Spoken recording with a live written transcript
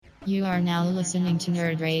You are now listening to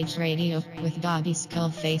Nerd Rage Radio with Bobby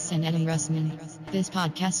Skullface and Adam Russman. This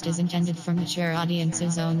podcast is intended for mature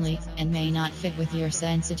audiences only and may not fit with your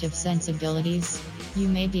sensitive sensibilities. You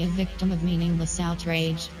may be a victim of meaningless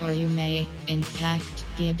outrage, or you may, in fact,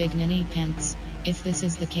 be a big ninny pants. If this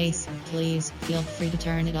is the case, please feel free to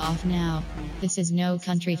turn it off now. This is no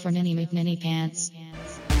country for Ninny McNinny pants.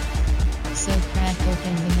 So crack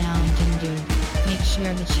open the Mountain Dew. Make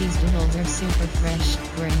sure the cheese doodles are super fresh.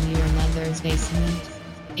 We're in your mother's basement.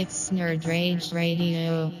 It's Nerd Rage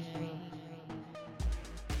Radio.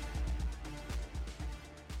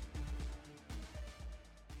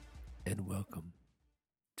 And welcome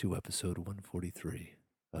to episode 143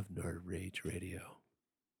 of Nerd Rage Radio.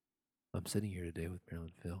 I'm sitting here today with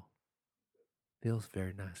Maryland Phil. Phil's a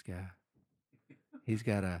very nice guy. He's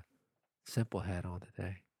got a simple hat on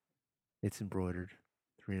today. It's embroidered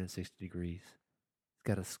 360 degrees. It's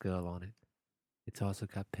got a skull on it. It's also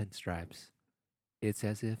got pinstripes. It's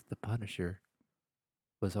as if the Punisher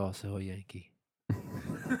was also a Yankee.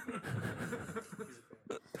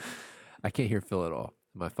 I can't hear Phil at all.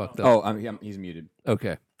 Am I fucked up? Oh, he's muted.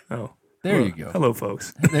 Okay. Oh. There Hello. you go. Hello,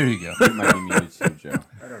 folks. There you go. He might be muted too, Joe.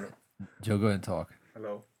 I don't know. Joe, go ahead and talk.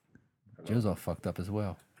 Hello. Joe's all fucked up as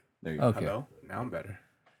well. There you go. Okay. Hello. Now I'm better.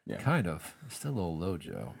 Yeah. Kind of. Still a little low,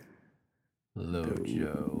 Joe. Low,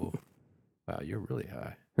 Joe. Wow, you're really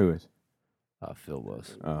high. Who is? Phil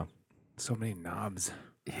was. So many knobs.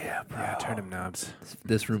 Yeah, bro. Yeah, turn them knobs.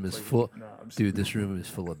 This room is full. Knobs. Dude, this room is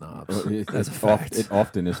full of knobs. That's a fact. It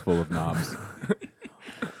often is full of knobs.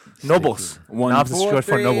 Nobles. Knobs is short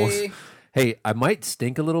for nobles. Hey, I might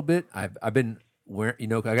stink a little bit. I've been wearing,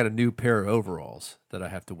 I got a new pair of overalls that I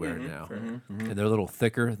have to wear now. And they're a little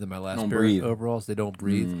thicker than my last Don't pair breathe. of overalls. They don't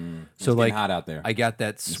breathe. It's So getting like hot out there. I got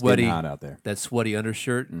that It's sweaty getting hot out there. that sweaty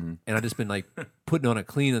undershirt, and I've just been like putting on a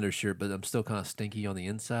clean undershirt, but I'm still kind of stinky on the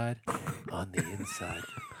inside. On the inside.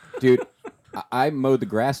 Dude, I mowed the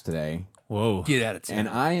grass today, Whoa. Get out of town. and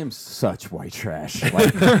I am such white trash.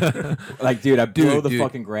 Like, dude, I blow the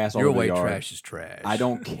fucking grass all Your over the white yard. trash is trash. I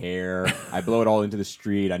don't care. I blow it all into the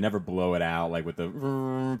street. I never blow it out like with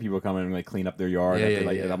the people coming and like clean up their yard. Yeah, after, yeah,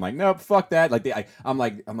 like, yeah. I'm like, nope, fuck that. Like, I'm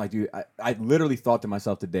like, dude, I literally thought to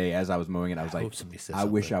myself today as I was mowing it, I was like, hope somebody says I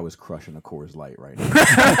wish something. I was crushing a Coors Light right now.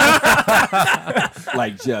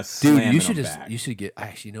 Like, just Dude, slamming you should them just back. you should get.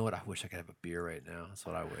 Actually, you know what? I wish I could have a beer right now. That's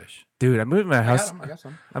what I wish. Dude, I moved my I house. got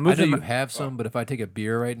some. I I moved know in you my, have some, but if I take a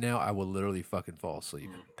beer right now, I will literally fucking fall asleep.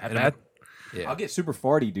 that And bad? Yeah, I'll get super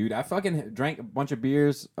farty, dude. I fucking drank a bunch of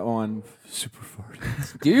beers on, super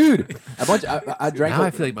farty. dude. I drank. Now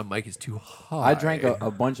I feel like my mic is too hot. I drank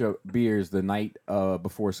a bunch of beers the night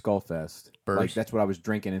before Skullfest. Like Burst? that's what I was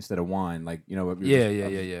drinking instead of wine. Like Yeah.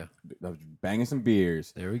 I was banging some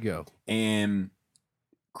beers There we go. and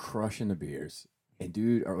crushing the beers. And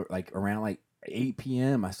dude, like around like 8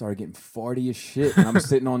 p.m., I started getting farty as shit. And I'm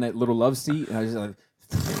sitting on that little love seat, and I just like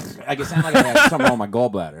it sounded like I had something on my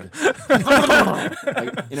gallbladder.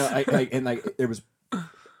 There was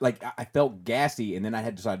like I felt gassy, and then I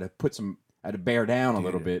had decided to I had to bear down a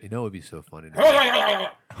little bit. You know, it would be so funny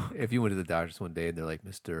if you went to the doctors one day and they're like,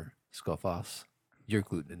 "Mr. Skullfoss, you're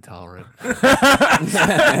gluten intolerant."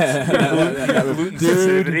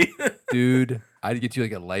 Dude, I'd get you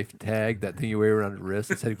like a life tag, that thing you wear around your wrist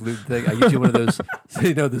that said gluten thing. I get you one of those,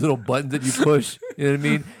 those little buttons that you push. You know what I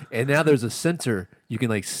mean? And now there's a sensor. You can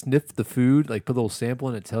like sniff the food, like put a little sample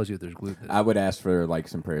in, it tells you if there's gluten. I would ask for like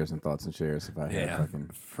some prayers and thoughts and shares if I had fucking.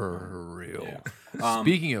 For real. Yeah.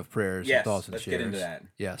 Speaking of prayers, yes, and thoughts and let's shares. get into that.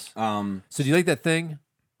 Yes. Um, So do you like that thing?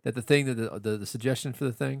 The suggestion for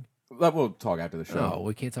the thing? we'll talk after the show. No,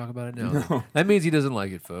 we can't talk about it now. No. That means he doesn't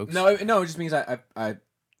like it, folks. No, it just means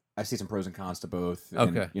I see some pros and cons to both.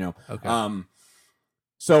 And, Okay. Okay.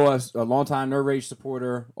 So a longtime Nerd Rage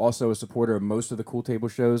supporter, also a supporter of most of the Cool Table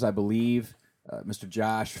shows, I believe. Mr.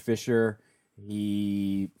 Josh Fisher,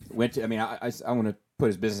 he went to. I mean, I want to put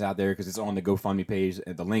his business out there because it's on the GoFundMe page.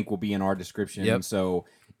 And the link will be in our description. Yep. So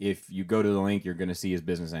if you go to the link, you're going to see his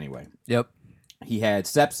business anyway. Yep. He had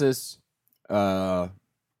sepsis.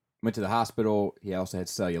 Went to the hospital. He also had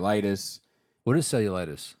cellulitis. What is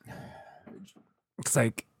cellulitis? It's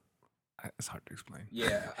like, it's hard to explain.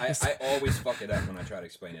 Yeah, I always fuck it up when I try to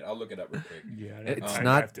explain it. I'll look it up real quick. Yeah, It's I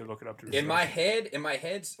not- have to look it up. To In my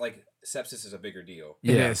head's like sepsis is a bigger deal,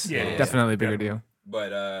 It is. Yeah, Definitely a bigger deal.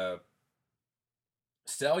 but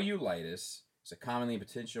cellulitis It's a commonly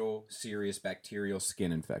potential serious bacterial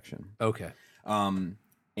skin infection. Okay.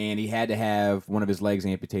 And he had to have one of his legs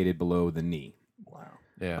amputated below the knee. Wow.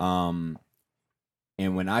 Yeah.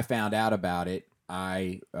 And when I found out about it,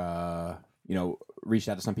 I reached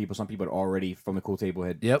out to some people. Some people had already from the Cool Table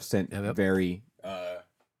had Yep. sent Yep. very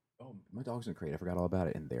My dog's in the crate. I forgot all about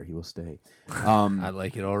it. And there he will stay. I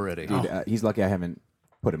like it already. Dude, he's lucky I haven't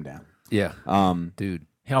put him down. Yeah, dude.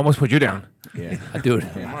 He almost put you down. Yeah. I do it.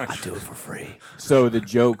 I do it for free. So the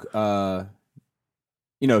joke, so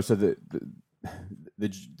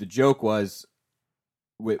the joke was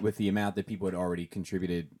with the amount that people had already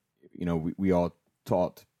contributed. We all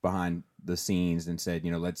talked behind the scenes and said,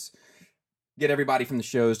 let's get everybody from the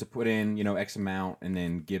shows to put in, X amount and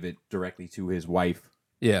then give it directly to his wife.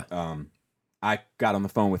 Yeah. I got on the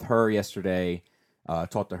phone with her yesterday,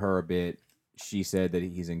 talked to her a bit. She said that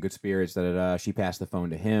he's in good spirits. She passed the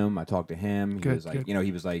phone to him. I talked to him. He was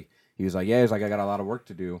like, he was like, yeah, I got a lot of work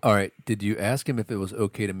to do. All right. Did you ask him if it was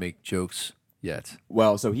okay to make jokes yet?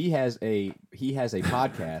 Well, so he has a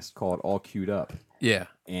podcast called All Queued Up. Yeah.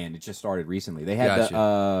 And it just started recently. They had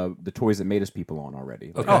the Toys That Made Us people on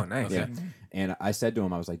already. Okay. Oh, nice. Yeah. And I said to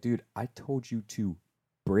him, I was like, dude, I told you to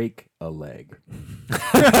break a leg.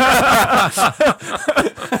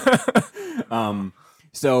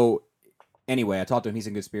 So anyway, I talked to him. He's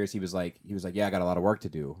in good spirits. He was like, yeah, I got a lot of work to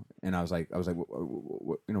do. And I was like,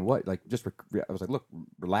 what? Like, I was like, look,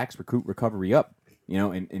 relax, recovery up,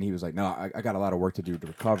 And he was like, no, I got a lot of work to do to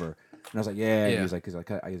recover. And I was like, yeah. And he was like,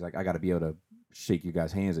 I got to be able to shake you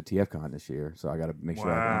guys' hands at TFCon this year, so I got to make sure.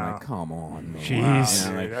 I'm like, come on, man.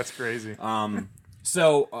 Jeez, That's crazy.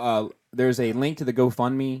 So there's a link to the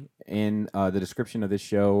GoFundMe in the description of this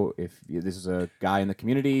show. If this is a guy in the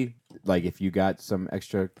community, like if you got some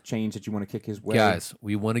extra change that you want to kick his way, Guys,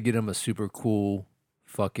 we want to get him a super cool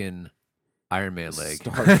fucking Iron Man leg.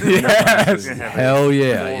 Yes. Hell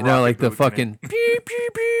yeah. Full You know, like rocket the boot, fucking beep,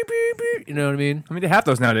 beep, beep, beep, beep. You know what I mean? I mean, they have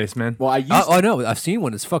those nowadays, man. Well, I know. I've seen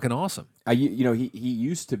one. It's fucking awesome. he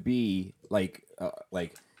used to be like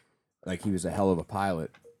he was a hell of a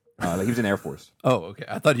pilot. Like he was in the Air Force. Oh, okay.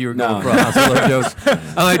 I thought you were No. going for Han Solo jokes.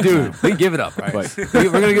 I'm like, dude, we give it up. All right? But-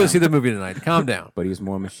 We're going to go see the movie tonight. Calm down. But he's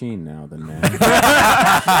more machine now than man.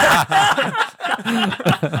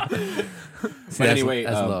 See, But anyway,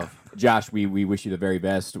 that's love. Josh, we wish you the very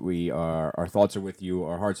best. Our thoughts are with you.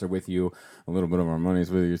 Our hearts are with you. A little bit of our money's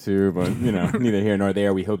with you too, but neither here nor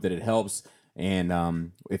there. We hope that it helps.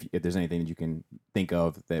 And if there's anything that you can think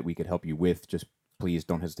of that we could help you with, just please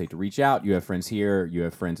don't hesitate to reach out. You have friends here. You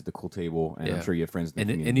have friends at the Cool Table, and Yeah. I'm sure you have friends in the And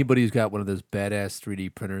community. anybody who's got one of those badass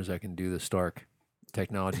 3D printers that can do the Stark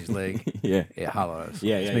Technologies leg, yeah. holla at us.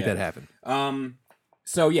 Yeah, Let's yeah, make yeah. that happen.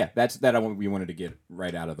 So yeah, that's that. We wanted to get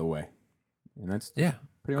right out of the way, and that's Yeah.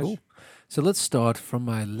 pretty Cool. much. So let's start from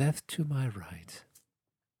my left to my right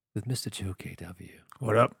with Mr. Joe KW.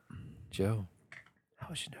 What up? Joe, how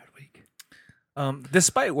was your nerd week?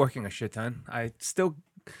 Despite working a shit ton, I still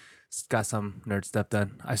got some nerd stuff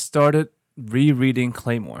done. I started rereading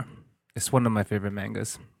Claymore. It's one of my favorite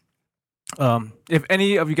mangas. If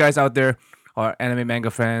any of you guys out there are anime manga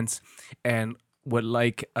fans and would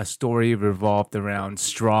like a story revolved around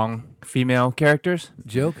strong female characters,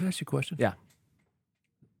 Joe, can I ask you a question? Yeah.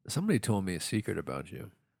 Somebody told me a secret about you.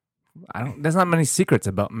 there's not many secrets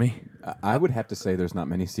about me. I would have to say there's not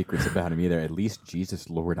many secrets about him either. At least Jesus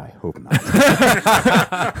Lord, I hope not.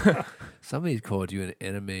 Somebody called you an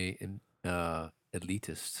anime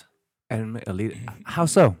elitist. Anime elite. How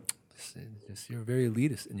so? Just you're very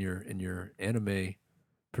elitist in your anime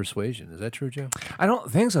persuasion. Is that true, Joe? I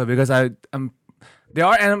don't think so because there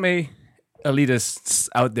are anime elitists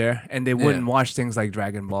out there, and they wouldn't watch things like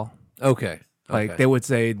Dragon Ball. Okay. Like they would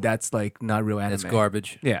say that's like not real anime. That's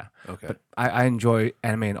garbage. Yeah. Okay. But I enjoy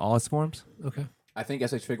anime in all its forms. Okay. I think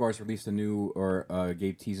SH Figuarts released a new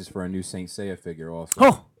gave teases for a new Saint Seiya figure also.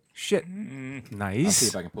 Oh shit! I'll see Nice.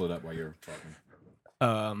 if I can pull it up while you're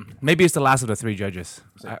talking. Maybe it's the last of the three judges.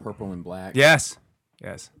 It's like purple and black. Yes.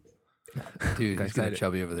 Yes. Dude, Got he's getting excited.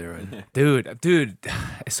 chubby over there, right? Dude,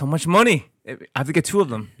 it's so much money. I have to get two of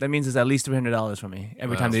them. That means it's at least $300 for me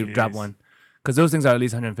every time they drop Jeez. one. Because those things are at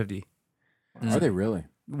least 150 Are they really?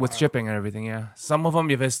 with shipping and everything. Yeah. Some of them,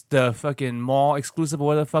 if it's the fucking mall exclusive or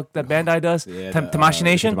what the fuck that Bandai does, Yeah, Tamashii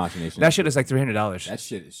Nation, Tamashii Nation. that shit is like $300. That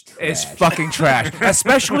shit is trash. It's fucking trash,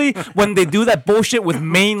 especially when they do that bullshit with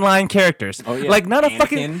mainline characters. Oh, yeah. Like not a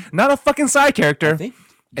Anakin. fucking side I character. think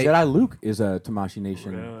Jedi Luke is a Tamashii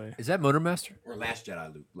Nation. Really? Is that Motormaster? Or Last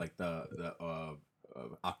Jedi Luke, like the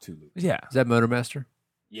Octu Luke. Yeah. Is that Motormaster?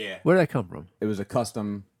 Yeah. Where did that come from? It was a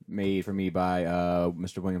custom made for me by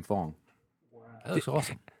Mr. William Fong. That looks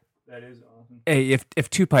awesome. That is awesome. Hey, if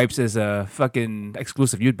Two Pipes is a fucking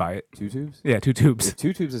exclusive, you'd buy it. 2 tubes? Yeah, Two Tubes. If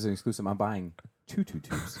 2 tubes is an exclusive, I'm buying 2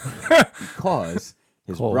 tubes. Because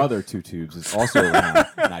his Cold. brother 2 tubes is also around.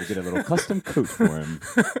 And I get a little custom coat for him.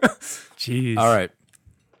 Jeez. All right.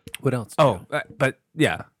 What else? Oh, but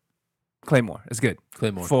yeah. Claymore. It's good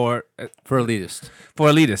Claymore. for elitist.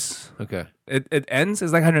 elitists. Okay. It ends.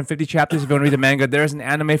 It's like 150 chapters. If you want to read the manga, there's an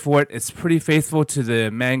anime for it. It's pretty faithful to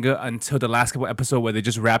the manga until the last couple episodes where they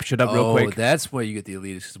just wrap shit up real quick. That's why you get the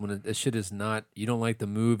elitist. Because when that shit is not, you don't like the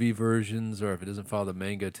movie versions, or if it doesn't follow the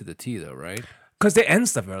manga to the T, though, right? Because they end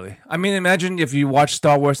stuff early. I mean, imagine if you watch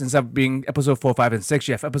Star Wars instead of being episode 4, 5, and 6,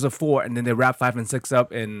 you have episode 4, and then they wrap 5 and 6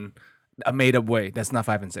 up in a made-up way. That's not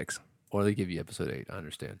 5 and 6. Or they give you episode 8. I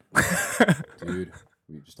understand. Dude,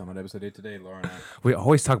 we were just talking about episode 8 today, Laura and I. We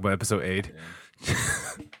always talk about episode 8.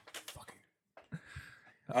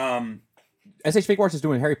 SH Fake Arts is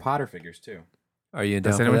doing Harry Potter figures too. Are you in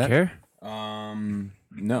down Does for anyone that? care?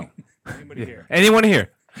 No. Anybody here? Anyone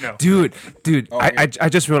here? No. Dude, Oh, I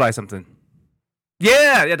just realized something.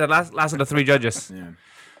 Yeah, the last of the 3 judges. Yeah.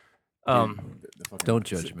 The fucking- Don't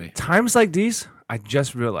judge me. Times like these, I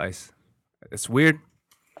just realized. It's weird.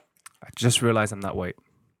 I just realized I'm not white.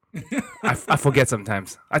 I forget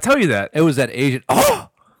sometimes. I tell you that. It was that Asian. Oh!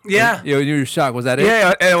 Yeah. You were shocked. Was that it?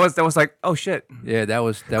 Yeah, and that was like, oh shit. Yeah, that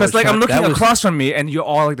was. Because like I'm looking across from me, and you're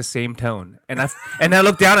all like the same tone, and I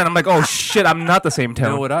look down, and I'm like, oh shit, I'm not the same You tone.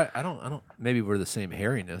 know what? I don't. Maybe we're the same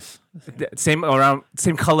hairiness.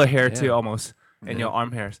 Same color hair too, Yeah. almost, and your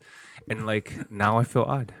arm hairs, and like now I feel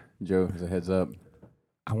odd. Joe, as a heads up,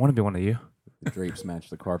 I want to be one of you. the drapes match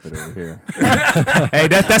the carpet over here. Hey,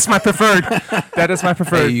 that's my preferred. That is my Hey,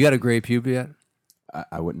 preferred. you got a gray pube yet?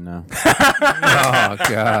 I wouldn't know. Oh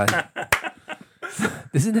God!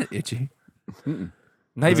 Isn't it itchy?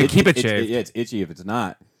 Not even keep it It's- shaved. yeah, it's itchy if it's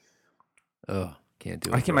not. Oh, can't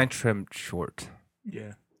do it. I keep bro. mine trimmed short.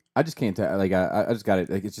 Yeah. I just can't tell. Like I just got it.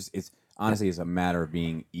 Like it's honestly it's a matter of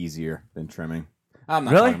being easier than trimming. I'm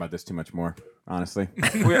not Really? talking about this too much more. Honestly,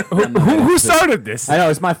 Who started this? I know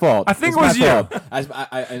it's my fault. I think It's it was my you.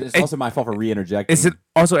 fault. It's also my fault for re-interjecting. Is it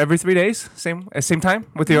also every 3 days? Same time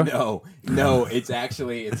with you? No. It's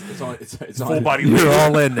actually it's on Full on body. You're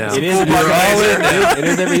all in now. It is. You're all in now.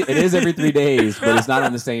 It is every 3 days, but it's not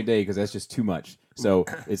on the same day because that's just too much. So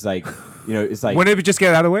it's like it's like When did we just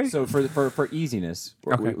get it out of the way? so for easiness.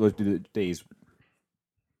 Okay. Let's do the days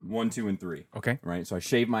 1, 2, and 3. Okay. Right. So I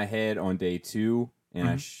shave my head on day 2, and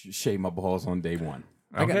I shave my balls on day 1.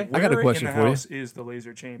 Okay. I got a Where question in the for you. house is the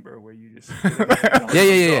laser chamber where you just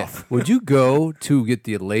Yeah. Would you go to get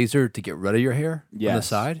the laser to get rid of your hair on the Yes.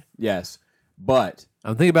 side? Yes, but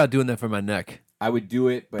I'm thinking about doing that for my neck, I would do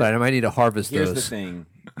it. But, but I might need to harvest here's the those thing: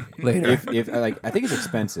 later. if I think it's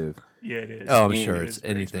expensive. Yeah, it is. Oh, I'm And sure it it's is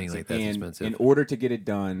very anything expensive. like that's And expensive. in order to get it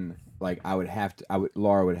done, like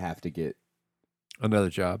Laura would have to get Another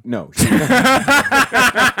job. no. She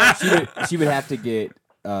would have to get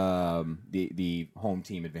the home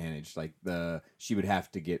team advantage. Like she would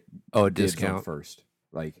have to get Oh, a dibs on discount. first.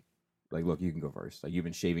 Like look, you can go first. Like you've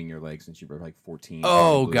been shaving your legs since you were like 14.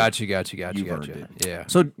 Oh, probably. gotcha. You've earned Gotcha. it. Yeah.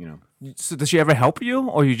 So, You does she ever help you,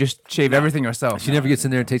 or you just shave everything yourself? She never gets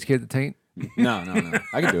in there and takes care of the taint. know. No.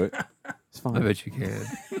 I can do it. It's I fine. bet you can.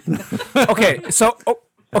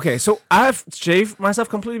 Okay, so I've shaved myself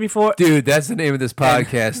completely before, Dude, that's the name of this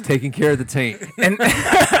podcast, Taking Care of the Taint. and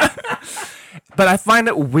but I find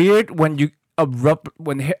it weird when you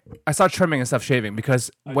I start trimming and stuff shaving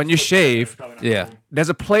because when you shave, Yeah. there's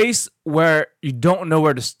a place where you don't know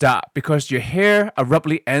where to stop because your hair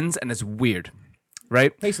abruptly ends and it's weird,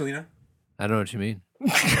 right? Hey, Selena. I don't know what you mean.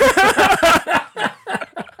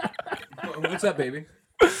 What's up, baby?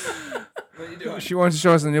 What are you doing? She wants to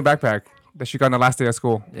show us a new backpack that she got on the last day of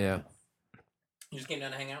school. Yeah. You just came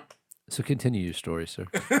down to hang out? So continue your story, sir.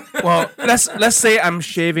 Well, let's say I'm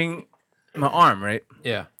shaving my arm, right?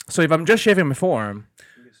 Yeah. So if I'm just shaving my forearm,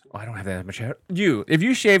 I don't have that much hair. If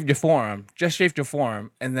you shaved your forearm, just shaved your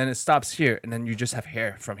forearm, and then it stops here, and then you just have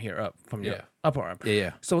hair from here up, from your Yeah. upper arm.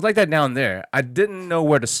 Yeah. So it's like that down there. I didn't know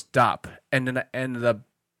where to stop, and then I ended up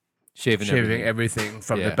Shaving shaving everything. everything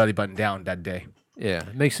from Yeah. the belly button down that day. Yeah.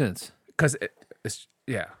 It makes sense. Because it's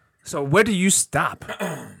yeah. So where do you stop?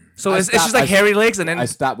 So I it's stop- just like hairy legs, and then I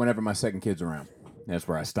stop whenever my second kid's around. That's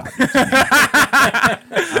where I stop.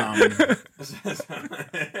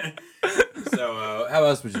 So, how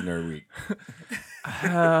else was your nerd week?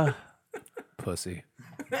 Pussy.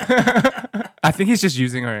 I think he's just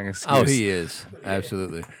using her as an excuse. Oh, he is.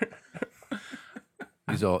 Absolutely.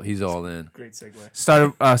 He's all in. Great segue.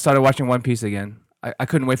 Started watching One Piece again. I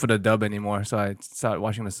couldn't wait for the dub anymore, so I started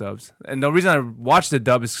watching the subs. And the reason I watch the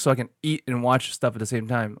dub is so I can eat and watch stuff at the same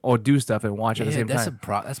time, or do stuff and watch at the same that's time.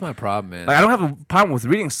 that's my problem, man. Like I don't have a problem with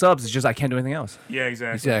reading subs. It's just I can't do anything else. Yeah,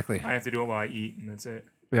 exactly. Exactly. I have to do it while I eat, and that's it.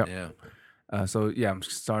 Yeah. So yeah, I'm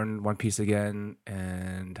starting One Piece again,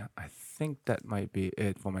 and I think that might be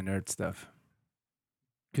it for my nerd stuff.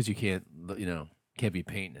 Because you can't be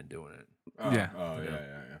painting and doing it. Yeah. Oh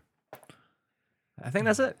yeah. I think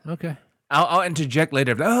that's it. Okay. I'll interject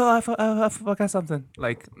later. I forgot something.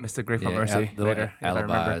 Like Mr. Grateful Mercy little later. if I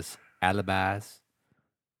remember. alibis.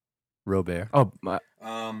 Robert, Oh,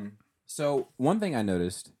 So one thing I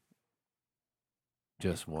noticed,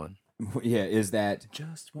 just one. yeah, is that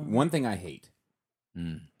just one thing I hate.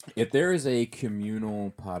 Mm. If there is a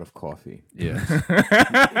communal pot of coffee, Yes.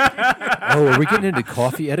 Oh, are we getting into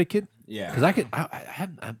coffee etiquette? yeah, Because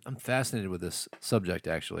I'm fascinated with this subject.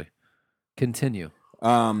 Actually, continue.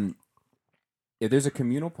 if there's a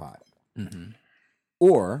communal pot, Mm-hmm.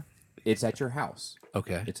 or it's at your house,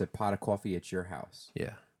 Okay. it's a pot of coffee at your house,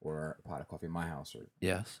 Yeah. or a pot of coffee at my house, or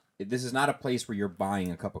Yes. this is not a place where you're buying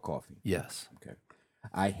a cup of coffee. Yes. Okay,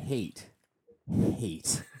 I hate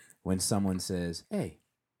when someone says, "Hey,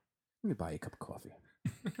 let me buy you a cup of coffee."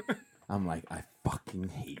 I'm like, I fucking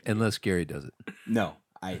hate it. Unless Gary does it. No,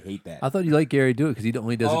 I hate that. I thought you liked Gary do it because he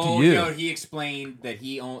only does it Oh, to you, no, he explained that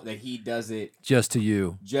he does it just to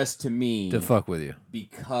you, just to me to fuck with you.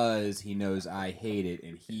 because he knows I hate it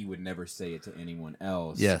and he would never say it to anyone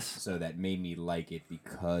else. Yes. So that made me like it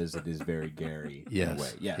because it is very Gary in Yes. a way.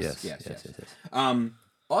 Yes. Yes.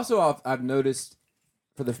 Also, I've noticed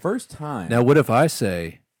for the first time. Now, what if I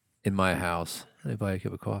say in my house, "I buy you a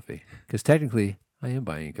cup of coffee"? Because technically, I am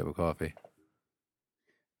buying you a cup of coffee.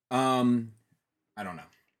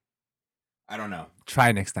 I don't know.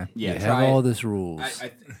 Try next time. Yeah, you try have all it. this rules.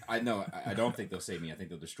 I know. I don't think they'll save me. I think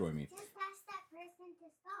they'll destroy me. Just ask that person to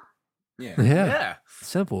stop. Yeah. yeah.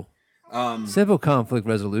 Simple. Um. Simple conflict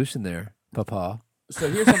resolution there, Papa. So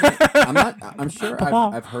here's something. I'm sure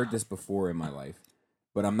I've heard this before in my life,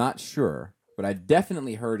 but I'm not sure. But I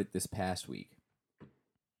definitely heard it this past week.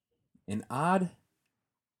 An odd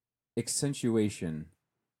accentuation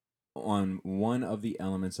on one of the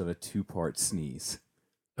elements of a two-part sneeze.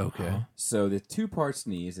 Okay. So the two-part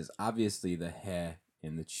sneeze is obviously the heh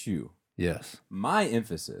and the chew. Yes. My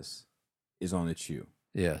emphasis is on the chew.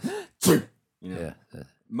 Yes. You know, Yeah.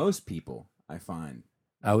 most people, I find,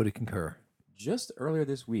 I would concur. just earlier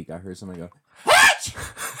this week, I heard somebody go,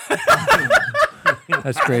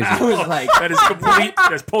 That's crazy. I was like, That is complete.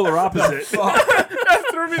 That's polar opposite.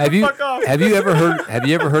 Have you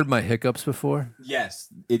ever heard my hiccups before? yes.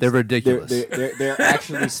 They're ridiculous. They're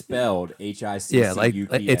actually spelled H-I-C-C-U-P-S. Yeah, like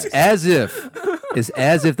it's as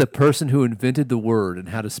if the person who invented the word and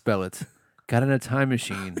how to spell it got in a time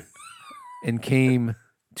machine and came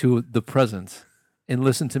to the present and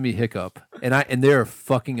listened to me hiccup, and they're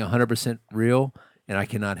fucking 100% real, and I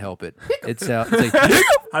cannot help it. It's like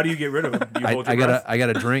How do you get rid of them? Do you hold I your breath?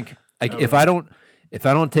 gotta drink. If I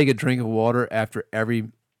don't take a drink of water after every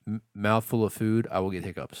mouthful of food, I will get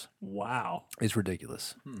hiccups. Wow. It's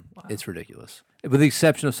ridiculous. It's ridiculous. With the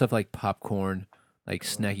exception of stuff like popcorn, like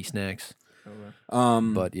snacky snacks.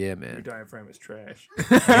 But yeah, Your man, diaphragm is trash.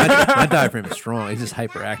 my diaphragm is strong. It's just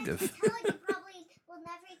hyperactive. Tell it you probably will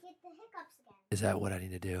never get the hiccups again. Is that what I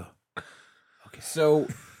need to do? So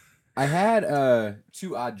I had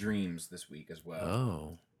 2 odd dreams this week as well.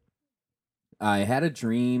 Oh, I had a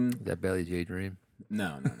dream. is that Belly J dream?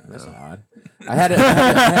 No, that's No. not odd. I had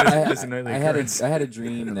That's a nightly I had occurrence. I had a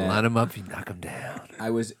dream Line that them up, you knock them down.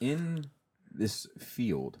 I was in this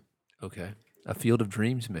field. Okay, a field of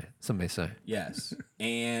dreams, man. Some may say. Yes,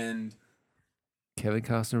 and Kevin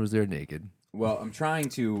Costner was there naked. well, I'm trying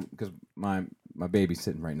to because my baby's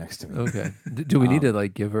sitting right next to me. Okay. Do we need to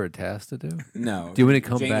like give her a task to do? No. Do you want to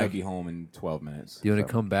come Jane back? will be home in 12 minutes. Do you want so-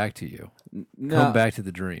 to come back to you? No, Come back to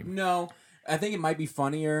the dream. No, I think it might be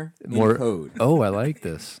funnier More in code. Oh, I like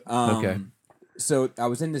this. Okay. So I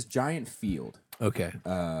was in this giant field, Okay.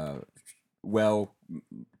 well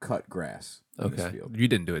cut grass. In this Okay. field. You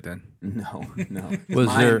didn't do it then. No. Was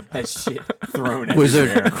Mine there- had shit thrown? Was there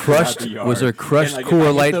everywhere crushed- throughout the yard. was there crushed And, like, Coors if I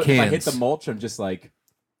hit Light the- If I hit cans? the mulch, I'm just like.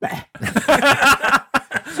 Bah.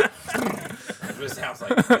 This sounds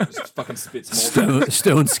like just fucking spits mold.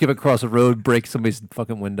 Stone skip across the road, break somebody's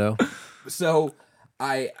fucking window. So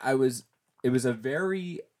I was. It was a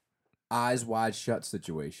very eyes wide shut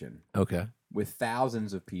situation Okay. with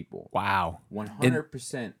thousands of people. Wow.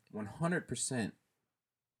 100%. 100%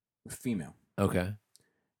 female. Okay.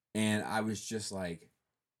 And I was just like,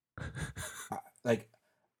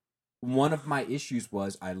 one of my issues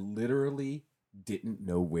was I literally didn't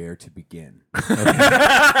know where to begin.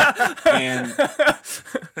 And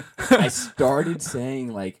I started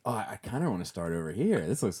saying like, oh, I kind of want to start over here.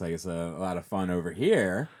 This looks like it's a lot of fun over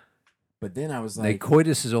here. But then I was Like like,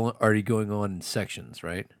 coitus is already going on in sections,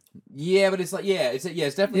 right? yeah, but it's like, it's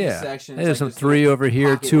definitely a section. It's There's like some this 3 little over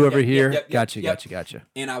here, pocket. 2 over Yep, here. yep, Gotcha. yep. Gotcha.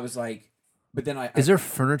 And I was like, But then Is there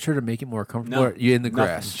furniture to make it more comfortable? No, Or you in the nothing.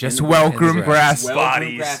 grass? Just In the well-groomed grass well-groomed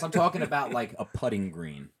bodies. grass? I'm talking about like a putting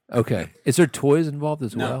green. Okay. Is there toys involved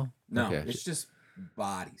as No, well? no, Okay. it's just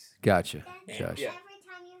bodies. Gotcha. Then Gotcha. Yeah. every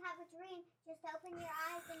time you have a dream, just open your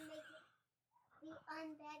eyes and make it be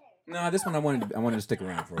unbetter. No, this one I wanted to stick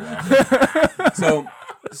around for a while. So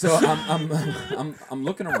I'm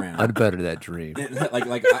looking around. Unbetter that dream.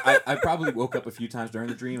 like I probably woke up a few times during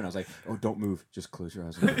the dream and I was like, oh, don't move, just close your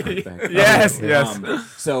eyes. And look back. Yes, yes.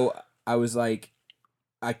 So I was like,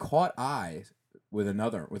 I caught eyes with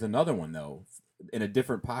another one though, in a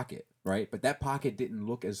different pocket, right? But that pocket didn't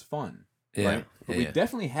look as fun, Yeah. right? But we yeah.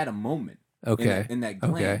 definitely had a moment Okay. in that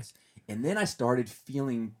glance, and then I started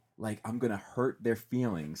feeling like I'm gonna hurt their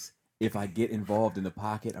feelings. If I get involved in the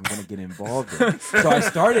pocket, I'm gonna get involved in it. So I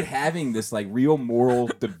started having this like real moral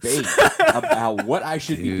debate about what I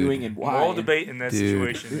should be Dude. doing and why. Moral debate in that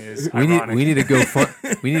Dude. situation is we ironic. need to go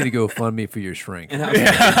we need to go fund me for your shrink. And I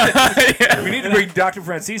was We need to bring Dr.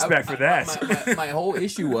 Francis back for that. My whole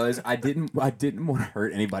issue was I didn't want to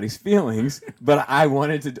hurt anybody's feelings, but I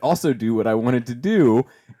wanted to also do what I wanted to do,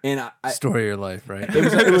 and I Story of your life, right?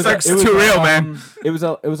 it was like too real, man. It was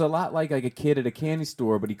a lot like a kid at a candy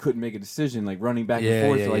store, but he couldn't make a decision, like running back Yeah, and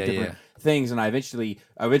forth yeah, to like yeah, different things. And I eventually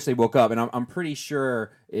woke up, and I'm pretty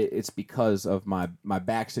sure it's because of my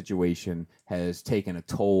back situation has taken a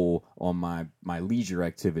toll on my leisure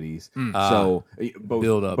activities. So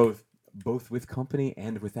build up. both with company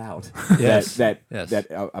and without. Yes. that Yes.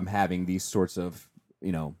 I'm having these sorts of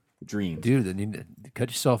dreams. Dude, then you need to cut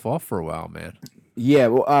yourself off for a while, man. Yeah,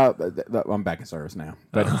 well, I'm back in service now,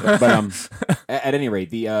 but at any rate,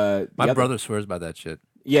 the My other- brother swears by that shit.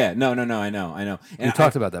 Yeah, no, I know. And We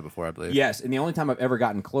talked about that before, I believe. Yes, and the only time I've ever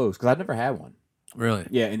gotten close, because I've never had one. Really?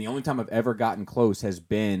 Yeah, and the only time I've ever gotten close has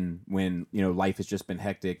been when life has just been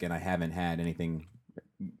hectic and I haven't had anything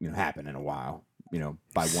happen in a while.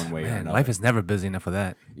 By one way or Man, another. life is never busy enough for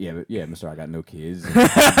that. Yeah, but yeah, Mister, I got no kids.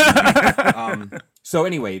 So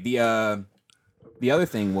anyway, the other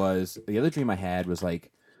thing was the other dream I had was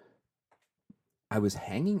like I was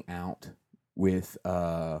hanging out with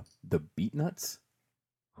the Beatnuts.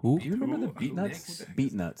 Who? Do you remember the Who? Beatnuts?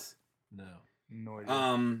 Beatnuts. No. No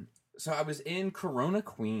idea. So I was in Corona,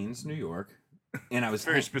 Queens, New York, and I was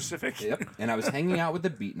Very specific. Yep. And I was hanging out with the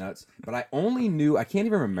Beatnuts, but I can't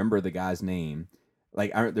even remember the guy's name.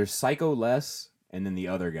 Like there's Psycho Les and then the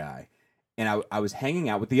other guy. And I was hanging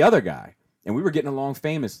out with the other guy, and we were getting along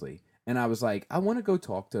famously. And I was like, I want to go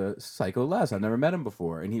talk to Psycho Les. I've never met him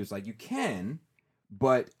before. And he was like, you can,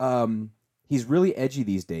 but he's really edgy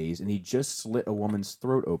these days, and he just slit a woman's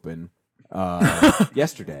throat open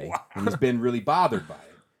yesterday, and he's been really bothered by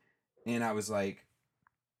it. And I was like,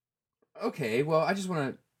 okay, well, I just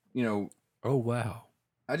want to, Oh wow.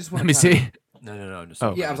 I just want Let me see. No, I'm just.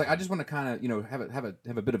 Oh. Yeah, I was like, I just want to kind of, have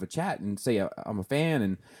a bit of a chat and say I'm a fan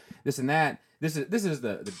and this and that. This is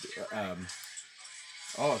the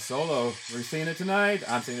Solo. We're seeing it tonight.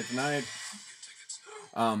 I'm seeing it tonight.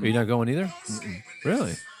 Are you not going either?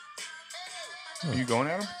 Really? Are you going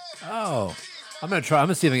at him? Oh, I'm gonna try. I'm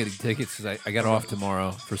gonna see if I can get tickets because I got off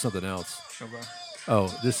tomorrow for something else. Okay.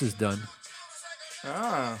 Oh, this is done.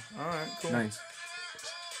 Ah, all right, cool. Nice.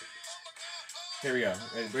 Here we go.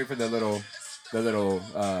 Wait for the little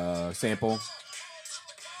sample.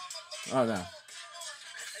 Oh no.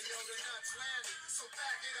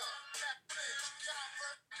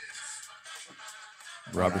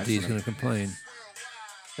 Robert Alright, D's gonna complain.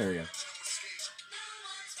 There we go.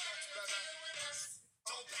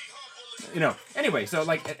 Anyway, so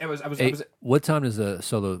like I was What time does the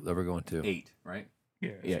solo ever going to? 8, right?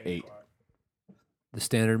 Yeah, Yeah, it's 8. o'clock. The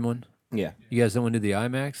standard one. Yeah. You guys don't want to do the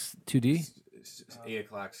IMAX 2D It's 8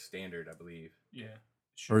 o'clock standard, I believe. Yeah.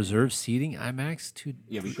 or reserved seating IMAX 2D?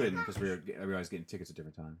 Yeah, we couldn't because everybody's getting tickets at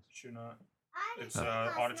different times. Should not. I It's, didn't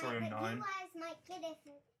last Auditorium night, but 9. You guys might get it.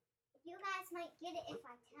 You guys might get it if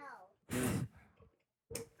I tell.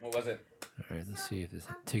 What was it? All right, let's see if the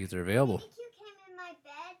tickets are available. Minnie Q came in my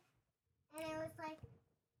bed, and it was like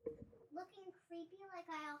looking creepy, like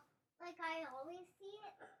I always see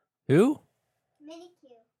it. Who? Minnie Q.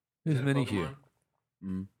 Who's Is it Mini Q? Pokemon?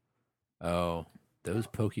 Mm. Oh, those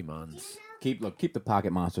Do Pokemons. you know? Keep the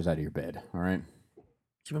pocket monsters out of your bed. All right.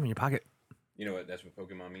 Keep them in your pocket. You know what? That's what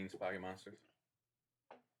Pokemon means. Pocket monsters.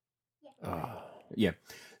 Oh. Yeah.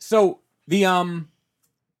 So the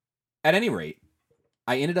at any rate,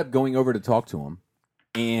 I ended up going over to talk to him,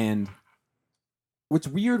 and what's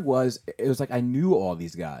weird was it was like I knew all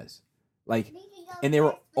these guys, like, We can go and they were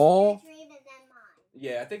first with all- your dream and then mine.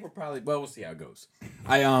 yeah. I think we're probably we'll see how it goes.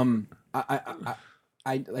 I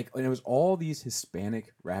like, and it was all these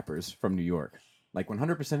Hispanic rappers from New York, like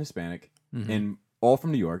 100% Hispanic, Mhm. and all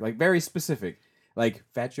from New York, like very specific. Like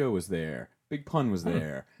Fat Joe was there, Big Pun was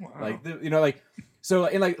there, Wow. like like so,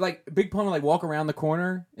 and like Big Pun would like walk around the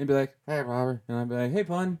corner and be like, "Hey, Robert," and I'd be like, "Hey,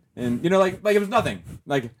 Pun," and like it was nothing,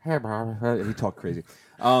 like, "Hey, Robert," he talked crazy.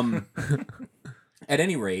 At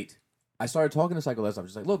any rate, I started talking to Psycho Les. I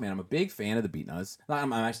was just like, look, man, I'm a big fan of the Beatnuts.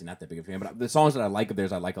 I'm actually not that big of a fan, but the songs that I like of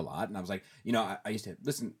theirs, I like a lot. And I was like, I used to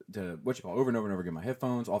listen to over and over and over again, my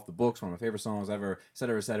headphones, off the books, one of my favorite songs ever, et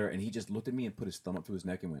cetera, et cetera. And he just looked at me and put his thumb up to his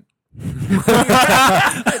neck and went,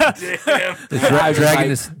 Damn.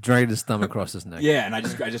 Dragging his thumb across his neck. yeah. And I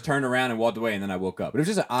just turned around and walked away, and then I woke up. But it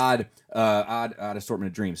was just an odd assortment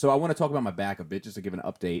of dreams. So I want to talk about my back a bit, just to give an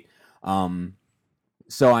update.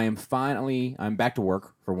 So I'm back to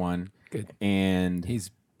work for one. Good. And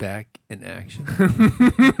He's back in action.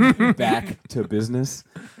 back to business.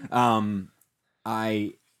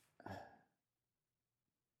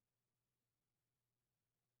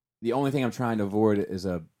 The only thing I'm trying to avoid is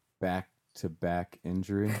a back-to-back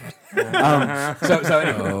injury. So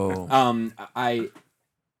anyway, Oh.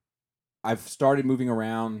 I've started moving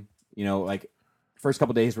around. Like first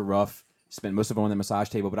couple days were rough. Spent most of it on the massage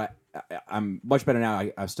table, but I'm much better now.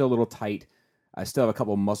 I'm still a little tight. I still have a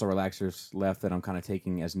couple of muscle relaxers left that I'm kind of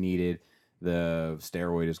taking as needed. The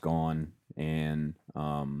steroid is gone, and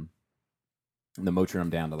the Motrin I'm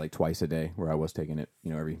down to like twice a day, where I was taking it,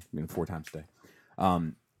 every 4 times a day.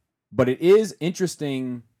 But it is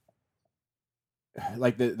interesting,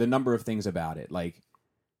 like the number of things about it. Like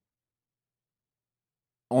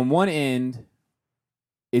on one end,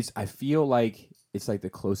 I feel like it's like the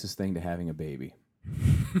closest thing to having a baby.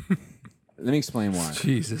 Let me explain why.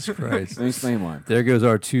 Jesus Christ. Let me explain why. There goes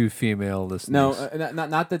our 2 female listeners. No,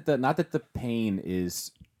 not that the pain is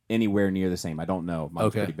anywhere near the same. I don't know. Mine's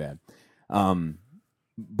Okay. pretty bad.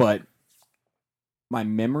 But my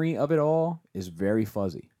memory of it all is very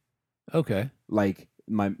fuzzy. Okay. Like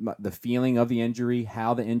the feeling of the injury,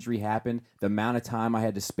 how the injury happened, the amount of time I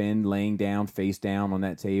had to spend laying down, face down on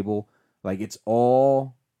that table. Like it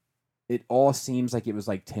all seems like it was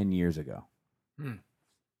like 10 years ago. Hmm.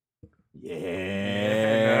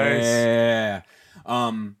 Yeah.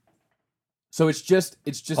 So it's just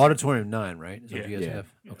Auditorium 9, right? Is that what you guys Yeah.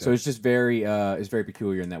 have? Okay. So it's just very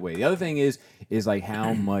peculiar in that way. The other thing is like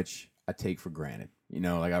how much I take for granted.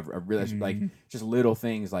 Like I've realized like just little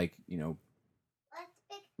things like Let's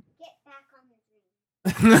get back on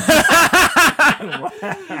the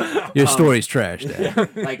dream. Your story's trash,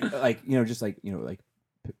 Dad. like just like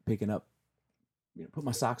picking up, put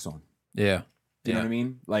my socks on. Yeah. Do you know what I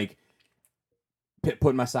mean? Like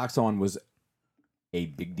putting my socks on was a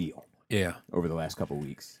big deal Yeah. over the last couple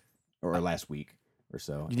weeks or last week or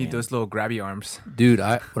so. You need And- those little grabby arms. Dude,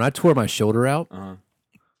 when I tore my shoulder out, Uh-huh.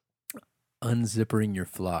 unzippering your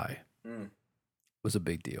fly Mm. was a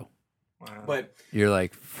big deal. Wow. But You're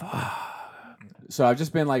like, fuck. so I've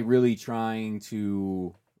just been like really trying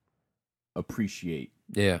to appreciate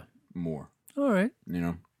Yeah. more, All right.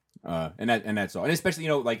 and that's all. And especially,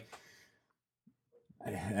 like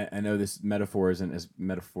I know this metaphor isn't as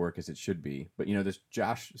metaphoric as it should be, but this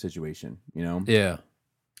Josh situation, Yeah.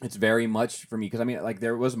 it's very much for me because I mean, like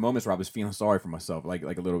there was moments where I was feeling sorry for myself, like a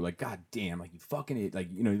little, like God damn, like you fucking it, like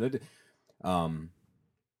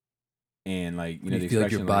and like You the feel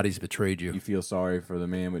like your expression, body's betrayed you. you feel sorry for the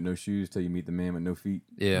man with no shoes till you meet the man with no feet.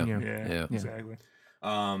 Yeah. Yeah. Yeah. Exactly.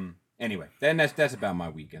 Anyway, then that's about my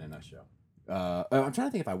week in a nutshell. I'm trying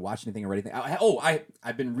to think if I watched anything or anything.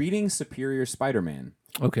 I've been reading Superior Spider-Man,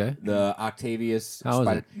 Okay. the Octavius. How is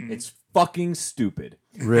Spider- it? It's fucking stupid.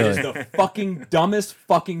 It is Really? the fucking dumbest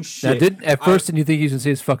fucking Now, shit. at first, didn't you think you was gonna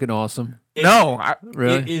say it's fucking awesome? No,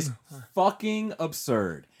 Really? It is fucking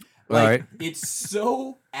absurd. All Like right. it's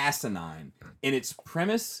so asinine in its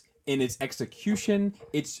premise, in its execution.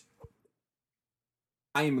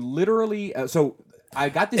 I am literally so. I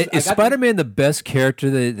got this. Is Spider-Man the best character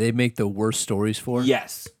that they make the worst stories for?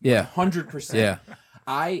 Yes. Yeah. 100%. Yeah.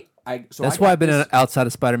 So That's I why got I've been this- outside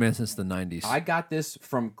of Spider-Man since the 90s. I got this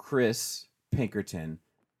from Chris Pinkerton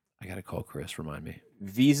I gotta call Chris. Remind me.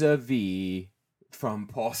 vis-a-vis from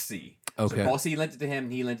Paul C. Okay. So Paul C lent it to him,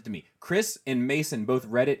 and he lent it to me. Chris and Mason both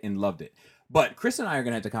read it and loved it. But Chris and I are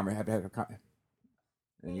going to have to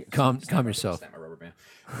Calm yourself. Snap my rubber band.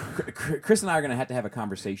 Chris and I are going to have a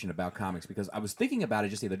conversation about comics because I was thinking about it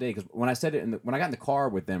just the other day because when I said it when I got in the car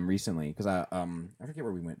with them recently because I forget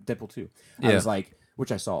where we went, Deadpool 2. I Yeah. was like,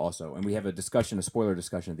 which I saw also, and we have a spoiler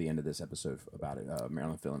discussion at the end of this episode about it.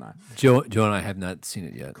 Marilyn, Phil, and I. Joe and I have not seen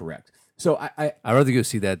it yet. Correct. So I'd rather go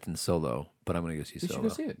see that than Solo, but I'm gonna go see you should Solo. go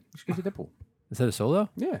see it. You should go see Deadpool. Is that a Solo?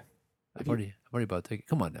 Yeah. I've already about to take it.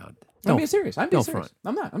 Come on now. I'm Don't, being serious. I'm being don't serious. front.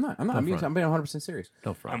 I'm not. I'm Don't being front. 100% serious.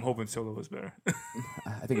 don't front. I'm hoping Solo was better.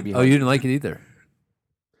 I think it'd be. Oh, you didn't like it either.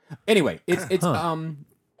 Anyway, it's Huh.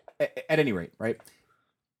 at any rate, right?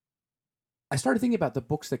 I started thinking about the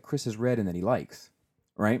books that Chris has read and that he likes,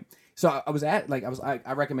 right? So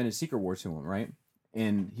I recommended Secret Wars to him, right?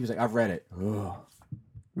 And he was like, I've read it. Ugh.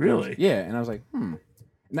 Really? Yeah, and I was like,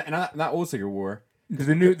 not old Secret War,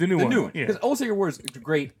 The new the one. new one, Yeah. because old Secret War is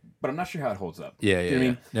great, but I'm not sure how it holds up. Yeah, You yeah. know what I yeah.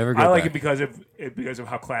 mean? Never go I like back. it because of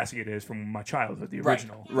how classic it is from my childhood, the Right,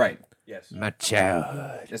 original. right. Yes. My child.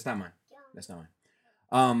 That's not mine. That's not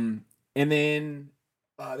mine. And then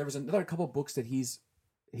there was another couple of books that he's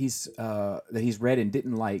read and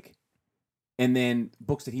didn't like, and then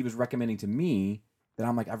books that he was recommending to me that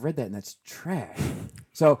I'm like, I've read that and that's trash.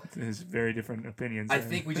 So There's very different opinions. I there.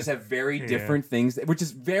 think we just have very Yeah. different things, which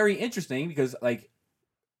is very interesting because like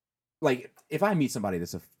if I meet somebody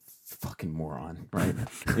that's a fucking moron, right?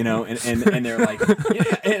 You know, and they're like,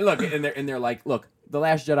 and look, and they're like, look, The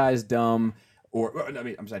Last Jedi is dumb. Or I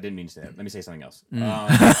mean, I'm sorry, I didn't mean to say that. Let me say something else. Mm.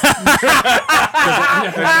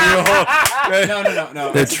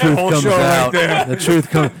 No. The truth whole comes show right out. there. The truth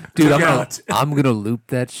comes. Dude, Look out. I'm gonna loop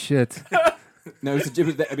that shit. No,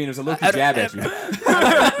 it was a low-key jab at you.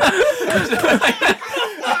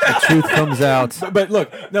 The truth comes out. But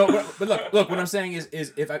look, look. What I'm saying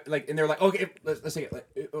is if I like, and they're like, okay, let's say it. Like,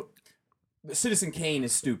 Citizen Kane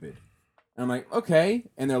is stupid. And I'm like, okay,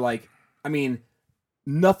 and they're like, I mean,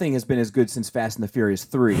 nothing has been as good since Fast and the Furious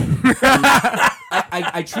 3.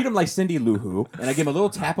 I treat them like Cindy Lou Who, and I give them a little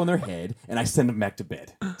tap on their head, and I send them back to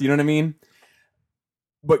bed. Do you know what I mean?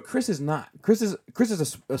 But Chris is not. Chris is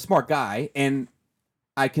a smart guy, and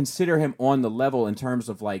I consider him on the level in terms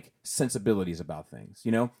of like sensibilities about things.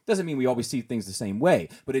 You know, doesn't mean we always see things the same way,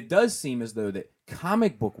 but it does seem as though that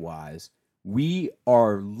comic book wise, we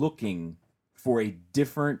are looking for a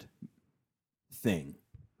different thing.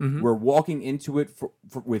 Mhm. We're walking into it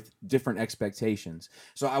with different expectations.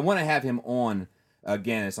 So I want to have him on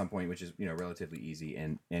again at some point, which is relatively easy,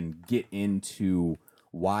 and get into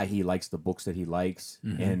why he likes the books that he likes,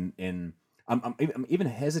 and I'm even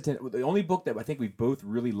hesitant. The only book that I think we both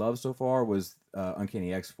really loved so far was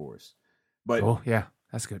Uncanny X-Force, but Oh yeah,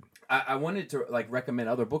 that's good. I wanted to like recommend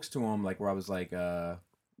other books to him, like where I was like,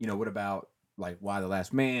 what about like Why the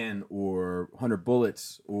Last Man or 100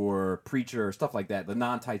 Bullets or Preacher, stuff like that, the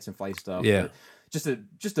non-tights and flight stuff. Yeah. Just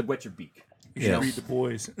to wet your beak. You should Yeah. read The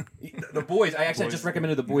Boys. The Boys. I actually Boys. just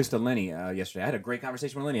recommended The Boys to Lenny yesterday. I had a great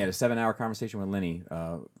conversation with Lenny. I had a 7-hour conversation with Lenny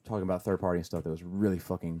talking about third party and stuff. That was really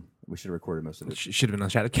fucking. We should have recorded most of it. Should have been on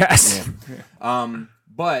Shadowcast. Yeah.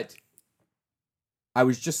 But I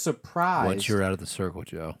was just surprised. Once you're out of the circle,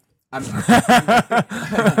 Joe. I'm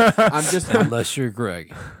just Unless you're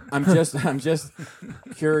Greg. I'm just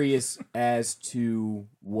curious as to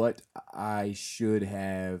what I should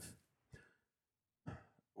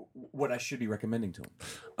be recommending to him.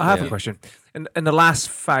 I have Yeah. a question. In the last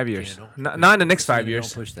 5 years, not in the next 5 years,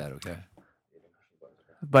 Don't push that, okay?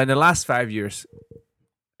 but in the last 5 years,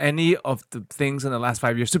 any of the things in the last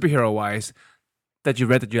 5 years, superhero wise, that you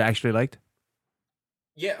read that you actually liked?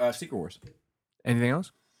 Yeah, Secret Wars. Anything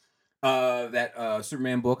else? That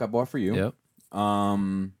Superman book I bought for you. Yep. How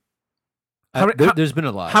many- There's been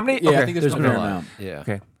a lot. How many? Yeah, okay. I think There's been been a a lot. amount. Yeah.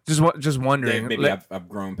 Okay. Just wondering. Maybe like- I've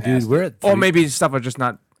grown past. Dude, we're it. at or three- maybe stuff are just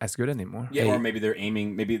not as good anymore. Yeah, Hey. or maybe they're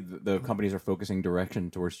aiming. Maybe the companies are focusing direction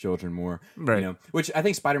towards children more. Right. Which I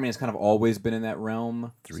think Spider-Man has kind of always been in that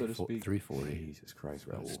realm, so to 340. speak. Jesus Christ,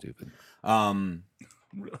 That's Raoul. stupid.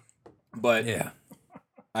 But Yeah.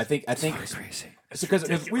 I think Crazy.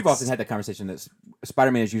 because we've often had that conversation that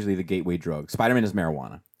Spider-Man is usually the gateway drug. Spider-Man is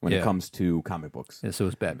marijuana when it Yeah. comes to comic books. Yeah, so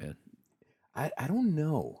is Batman. I don't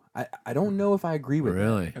know. I don't know if I agree with that.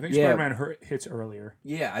 Really? I think Yeah. Spider-Man hits earlier.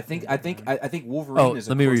 Yeah, I think Wolverine Oh, is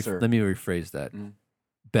let me closer. let me rephrase that. Mm.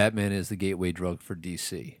 Batman is the gateway drug for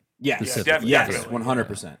DC. Yes, Specifically. yes, Definitely.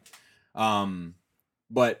 100%.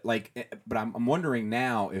 But I'm wondering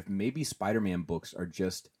now if maybe Spider-Man books are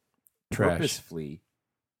just Trash. purposefully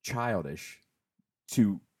childish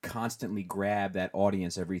to constantly grab that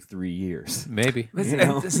audience every 3 years. Maybe. You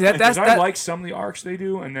know? See, that's Because I that. like some of the arcs they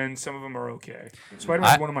do, and then some of them are okay.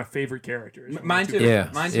 Spider-Man's I- one of my favorite characters. Mine too. Yeah.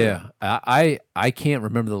 Mine too. Yeah. I can't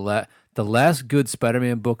remember the last good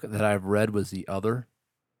Spider-Man book that I've read was The Other.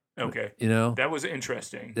 Okay. You know? That was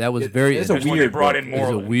interesting. That was It- very it's a That's when they weird brought book. in It was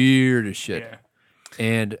Moreland. a weird as shit. Yeah.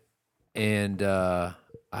 And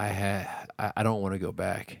I don't want to go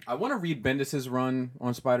back. I want to read Bendis's run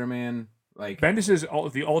on Spider-Man. Like, Bendis'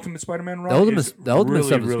 the Ultimate Spider-Man run. The ultimate, is the ultimate really,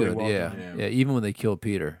 stuff is really good. well Yeah. done. Yeah. Yeah. Even when they killed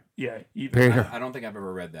Peter. Yeah. Even, Peter. I don't think I've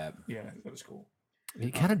ever read that. yeah, that was cool. He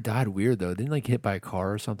kind of died weird though. Didn't like hit by a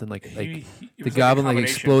car or something. Like It the was goblin a like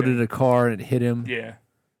combination exploded in thing. a car and it hit him. Yeah.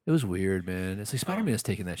 It was weird, man. It's like Spider-Man has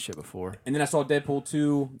taken that shit before. And then I saw Deadpool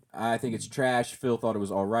 2. I think it's trash. Phil thought it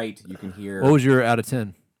was all right. You can hear. What was your out of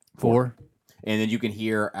 10? 4? And then you can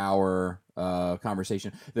hear our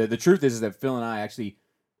conversation. The truth is that Phil and I actually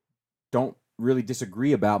don't really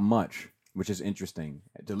disagree about much, which is interesting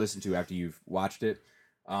to listen to after you've watched it.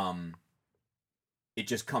 It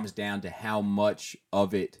just comes down to how much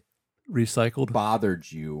of it Recycled.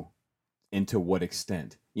 bothered you and to what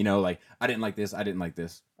extent. You know, like, I didn't like this, I didn't like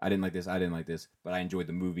this, I didn't like this, I didn't like this, but I enjoyed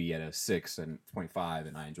the movie at a 6.5,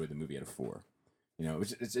 and I enjoyed the movie at a 4. You know,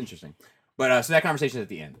 it's interesting. But so that conversation is at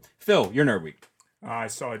the end. Phil, your nerd week. I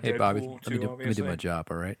saw Deadpool Hey, Bobby, 2, let me do obviously. my job,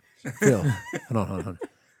 all right? Phil, hold on.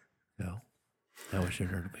 Phil, how was your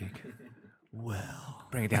nerd week? Well,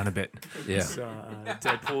 Bring it down a bit. yeah.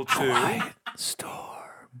 Deadpool 2. Quiet storm.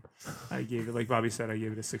 I gave it, like Bobby said, I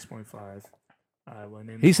gave it a 6.5. I went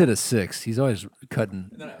in. He said a 6. He's always cutting.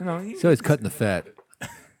 No, He's always cutting the fat.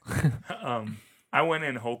 I went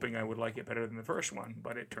in hoping I would like it better than the first one,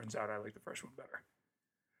 but it turns out I like the first one better.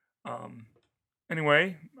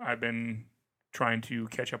 Anyway, I've been trying to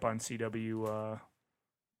catch up on CW,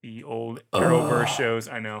 the old Arrowverse shows.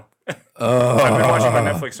 I know. Oh, I've been watching my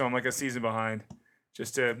Netflix, so I'm like a season behind,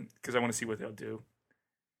 just because I want to see what they'll do.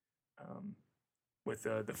 With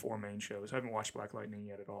the 4 main shows, I haven't watched Black Lightning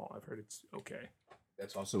yet at all. I've heard it's okay.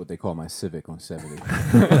 That's also what they call my Civic on 70.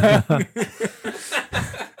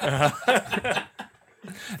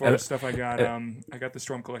 For stuff I got the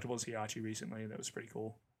Storm Collectibles Hiachi recently. That was pretty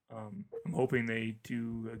cool. I'm hoping they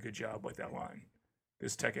do a good job with that line,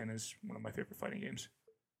 because Tekken is one of my favorite fighting games.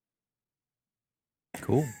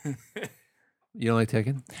 Cool. You don't like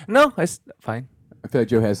Tekken? No, fine. I feel like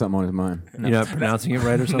Joe has something on his mind. You're not pronouncing it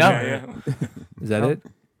right or something? No. Yeah. Is that No. it?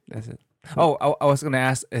 That's it. Oh, I was gonna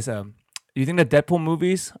ask is you think the Deadpool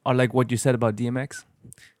movies are like what you said about DMX?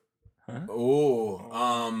 Oh,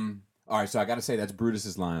 all right. So I got to say that's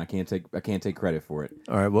Brutus's line. I can't take credit for it.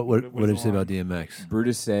 All right. What was did you the say about DMX?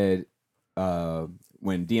 Brutus said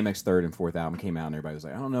when DMX third and fourth album came out, and everybody was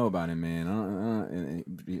like, "I don't know about him, man." And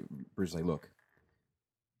Brutus was like, "Look,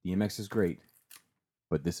 DMX is great,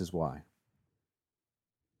 but this is why."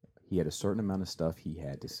 He had a certain amount of stuff he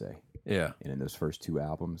had to say, Yeah. and in those first 2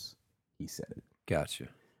 albums, he said it. Gotcha.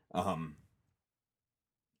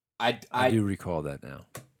 I do recall that now.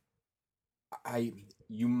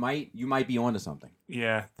 you might be onto something.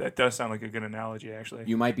 Yeah, that does sound like a good analogy, actually.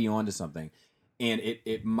 You might be onto something, and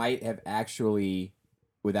it might have actually,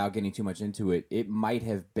 without getting too much into it, it might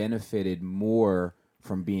have benefited more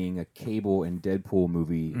from being a Cable and Deadpool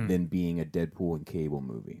movie than being a Deadpool and Cable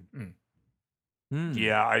movie.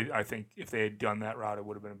 Yeah, I think if they had done that route, it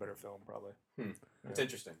would have been a better film, probably. It's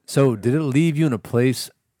interesting. So, did it leave you in a place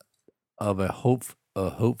of a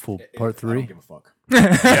hopeful part I 3? don't give a fuck.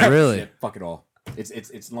 Really? Yeah, fuck it all.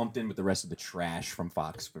 It's lumped in with the rest of the trash from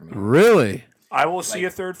Fox for me. Really? I will see a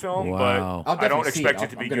third film, Wow. I'll but I don't definitely see expect it. it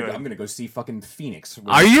to be I'm gonna, good. I'm gonna go see fucking Phoenix.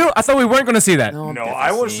 Are you? I thought we weren't gonna see that. No, I'm No, definitely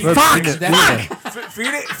I will seeing see. it. Fuck! Fuck!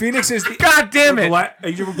 Phoenix is the. God damn it!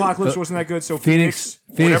 Age of Apocalypse wasn't that good, so Phoenix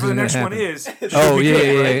whatever the isn't next gonna one happen. is. Oh should be yeah, good,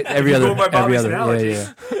 yeah, right? yeah. Every If you other, go by every Bobby's other. analogy.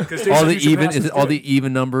 Yeah, yeah. 'Cause Days All of the Future even Past is is all good. the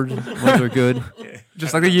even numbered ones are good.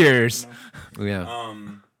 Just like the years. Yeah.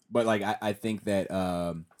 But like I think that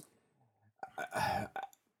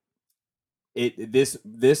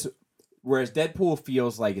this whereas Deadpool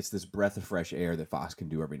feels like it's this breath of fresh air that Fox can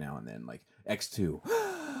do every now and then, like X2,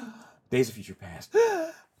 Days of Future Past,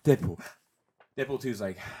 Deadpool 2 is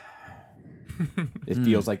like it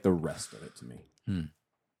feels like the rest of it to me.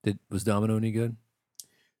 Was Domino any good?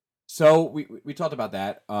 So we talked about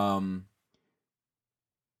that.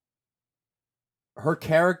 Her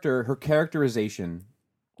characterization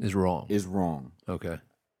Is wrong. is wrong, Okay.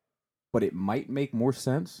 but it might make more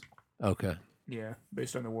sense. Okay. Yeah,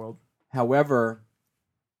 based on the world. However,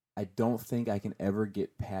 I don't think I can ever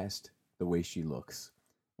get past the way she looks.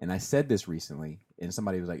 And I said this recently, and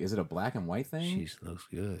somebody was like, "Is it a black and white thing?" She looks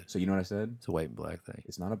good. So you know what I said? It's a white and black thing.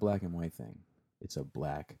 It's not a black and white thing. It's a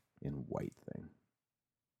black and white thing.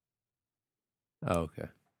 Oh, okay.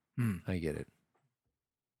 I get it.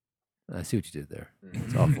 I see what you did there.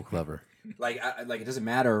 It's awful clever. Like it doesn't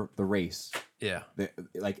matter the race. Yeah.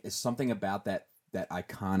 Like it's something about that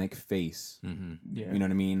iconic face. Mm-hmm. Yeah. You know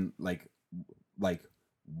what I mean? Like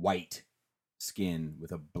white skin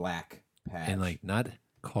with a black patch. And like not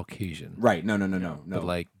Caucasian. right? No. But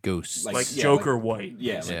like ghosts. Like- Like yeah, Joker White.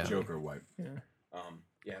 yeah, like Yeah. Joker white. Yeah.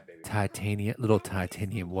 Yeah, baby. titanium, little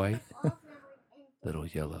titanium white, little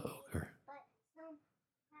yellow ochre.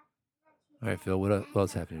 All right, Phil. What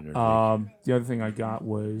else happened in Nerd Week? The other thing I got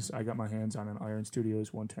was I got my hands on an Iron Studios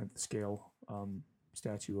 1/10 scale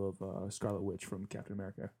statue of Scarlet Witch from Captain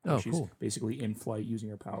America. Oh, She's cool. basically in flight using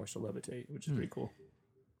her powers to levitate, which is pretty cool.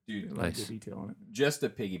 Dude, A lot of Nice. good detail on it. just to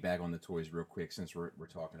piggyback on the toys real quick, since we're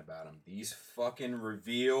talking about them, these fucking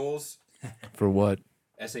reveals. For what?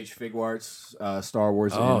 SH Figuarts, Star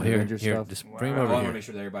Wars, Oh, and here, Avengers here. stuff. Just bring him I over want to here. make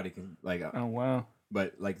sure that everybody can like. Oh wow!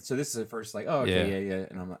 But like, so this is the first like, oh okay, yeah,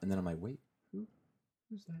 and then I'm like, wait,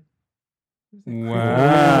 who's that?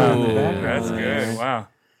 Wow, Ooh. that's good. Wow.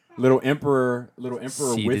 Little Emperor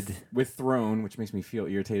Seated. with throne, which makes me feel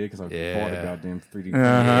irritated because I bought a Yeah. goddamn 3D.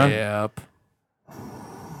 Uh-huh. Yep.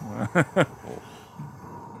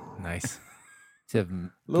 Nice. Except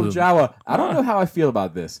Little blue Jawa. I don't know how I feel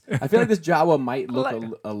about this. I feel like this Jawa might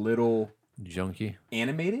look a little junkie.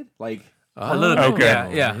 animated. Like, A little bit.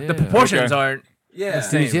 Okay. Yeah. The proportions Okay. aren't. Yeah,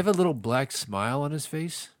 Dude, does he have a little black smile on his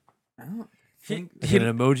face? I don't He, think. Like he, an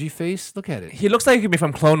emoji face? Look at it. he looks like he could be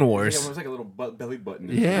from Clone Yeah, it Wars. looks like a little belly button.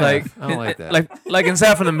 Yeah. Like I don't like that. Like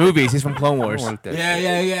instead from the movies, he's from Clone I Wars. don't like that. Yeah,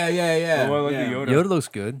 shit. yeah. Oh, I like yeah. the Yoda. Yoda looks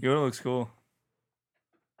good. Yoda looks cool.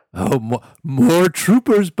 Oh, more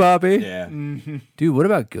troopers, Bobby. Yeah. Dude, what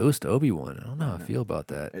about Ghost Obi-Wan? I don't know how I feel about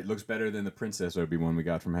that. It looks better than the Princess Obi-Wan we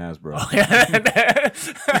got from Hasbro. Yeah.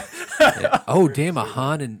 Oh, damn, a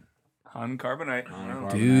Han and... Han Carbonite. Carbonite, Wow.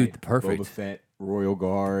 Dude, perfect. Boba Fett, Royal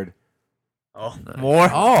Guard.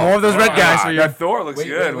 More of those red guys for Ah, your. that Thor looks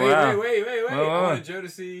good. Wow. wait. Whoa, I whoa. wanted Joe to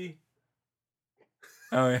see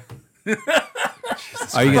Oh yeah.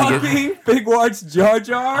 Are you going to get... fucking Figuarts Jar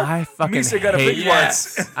Jar. I fucking Misa got a hate. big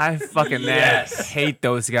Yes. I fucking Yes. hate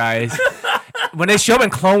those guys. When they show up in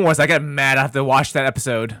Clone Wars, I get mad. I have to watch that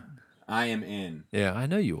episode. I am in. Yeah, I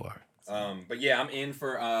know you are. But yeah, I'm in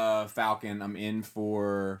for Falcon. I'm in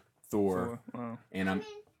for Thor, Wow. and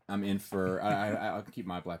I'm in for. I'll keep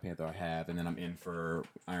my Black Panther I have, and then I'm in for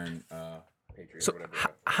Iron Patriot So, or whatever.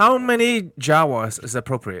 how many Jawas is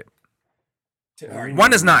appropriate? Alright.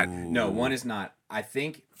 One is not. No, one is not. I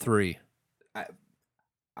think 3.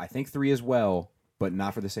 I think 3 as well, but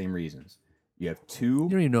not for the same reasons. You have 2. You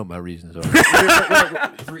don't even know what my reasons are.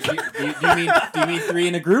 Three, do you mean 3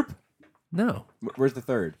 in a group? No. Where's the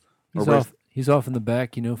third? He's Or where's- off. He's off in the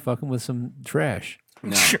back, fucking with some trash.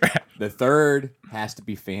 No. The third has to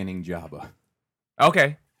be Fanning Jabba.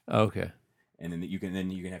 Okay. Okay. And then you can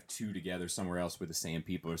have 2 together somewhere else with the Sand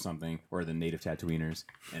People or something, or the native Tatooiners,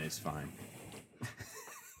 and it's fine.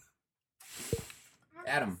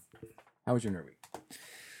 Adam, how was your nerd week?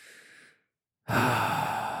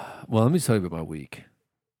 Well, let me tell you about my week.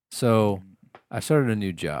 So, I started a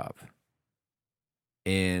new job,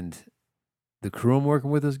 and the crew I'm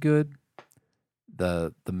working with is good.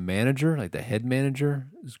 The manager, like the head manager,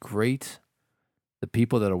 is great. The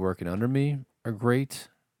people that are working under me are great.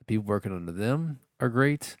 The people working under them are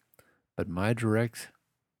great. But my direct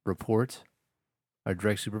report, our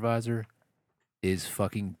direct supervisor, is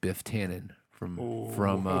fucking Biff Tannen from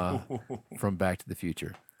Back to the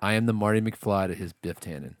Future. I am the Marty McFly to his Biff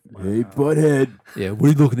Tannen. Hey, butthead. Yeah, what are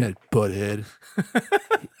you looking at, butthead?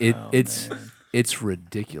 It's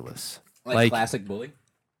ridiculous. Like classic bully?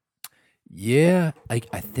 Yeah, like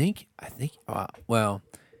I think. Well,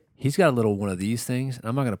 he's got a little one of these things, and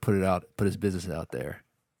I'm not gonna put his business out there.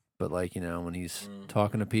 But like when he's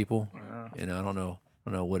talking to people, I don't know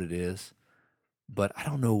what it is, but I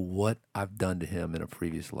don't know what I've done to him in a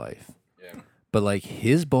previous life. Yeah. But like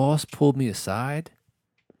his boss pulled me aside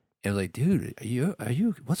and was like, "Dude, are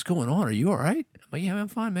you? What's going on? Are you all right?" I'm like, "Yeah, I'm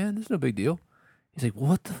fine, man. There's no big deal." He's like,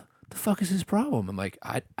 "What the fuck is his problem?" I'm like,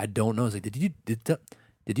 "I don't know." He's like,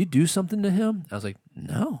 Did you do something to him? I was like,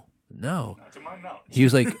 No. Not to my knowledge. He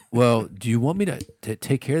was like, "Well, do you want me to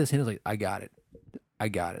take care of this?" And I was like, I got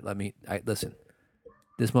it. Listen.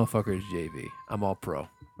 This motherfucker is JV. I'm all pro. All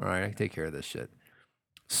right, I can take care of this shit.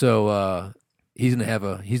 So he's gonna have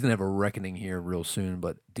a reckoning here real soon.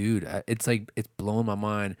 But dude, it's blowing my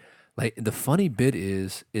mind. Like the funny bit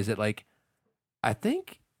is that like I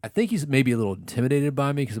think he's maybe a little intimidated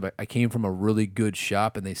by me because I came from a really good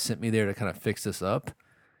shop and they sent me there to kind of fix this up.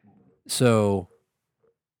 So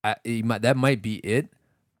that might be it,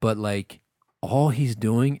 but like all he's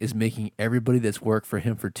doing is making everybody that's worked for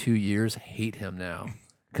him for 2 years hate him now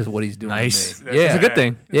because of what he's doing. Nice. To me. Yeah, It's a good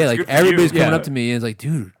thing. Yeah, That's like good for everybody's you. coming Yeah. up to me and is like,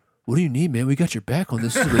 "Dude, what do you need, man? We got your back on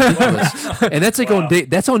this. This is ridiculous." And that's like on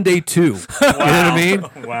day 2. You know what I mean?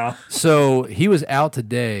 Wow. So he was out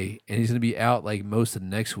today, and he's gonna be out like most of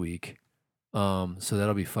next week. So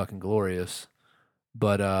that'll be fucking glorious.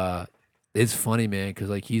 But it's funny, man, because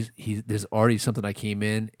like he's there's already something I came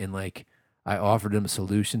in and like I offered him a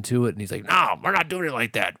solution to it, and he's like, "No, we're not doing it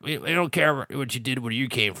like that. We don't care what you did, where you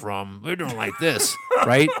came from. We're doing it like this,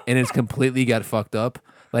 right?" And it's completely got fucked up.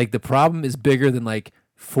 Like the problem is bigger than like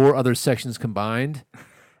 4 other sections combined,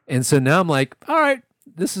 and so now I'm like, "All right,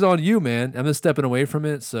 this is on you, man. I'm just stepping away from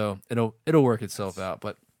it, so it'll work itself out."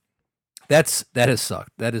 But that has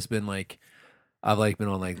sucked. That has been like, I've like been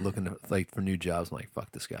on like looking to, like for new jobs. I'm like,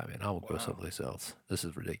 fuck this guy, man. I will go someplace else. This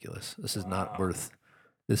is ridiculous. This is not worth.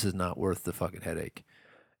 This is not worth the fucking headache.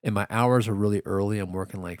 And my hours are really early. I'm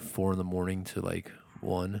working like 4 a.m. to like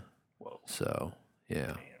 1. Whoa. So yeah,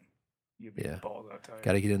 Man, you'd be Yeah. balls out tired.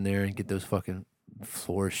 got to get in there and get those fucking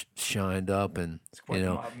floors shined up, and It's quite you the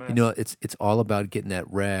know, mob mess. you know, it's all about getting that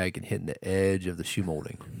rag and hitting the edge of the shoe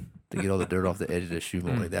molding to get all the dirt off the edge of the shoe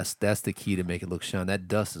molding. That's the key to make it look shine. That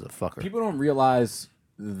dust is a fucker. People don't realize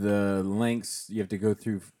the lengths you have to go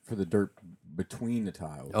through for the dirt between the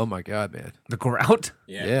tiles. Oh my god, man! The grout.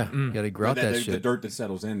 Yeah, you got to grout that the shit. dirt that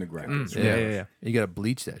settles in the ground. Yeah. You got to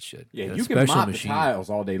bleach that shit. Yeah, Got a you can special mop machine. the tiles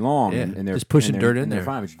all day long, Yeah, and they're just pushing and they're- dirt in and they're there.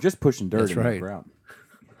 fine, but you're just pushing dirt That's in right. the ground.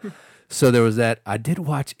 So there was that. I did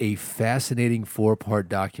watch a fascinating 4-part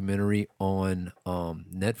documentary on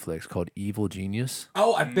Netflix called Evil Genius.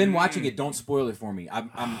 Oh, I've been watching it. Don't spoil it for me.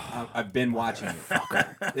 I've been watching it.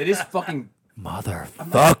 It is fucking.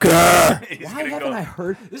 Motherfucker! Why haven't I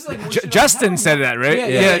heard? This is like more shit I'm Justin telling said you. that, right? Yeah,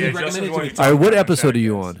 Yeah, you Justin's recommended it one to who me. All right, what Talk about episode are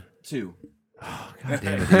you Jack on? 2. God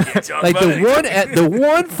damn it. Talk Like about it. the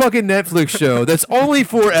one fucking Netflix show that's only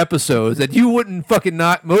 4 episodes that you wouldn't fucking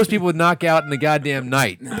knock. Most people would knock out in a goddamn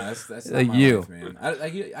night. No, that's Like not my you. life, man.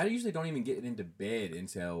 I usually don't even get into bed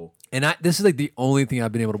until. And this is like the only thing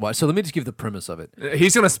I've been able to watch. So let me just give the premise of it.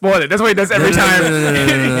 He's gonna spoil it. That's what he does every time.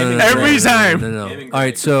 Every time. No. Him and All right,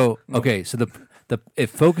 Greg. so okay, so it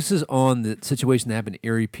focuses on the situation that happened in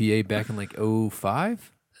Erie, PA, back in like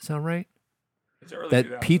 05. That sound right? It's early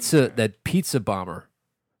That 2000s. pizza bomber.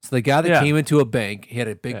 So the guy that Yeah. came into a bank, he had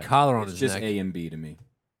a big collar on It's his just neck. A and B to me.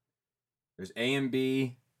 There's A and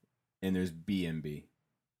B, and there's B and B.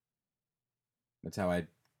 That's how I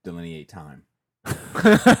delineate time.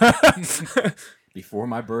 Before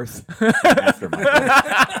my birth, after my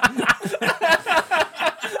birth.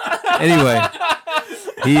 Anyway,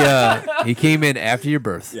 he came in after your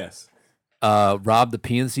birth. Yes. Robbed the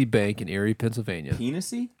PNC Bank in Erie, Pennsylvania.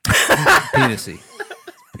 Penisy? PNC.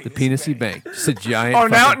 The PNC Bank. Just a giant. Oh,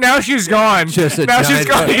 now she's gone. Just a now giant. she's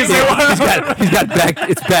gone. He's like, he's got back.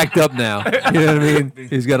 It's backed up now. You know what I mean?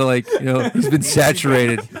 He's got to he's been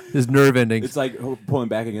saturated. His nerve endings. It's like pulling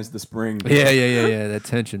back against the spring. Yeah. That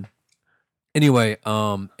tension. Anyway,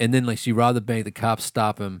 and then like she robbed the bank. The cops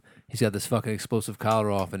stop him. He's got this fucking explosive collar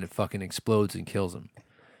off, and it fucking explodes and kills him.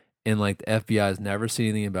 And like the FBI has never seen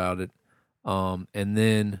anything about it. And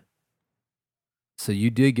then, so you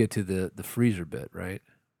did get to the freezer bit, right?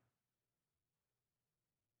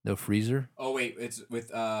 No freezer? Oh wait, it's with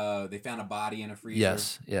they found a body in a freezer.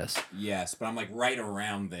 Yes. Yes, but I'm like right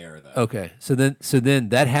around there though. Okay. So then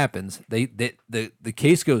that happens. The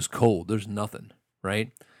case goes cold. There's nothing,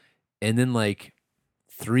 right? And then like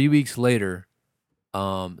 3 weeks later,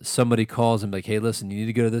 somebody calls him like, "Hey, listen, you need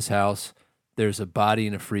to go to this house. There's a body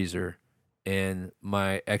in a freezer, and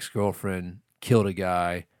my ex-girlfriend killed a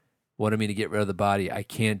guy. Wanted me to get rid of the body. I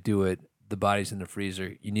can't do it. The body's in the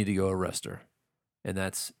freezer. You need to go arrest her." And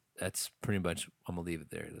that's pretty much, I'm gonna leave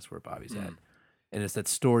it there. That's where Bobby's at. And it's that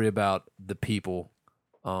story about the people.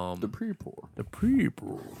 The pre-pour. The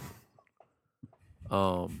people.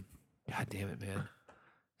 God damn it, man.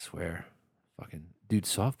 I swear. Fucking dude,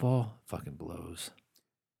 softball fucking blows.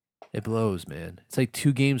 It blows, man. It's like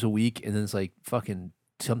 2 games a week, and then it's like fucking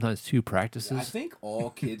sometimes 2 practices. I think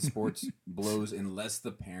all kids sports blows unless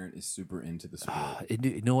the parent is super into the sport.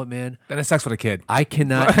 You know what, man? then it sucks for the kid. I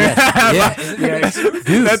cannot. Yes, yeah.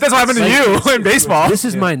 Dude, That's what happened to you in baseball. This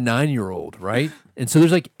is my 9-year-old, right? And so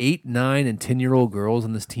there's like 8, 9, and 10-year-old girls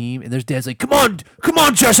on this team, and there's dads like, come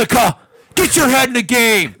on, Jessica, get your head in the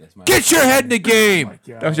game, get your head in the game.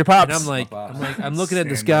 That was your pops. And I'm looking at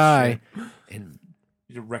this Stand guy, that and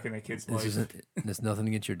You're wrecking that kid's this life. isn't. There's nothing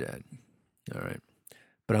against your dad, all right.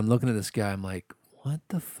 But I'm looking at this guy. I'm like, what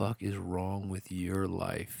the fuck is wrong with your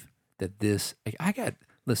life? That this, like,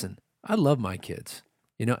 listen, I love my kids,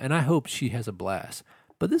 and I hope she has a blast.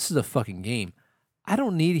 But this is a fucking game. I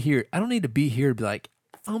don't need to be here to be like,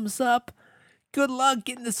 thumbs up, good luck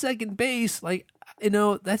getting to second base. Like,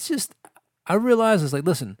 that's just, I realize it's like,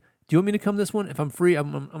 listen, do you want me to come this one? If I'm free,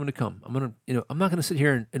 I'm going to come. I'm not going to sit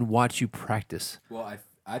here and watch you practice. Well,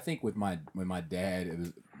 I think with my dad, it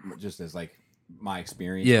was just as like my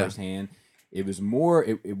experience Yeah. firsthand. It was more.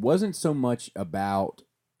 It wasn't so much about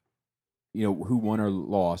who won or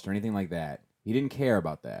lost or anything like that. He didn't care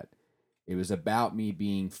about that. It was about me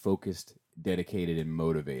being focused, dedicated, and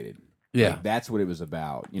motivated. Yeah. Like, that's what it was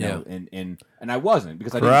about, you know. And I wasn't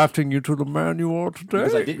because I didn't, Crafting you to the man you are today.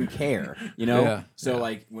 because I didn't care, you know. Yeah, So yeah.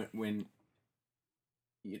 like when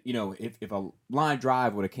you know, if a line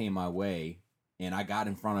drive would have came my way and I got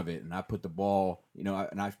in front of it and I put the ball, you know,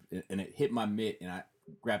 and it hit my mitt and I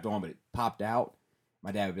grabbed on, but it popped out,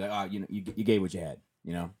 my dad would be like, "Oh, you know, you gave what you had,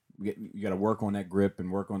 you know. You got to work on that grip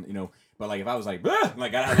and work on, you know." But like if I was like, "Bah!"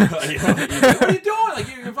 Like, you know, what are you doing? Like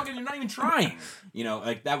you're not even trying, you know.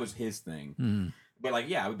 Like that was his thing. Mm. But like,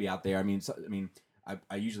 yeah, I would be out there. I mean,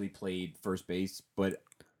 I usually played first base, but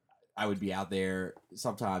I would be out there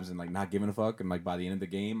sometimes and like not giving a fuck. And like by the end of the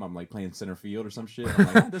game, I'm like playing center field or some shit. I'm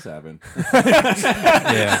like, how'd this happen?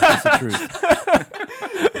 Yeah, that's the truth.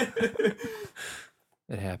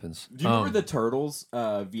 It happens. Do you remember the Turtles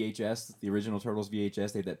VHS, the original Turtles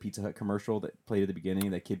VHS? They had that Pizza Hut commercial that played at the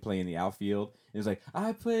beginning, that kid playing the outfield. It was like,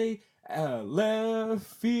 I play left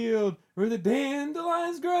field where the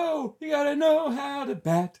dandelions grow. You gotta know how to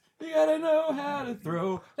bat. You gotta know how to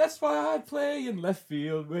throw. That's why I play in left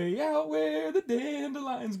field, way out where the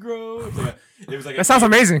dandelions grow. It was like That sounds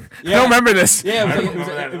amazing. Yeah. I don't remember this. Yeah, I don't it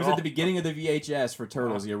remember that was at at all. the beginning of the VHS for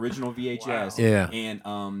Turtles, the original VHS. Wow. Yeah.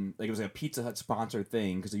 And like it was like a Pizza Hut sponsored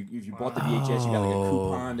thing because if you bought the VHS, you got like a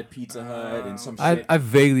coupon to Pizza Hut and some shit. I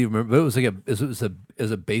vaguely remember, but it was like it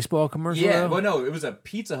was a baseball commercial. Yeah, though? well, no, it was a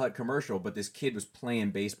Pizza Hut commercial, but this kid was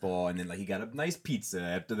playing baseball, and then like he got a nice pizza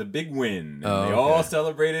after the big win, and Oh, they okay. all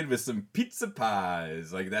celebrated with some pizza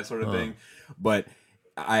pies, like that sort of thing. But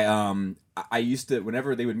I used to,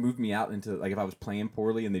 whenever they would move me out into, like if I was playing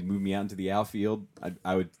poorly and they'd move me out into the outfield,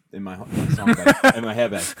 I would in my song in my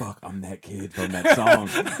head, like, fuck, I'm that kid from that song.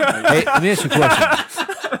 Like, Hey, let me ask you a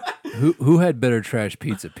question. Who had better trash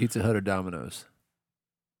pizza, Pizza Hut or Domino's?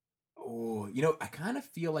 oh, you know, I kind of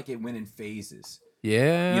feel like it went in phases.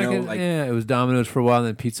 Yeah, You know, I can- like- yeah, it was Domino's for a while, and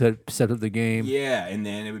then Pizza Hut stepped up the game Yeah, and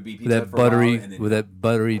then it would be Pizza with Hut that for a while, buttery, and then- with that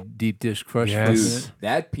buttery deep dish crust. Yes. Dude,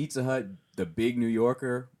 that Pizza Hut, the big New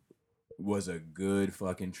Yorker, was a good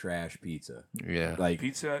fucking trash pizza. Yeah, Like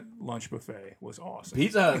Pizza Hut lunch buffet was awesome.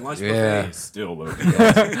 Pizza Hut lunch Yeah. buffet is still low.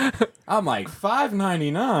 I'm like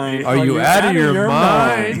 $5.99. Are you out of your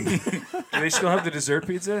mind? Do they still have the dessert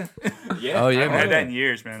pizza? Yeah. Oh, yeah, I haven't man. had that in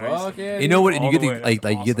years, man. I used to- Fuck yeah. you know what? And all you the get way, the, like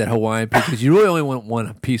that's you get that awesome. Hawaiian pizza because you really only want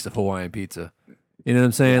one piece of Hawaiian pizza. You know what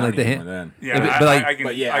I'm saying? Like the ham. Yeah, But like- I can,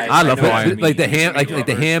 but yeah, can- I love know what you it. Like the mean. ham, like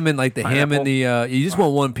the ham and the ham and the. You just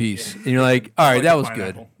want one piece, and you're like, all right, like that the was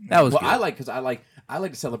good. pineapple. That was Well, good. I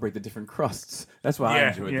like to celebrate the different crusts. That's why I Yeah,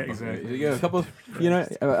 enjoy it. yeah, exactly. You know, a couple of, you know,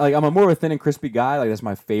 like I'm a more of a thin and crispy guy. Like that's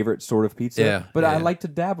my favorite sort of pizza. Yeah, But I yeah. like to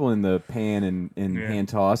dabble in the pan and Yeah. hand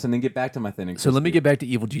toss and then get back to my thin and crispy. So let me get back to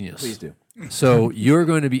Evil Genius. Please do. So you're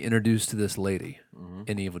going to be introduced to this lady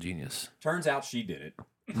in Evil Genius. Turns out she did it.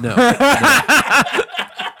 No,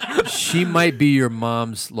 she might be your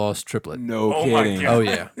mom's lost triplet. No Oh my kidding. God. Oh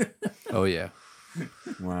yeah, oh yeah,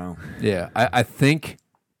 Wow. yeah. I think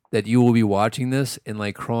that you will be watching this and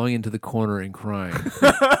like crawling into the corner and crying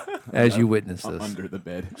as you witness this. Under the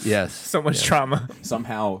bed. Yes, So much yes. trauma.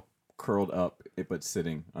 Somehow curled up, but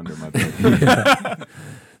sitting under my bed.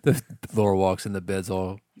 The Laura walks in, the bed's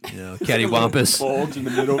all cattywampus. Bulge in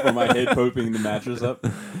the middle for my head poking the mattress up.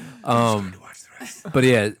 But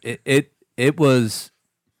yeah, it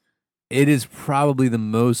is probably the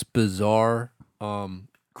most bizarre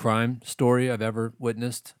crime story I've ever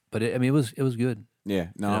witnessed. But it was good. Yeah.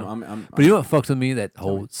 No, Yeah. I'm But you know what fucks with me? That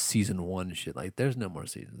whole season 1 shit. Like, there's no more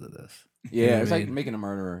seasons of this. yeah, know what it's I like mean? making a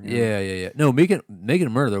murderer. you know? Yeah. No, making a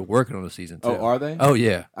murder. They're working on a season 2. Oh, are they? Oh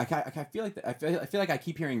yeah. I feel like I feel like I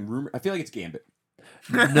keep hearing rumor. I feel like it's Gambit.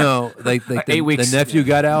 No, like the 8 weeks. nephew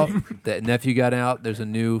got out. That nephew got out. There's a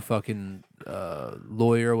new fucking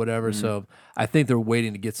lawyer or whatever. So I think they're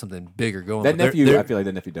waiting to get something bigger going. That But nephew, they're- I feel like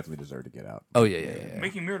that nephew definitely deserved to get out. Oh yeah.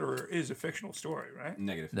 Making Murderer is a fictional story, right?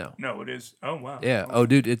 Negative. No. No, it is. Oh wow. Yeah. Oh,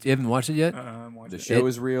 dude, you haven't watched it yet? Watch The it. show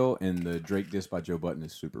is real, and the Drake diss by Joe Button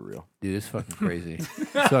is super real. Dude, it's fucking crazy.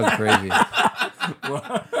 It's fucking crazy.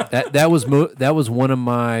 That was one of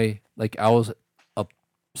my, like, I was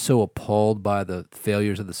so appalled by the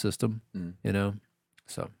failures of the system, you know.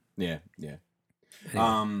 So Yeah. anyway.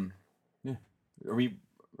 Yeah. Are we?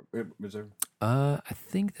 Was there? I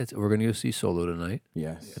think we're gonna go see Solo tonight.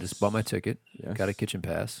 Yes. I just bought my ticket. Yes. Got a kitchen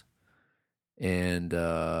pass, and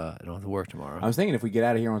I don't have to work tomorrow. I was thinking if we get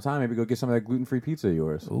out of here on time, maybe go get some of that gluten-free pizza of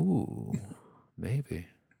yours. Ooh, maybe.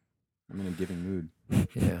 I'm in a giving mood. Yeah.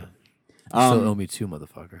 You still owe Um, me 2,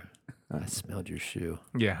 motherfucker. I smelled your shoe,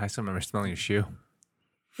 Yeah, I still remember smelling your shoe.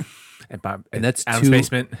 And that's Adam's 2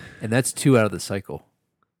 basement. and that's 2 out of the cycle.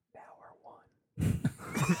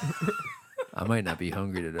 I might not be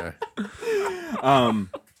hungry today.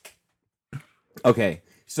 Okay,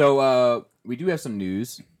 so we do have some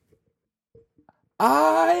news.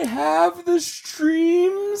 I have the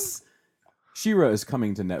streams. She-Ra is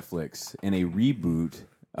coming to Netflix in a reboot.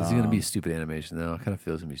 Is it going to be stupid animation, though? I kind of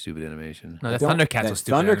feel it's going to be stupid animation. No, that Don't- Thundercats that was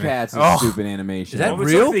stupid. anime. Thundercats is Oh. stupid animation. Is that Well,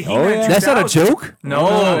 it's real? Like the Oh, He-Man yeah. That's not a 2000. joke? No,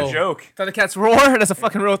 it's not a joke. Thundercats roar. That's a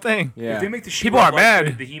fucking real thing. Yeah, If they make the People She-Ra are mad.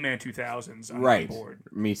 like the He-Man 2000s, I'm right. on board.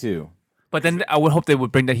 Me too. But then I would hope they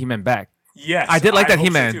would bring that He-Man back. Yes, I did like that hope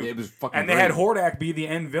so, He-Man. too. It was fucking. And they great. had Hordak be the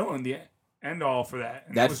end villain, the end all for that.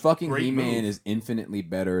 And That was a fucking great He-Man move. is infinitely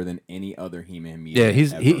better than any other He-Man media. Yeah,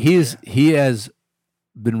 ever. he has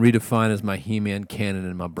been redefined as my He-Man canon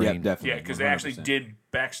in my brain. Yep, definitely. Yeah, because they actually 100%. did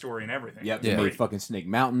backstory and everything. Yep, It was they made great. fucking Snake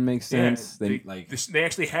Mountain make Yeah, sense. They like they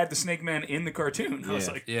actually had the Snake Man in the cartoon. I was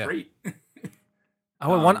Yeah. like, Yeah. great. I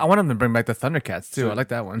want them to bring back the Thundercats too. So- I like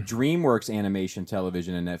that one. DreamWorks Animation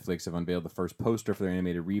Television and Netflix have unveiled the first poster for their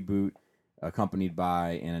animated reboot, accompanied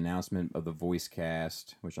by an announcement of the voice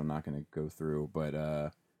cast, which I'm not going to go through. But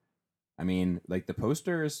I mean, like the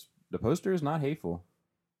poster is not hateful.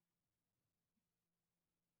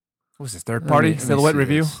 What's this third party silhouette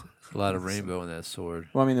review? There's a lot of rainbow in that sword.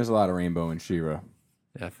 Well, I mean, there's a lot of rainbow in She-Ra.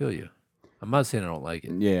 Yeah, I feel you. I'm not saying I don't like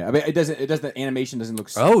it. Yeah, I mean, it doesn't. The animation doesn't look.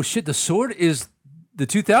 Oh shit! The sword is the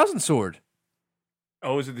 2000 sword.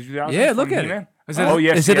 Oh, is it the 2000s? Yeah, look from at it. He-Man? Is it, Oh,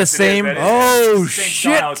 yes, is it the yes, same? that is. Oh, It's the same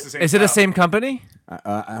shit. style, it's the same Is it the style. same company?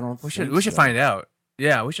 I don't. We should think so. find out.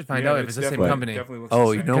 Yeah, we should find out if it's the same definitely- company. definitely looks Oh,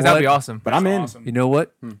 the you same. know Because that'd be what? awesome. But I'm in. Awesome. You know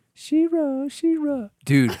what? She-Ra.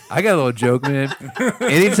 Dude, I got a little joke, man.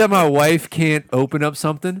 Anytime my wife can't open up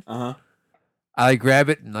something, Uh-huh. I grab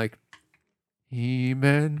it and like,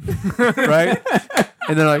 He-Man, right?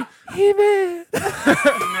 And then like, He-Man.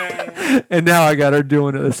 And now I got her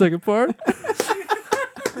doing the second part.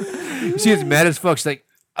 She gets mad as fuck. She's like,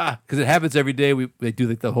 because it happens every day. They do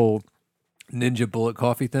like the whole Ninja bullet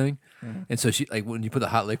coffee thing. And so she like when you put the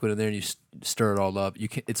hot liquid in there and you stir it all up, you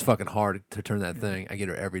can. It's fucking hard to turn that thing. I get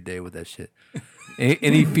her every day with that shit.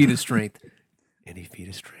 Any feat of strength. Any feat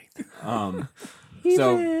of strength.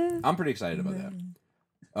 So I'm pretty excited about that.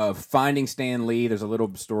 Finding Stan Lee. There's a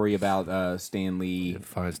little story about Stan Lee.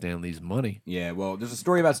 Find Stan Lee's money. Yeah, well, there's a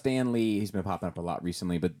story about Stan Lee. He's been popping up a lot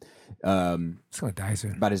recently, but It's gonna die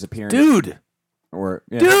soon. about his appearance. Dude. Or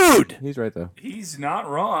yeah, Dude. he's right though. He's not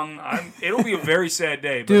wrong. It'll be a very sad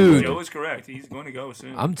day, but Dude. Joe is correct. He's going to go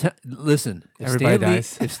soon. Listen. If Everybody Stan Lee-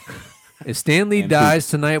 dies. If Stan Lee And dies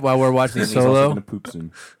tonight while we're watching Stan Lee's also Solo, gonna poop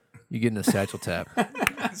soon. you're getting a satchel tap.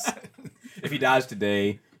 If he dies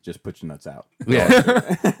today, just put your nuts out. Yeah.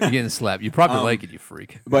 You're getting slapped. You probably like it, you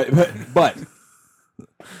freak. But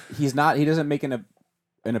he's not. He doesn't make an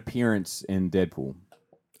appearance in Deadpool.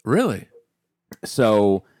 Really?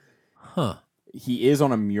 So Huh. he is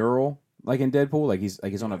on a mural like in Deadpool. Like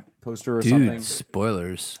he's on a poster or Dude, something.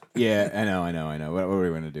 spoilers. Yeah, I know. What are we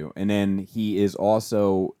going to do? And then he is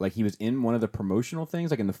also like he was in one of the promotional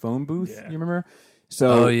things, like in the phone booth. Yeah. You remember?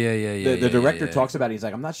 So Oh, yeah. the director yeah. talks about it. He's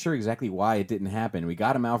like, I'm not sure exactly why it didn't happen. We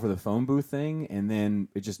got him out for the phone booth thing, and then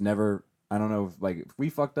it just never. I don't know if we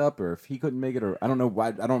fucked up or if he couldn't make it or I don't know why.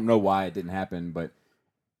 I don't know why it didn't happen, but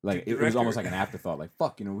like The it was almost like director- an afterthought. Like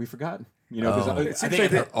fuck, we forgot. You know, 'cause Oh. I think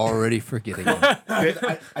They're already forgetting it.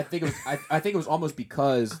 I think it was almost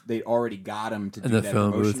because they already got him to do In the that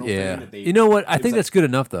phone booth, promotional yeah. thing. That they, You know what? I it was think like- that's good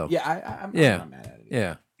enough, though. Yeah, I'm Yeah. not mad at it.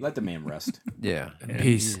 Yeah. Let the man rest. Yeah.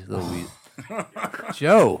 Peace.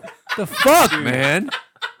 Joe, the fuck, man?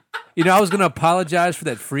 You know, I was going to apologize for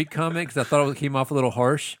that freak comment because I thought it came off a little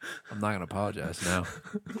harsh. I'm not going to apologize now.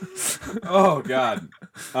 Oh God.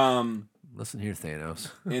 Listen here, Thanos.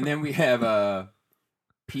 And then we have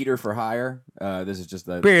Peter for Hire. This is just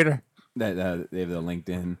the Peter. that they have the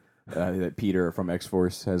LinkedIn. That Peter from X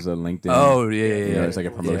Force has a LinkedIn. Oh, yeah. It's like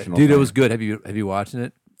a promotional. Dude, it thing. was good. Have you watching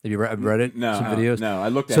it? Have you read it? No, Some videos? No, I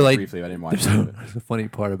looked at So, it like, briefly. But I didn't watch There's it. a funny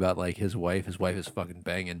part about like his wife. His wife is fucking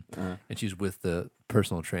banging, and she's with the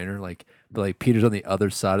personal trainer. Like, but like Peter's on the other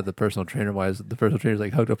side of the personal trainer. While the personal trainer's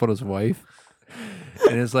like hooked up on his wife,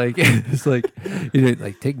 and it's like you know,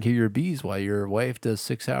 like taking care of your bees while your wife does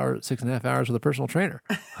 6.5 hours with a personal trainer.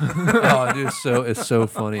 Oh, dude, it's so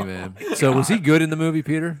funny, man. So was he good in the movie,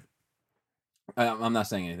 Peter? I'm not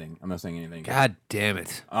saying anything. God damn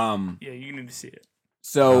it! Yeah, you need to see it.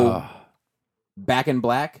 So Oh. Back in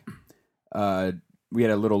Black, we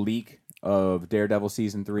had a little leak of Daredevil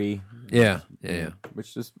season 3. Yeah.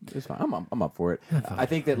 Which is fine. I'm up for it. I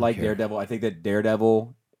think that like Daredevil. I think that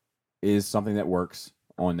Daredevil is something that works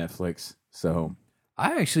on Netflix. So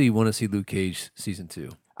I actually want to see Luke Cage season 2.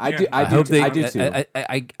 I Yeah. do. I do. hope they. I do too.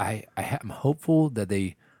 I'm hopeful that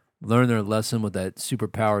they learn their lesson with that super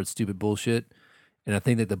powered stupid bullshit. And I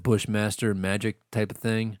think that the Bushmaster magic type of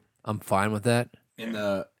thing, I'm fine with that. In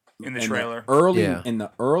the trailer. early Yeah. in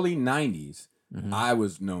the early 90s, Mhm. I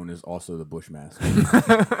was known as also the Bushmaster.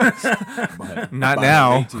 But Not by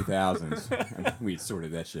now. The late 2000s, we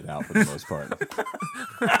sorted that shit out for the most part.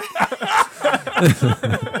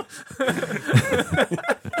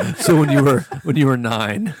 So when you were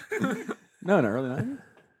 9, No, in the early 90s.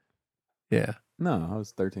 yeah. No, I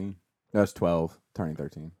was 13. I was 12, turning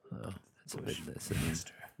 13. Oh, that's a bit. That's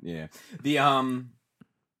Yeah. The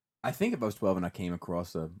I think if I was 12 and I came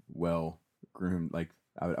across a well-groomed, like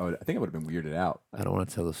I think I would have been weirded out. I don't want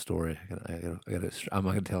to tell the story. I'm not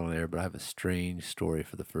gonna tell on air, but I have a strange story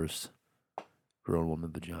for the first grown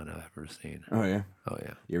woman vagina I've ever seen. Oh yeah. Oh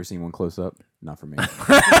yeah. You ever seen one close up? Not for me.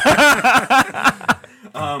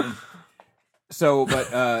 So,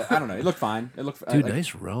 but I don't know. It looked fine. It looked Dude, like,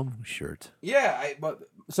 nice Rome shirt. Yeah,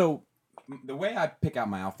 so the way I pick out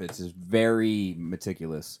my outfits is very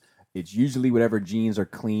meticulous. It's usually whatever jeans are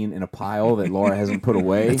clean in a pile that Laura hasn't put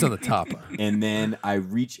away, It's on the top. and then I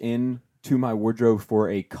reach in to my wardrobe for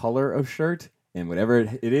a color of shirt, and whatever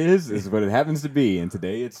it is what it happens to be. And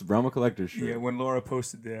today it's Roma Collector's shirt. Yeah, when Laura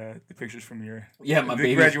posted the pictures from your My the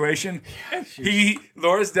baby. graduation,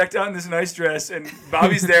 Laura's decked out in this nice dress, and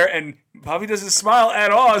Bobby's there, and Bobby doesn't smile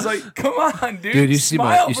at all. I was like, "Come on, dude! Dude, you should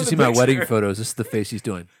smile see for my the wedding picture." photos. This is the face he's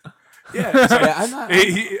doing. Yeah, so Yeah, I'm not.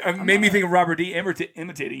 it made me think of Robert D.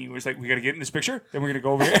 Imitating you. It's like, we got to get in this picture, then we're gonna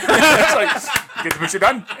go over here. It's like, get the picture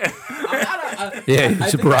done. Yeah,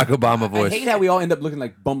 it's a think Barack Obama I voice. hate how we all end up looking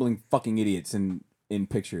like bumbling fucking idiots in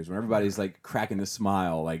pictures when everybody's like cracking a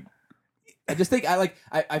smile. Like, I just think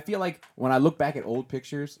I feel like when I look back at old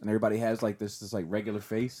pictures and everybody has like this like regular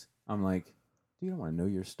face, I'm like, you don't want to know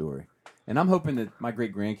your story. And I'm hoping that my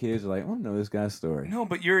great grandkids are like, I want to know this guy's story. No,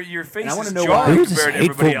 but your face I wanna is know jarring why- Who's this compared to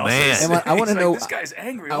everybody hateful man? else's. And I wanna It's like, know- this guy's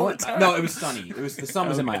angry I all want, the time. no, it was sunny. It was the sun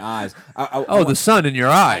was in my eyes. Oh, the sun in your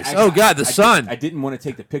eyes. I- Oh God, the I sun. I didn't want to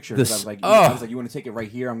take the picture The because I was s- like, oh. I was like, you want to take it right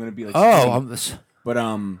here? I'm going to be like, Oh, sitting. I'm this. But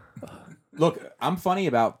look, I'm funny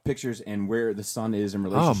about pictures and where the sun is in Oh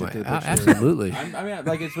relationship my, to the picture. absolutely. I mean,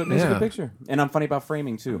 like it's what makes a Yeah. good picture, and I'm funny about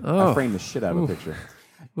framing too. Oh. I frame the shit out of a picture.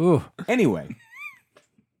 Ooh. Anyway,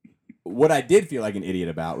 what I did feel like an idiot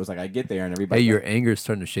about was like I get there and Hey, everybody. your anger is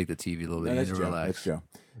starting to shake the TV a little bit. No, You that's need to Joe. relax. That's Joe.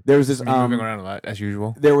 There was this. Moving around a lot as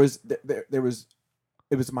usual. There was.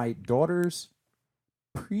 It was my daughter's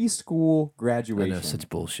preschool I graduation know, such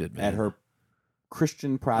bullshit, man. at her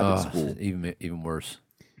Christian private school. Even worse.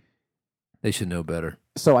 They should know better.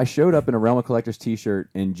 So I showed up in a Realm of Collectors t-shirt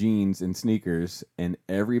and jeans and sneakers, and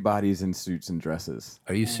everybody's in suits and dresses.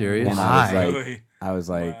 Are you serious? And I was Why? like, Really?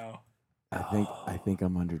 wow. Wow. I think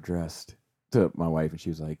I'm underdressed. To my wife, and she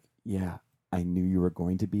was like, "Yeah, I knew you were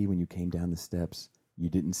going to be when you came down the steps. You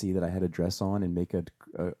didn't see that I had a dress on and make a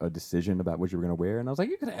decision about what you were going to wear." And I was like,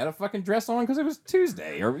 "You could have had a fucking dress on because it was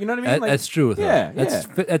Tuesday, or you know what I mean?" That- Like, that's true with yeah,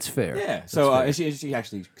 her. That's fair. yeah. So That's she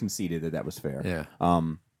actually conceded that was fair. fair. Yeah.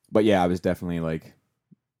 But yeah, I was definitely like,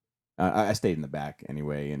 I stayed in the back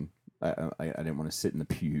anyway, and I didn't want to sit in the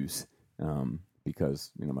pews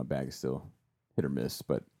because my bag is still hit or miss.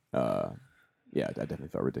 But yeah, I definitely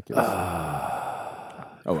felt ridiculous.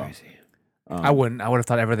 Oh well. Crazy. I would have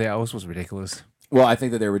thought everything else was ridiculous. Well, I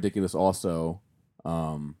think that they're ridiculous also.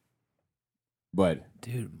 But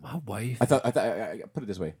Dude, my wife. I thought I put it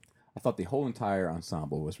this way. I thought the whole entire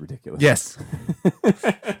ensemble was ridiculous. Yes.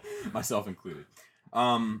 Myself included.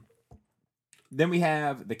 Then we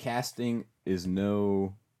have the casting is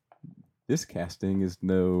no. This casting is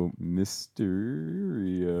no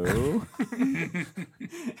Mysterio.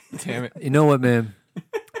 Damn it. You know what, man?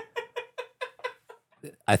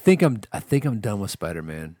 I think I'm done with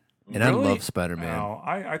Spider-Man, and I Really? love Spider-Man. No,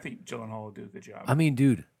 I think Gyllenhaal will do a good job. I mean,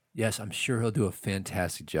 dude, yes, I'm sure he'll do a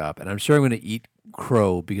fantastic job, and I'm sure I'm going to eat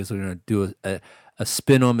crow because they're going to do a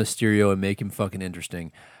spin on Mysterio and make him fucking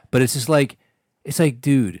interesting. But it's just like,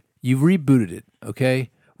 dude, you rebooted it, okay?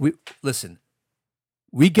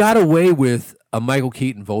 We got away with a Michael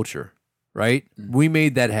Keaton Vulture, right? We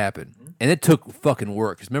made that happen, and it took fucking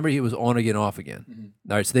work. 'Cause remember, he was on again, off again.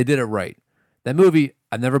 All right, so they did it right. That movie,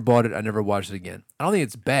 I never bought it. I never watched it again. I don't think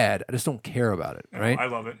it's bad. I just don't care about it, right? I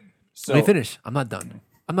love it. So Let me finish. I'm not done.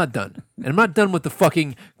 And I'm not done with the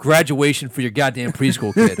fucking graduation for your goddamn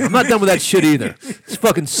preschool kid. I'm not done with that shit either. It's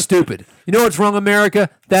fucking stupid. You know what's wrong, America?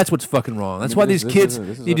 That's what's fucking wrong. That's why these kids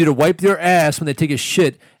need you to wipe their ass when they take a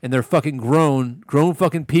shit and they're fucking grown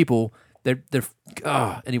fucking people. They're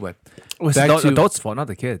anyway. It's Back to- adults' fault, not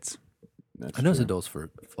the kids. that's I know it's true. adults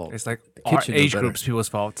for fault. It's like Kids our should know age better. groups people's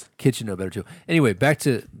fault. Kids should know better too. Anyway, back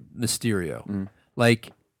to Mysterio.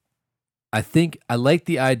 Like, I think I like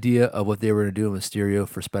the idea of what they were going to do in Mysterio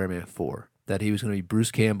for Spider-Man 4. That he was going to be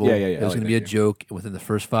Bruce Campbell. Yeah. It I was like going to be that a too. joke. And within the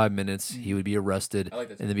first 5 minutes, he would be arrested I like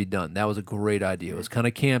that and then be done. That was a great idea. It was kind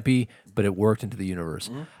of campy, but it worked into the universe.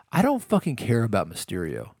 I don't fucking care about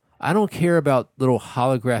Mysterio. I don't care about little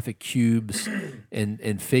holographic cubes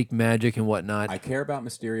and fake magic and whatnot. I care about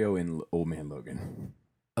Mysterio in Old Man Logan.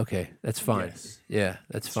 Okay, that's fine. Yes. Yeah,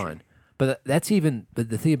 that's fine. But that's even. But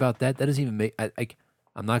the thing about that doesn't even make.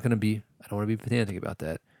 I'm not gonna be. I don't want to be pedantic about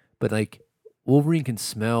that. But like, Wolverine can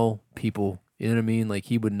smell people. You know what I mean? Like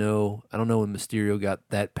he would know. I don't know when Mysterio got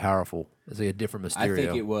that powerful. It's like a different Mysterio. I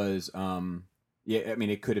think it was. Yeah, I mean,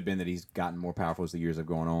 it could have been that he's gotten more powerful as the years have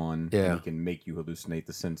gone on. Yeah. And he can make you hallucinate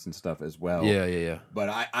the sense and stuff as well. Yeah. But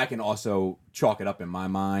I can also chalk it up in my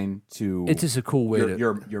mind to It's just a cool way to.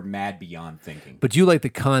 you're mad beyond thinking. But you like the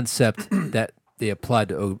concept that they applied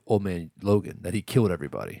to Old Man Logan that he killed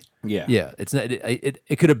everybody. Yeah. Yeah, it's not.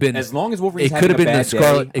 It could have been. As long as Wolverine's It could having have a been the bad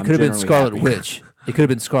Scarlet. day, It could have been I'm Scarlet generally happy. Witch. It could have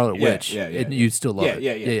been Scarlet Yeah, Witch. yeah. And you'd still love it.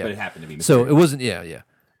 Yeah. But it happened to be. So Mysterio. it wasn't. Yeah.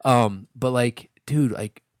 But like, dude,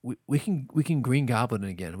 like we can Green Goblin it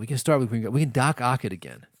again. We can start with Green Goblin. We can Doc Ock it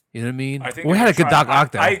again. You know what I mean? I think We they're had a gonna good try- Doc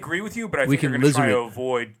Ock there. I agree with you, but I We think they're can going to try lizard to it.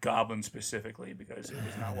 avoid Goblin specifically because it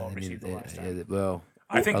was not well received the last time. Yeah, well,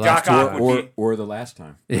 I think the Doc last Ock two- would be. or the last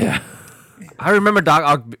time. yeah, I remember Doc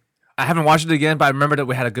Ock. I haven't watched it again, but I remember that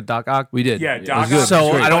we had a good Doc Ock. we did. Yeah, It was Doc good. Ock. So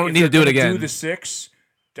was great. I don't If need to they're do it gonna again. Do the 6,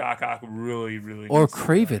 Doc Ock really Or needs to do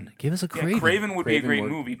Craven. that. Give us a Yeah, Craven. Craven would be a Craven great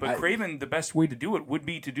would- movie, but I- Craven, the best way to do it would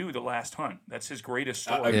be to do The Last Hunt. That's his greatest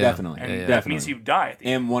story. Yeah. Definitely. And Yeah. that means he would die at the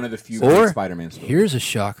end. And one of the few Or Spider-Man stories. Here's a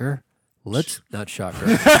shocker. Let's not shocker.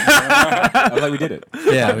 I was like, we did it.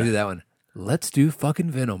 Yeah, we did that one. Let's do fucking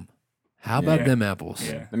Venom. How about Yeah. them apples?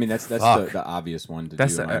 Yeah. I mean, that's Fuck. the obvious one to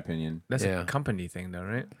That's do, in the- my opinion. That's Yeah. a company thing, though,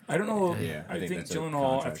 right? I don't know. Yeah, I I think think that's a Gyllenhaal,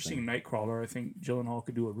 contract after seeing Nightcrawler, I think Gyllenhaal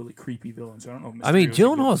could do a really creepy villain. So I don't know. If I mean, Mysterio's a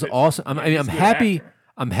good Gyllenhaal is fit. awesome. I Yeah, mean, he's I'm a good happy. actor.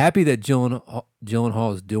 I'm happy that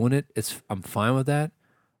Gyllenhaal is doing it. I'm fine with that.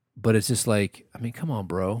 But it's just like, I mean, come on,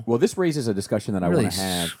 bro. Well, this raises a discussion that I Really want to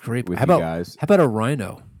have scrape- with how you about, guys. How about a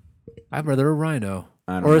rhino? I'd rather a rhino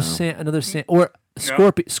I don't or know. another or a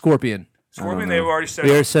scorpion. Scorpion, know. they've already set We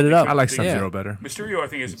it already up. set it up. I like They- Sub Yeah. Zero better. Mysterio, I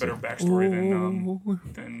think, has a better backstory than Rhino. Yeah,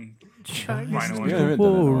 they've done it in a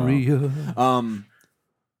while. Warrior.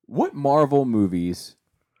 What Marvel movies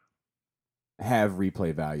have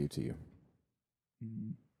replay value to you?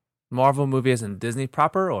 Marvel movies and Disney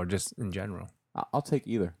proper, or just in general? I'll take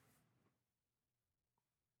either.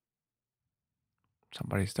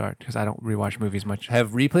 Somebody start, because I don't rewatch movies much.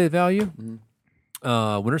 Have replay value?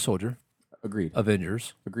 Mhm. Winter Soldier, Agreed.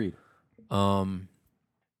 Avengers. Agreed.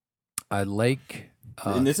 I like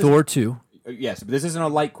And this Thor 2. Yes, but this isn't a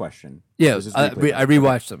light question. Yeah, This is I replay I value.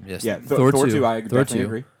 rewatched them. Yes, Yeah, Thor 2. 2. I Thor definitely 2.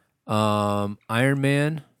 agree. Iron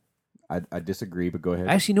Man. I disagree, but go ahead.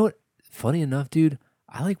 Actually, you know what? Funny enough, dude,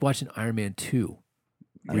 I like watching Iron Man 2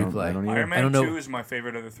 I don't replay. either. Iron I Man don't know. 2 is my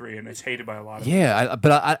favorite of the three, and it's hated by a lot of Yeah,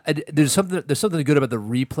 there's something good about the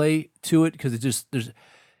replay to it because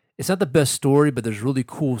it's not the best story, but there's really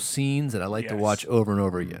cool scenes that I like to Yes. watch over and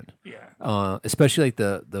over again. Yeah. Especially like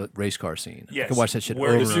the race car scene. I Yes. can watch that shit Where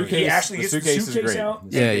over the and over. suitcase- He actually gets the suitcase is suitcase great.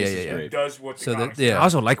 out. The Yeah, suitcase yeah, is yeah. great. Does what the So that comics yeah, I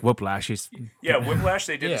also like Whiplash. He's Yeah, Whiplash,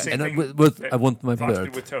 they did yeah, the same and thing. I want my Fox did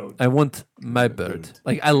bird. with Toad. I want my bird.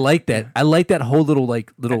 Like I like that. I like that whole little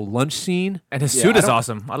lunch scene. and his Yeah, suit I is don't-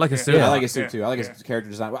 awesome. I like his Yeah. suit. Yeah, I Yeah. like his suit Yeah. too. I like Yeah. his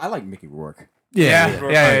character design. I like Mickey Rourke. Yeah.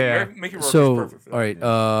 Mickey Rourke So is perfect for that. all right,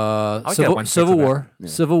 like that Civil, one Civil picture War, Yeah.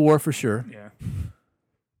 Civil War for sure. Yeah.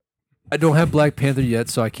 I don't have Black Panther yet,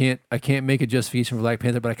 so I can't make a justification for Black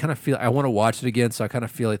Panther. But I kind of feel I want to watch it again, so I kind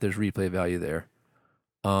of feel like there's replay value there.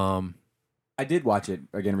 I did watch it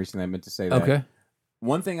again recently. I meant to say that. Okay,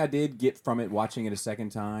 One thing I did get from it watching it a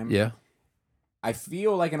second time. yeah, I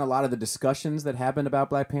feel like in a lot of the discussions that happened about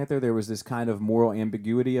Black Panther, there was this kind of moral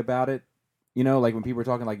ambiguity about it. You know, like when people were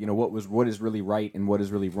talking, like, you know, what is really right and what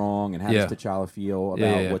is really wrong, and how Yeah. does T'Challa feel Yeah,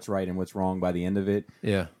 about yeah. what's right and what's wrong by the end of it.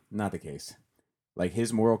 yeah. Not the case. Like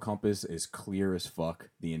his moral compass is clear as fuck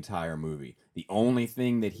the entire movie. The only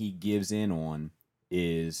thing that he gives in on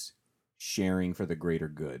is sharing for the greater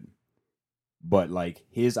good. But like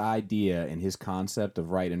his idea and his concept of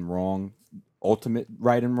right and wrong, ultimate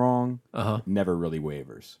right and wrong, never really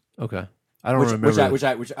wavers. Okay, I don't remember.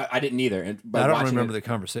 Which I didn't either. And but I don't watching remember it, the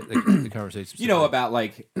conversation. The conversation. you know, about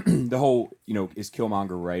like the whole, you know, is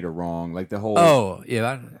Killmonger right or wrong? Like the whole. Oh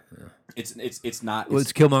yeah. It's not. Was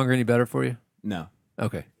It's, Killmonger any better for you? no,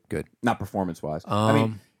 Okay, good. not performance wise. I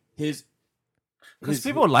mean, His Because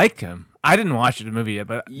people like him. I didn't watch the movie yet,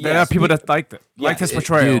 but there are Yes, people he- that liked it. Yeah, Liked his it-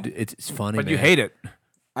 portrayal. dude, it's funny, but you man. hate it.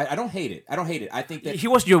 I don't hate it. I don't hate it. I think that He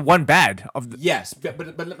was your one bad of the. yes, but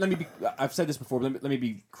let me be. I've said this before. But let me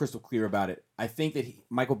be crystal clear about it. I think that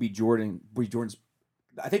Michael B. Jordan's.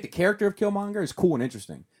 I think the character of Killmonger is cool and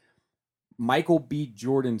interesting. Michael B.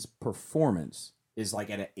 Jordan's performance is like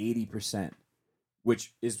at an 80%,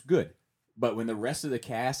 which is good. But when the rest of the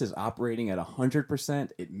cast is operating at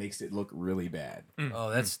 100%, it makes it look really bad. Oh,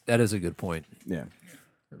 that is a good point. Yeah.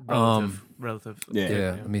 Relative.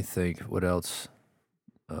 Yeah. Let me think. What else?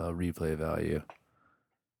 Replay value.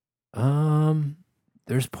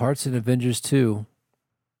 There's parts in Avengers 2.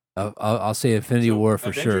 I'll say Infinity So War for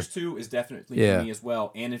Avengers sure. 2 is definitely Yeah. for me as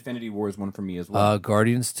well, and Infinity War is one for me as well.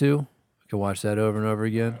 Guardians 2. I can watch that over and over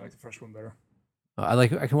again. I like the first one better. I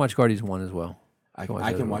can watch Guardians 1 as well. I watch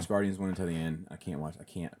can that watch one. Guardians 1 until the end. I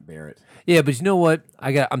can't bear it. Yeah, but you know what?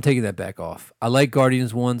 I'm taking that back off. I like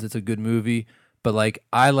Guardians 1s. It's a good movie, but like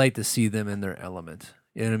I like to see them in their element.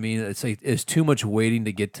 You know what I mean? It's like it's too much waiting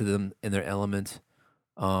to get to them in their element.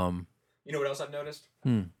 You know what else I've noticed?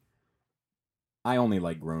 I only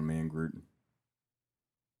like Grown Man Groot.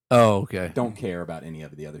 Oh, okay. Don't care about any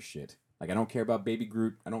of the other shit. Like I don't care about Baby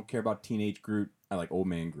Groot. I don't care about Teenage Groot. I like Old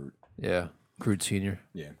Man Groot. Yeah, Groot Senior.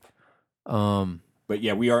 Yeah. Um, But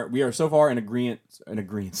yeah, we are so far in agreement,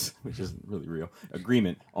 which isn't really real,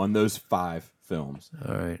 agreement on those 5 films.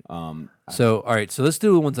 all right. All right. So let's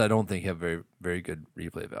do the ones I don't think have very, very good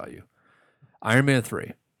replay value. Iron Man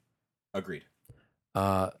 3. agreed.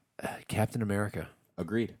 Captain America,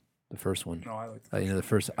 Agreed. the first one. No, I like the The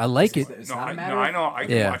first. I like it. It's No, not a I matter know. of- I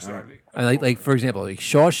can Yeah. watch that. I like for example, like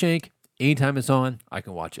Shawshank. Anytime it's on, I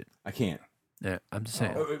can watch it. I can't. Yeah, I'm just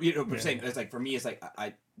saying. You know, but saying it's like for me, it's like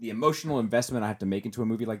I the emotional investment I have to make into a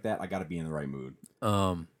movie like that. I got to be in the right mood.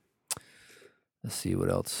 Let's see what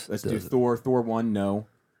else. Let's do does it. Thor. Thor 1, no.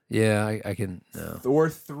 Yeah, I can. No. Thor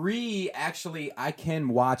 3, actually, I can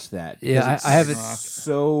watch that. Yeah, because I haven't- it's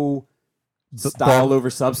so style over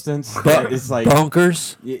substance. But it's like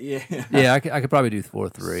Bunkers. yeah. Yeah, I could probably do Thor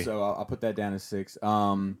 3. So I'll put that down as 6.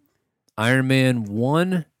 Iron Man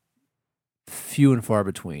 1, few and far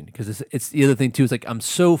between, because it's the other thing too. It's like I'm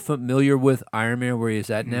so familiar with Iron Man where he's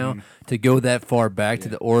at now to go that far back to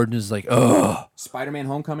the origins. Like, oh, Spider-Man: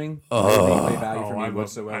 Homecoming. Oh. No replay value for I me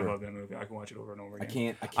whatsoever. love that movie. I can watch it over and over I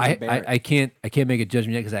again. can't bear it. I can't make a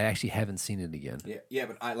judgment yet because I actually haven't seen it again. Yeah,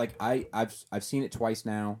 but I've seen it twice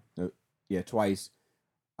now. Twice.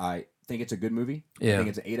 I think it's a good movie. Yeah. I think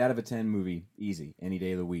it's an 8 out of 10 movie, easy, any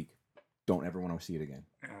day of the week. Don't ever want to see it again.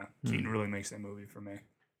 Yeah, Keaton really makes that movie for me.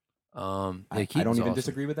 Yeah, I don't Keaton's even awesome.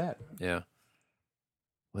 disagree with that. Yeah.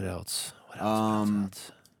 What else? What Um,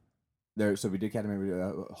 else? There, so we did Captain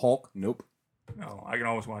America. Hulk, nope. No, I can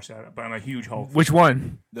always watch that, but I'm a huge Hulk. fan. Which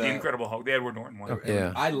one? The Incredible Hulk, the Edward Norton one.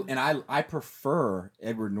 Yeah. I prefer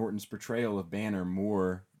Edward Norton's portrayal of Banner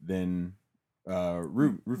more than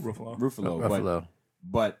Ruffalo. Ruffalo.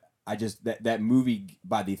 But I just that movie,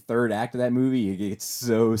 by the third act of that movie, it gets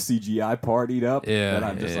so CGI partied up Yeah, that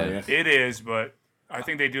I'm just yeah. like, It is, but I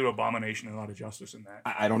think they do Abomination a lot of justice in that.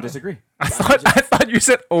 I don't disagree. I thought you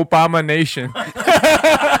said Obama Nation.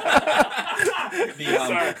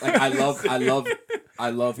 I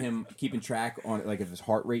love him keeping track on like of his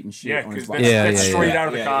heart rate and shit. Yeah, on his because body. that's straight out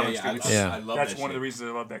of the comics. I, dude. Yeah. I love That's that one of the shit. reasons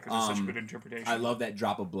I love that because it's such a good interpretation. I love that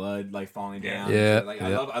drop of blood like falling down. Yeah, like yeah.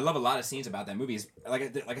 I love a lot of scenes about that movie.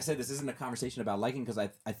 Like I said, this isn't a conversation about liking because I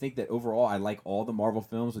think that overall I like all the Marvel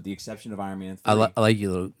films with the exception of Iron Man 3. I like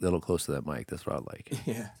you a little close to that mic. That's what I like.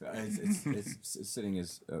 Yeah, it's sitting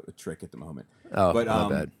as a trick at the moment. Oh, But not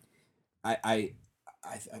bad. I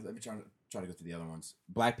let me try to go through the other ones.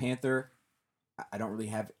 Black Panther. I don't really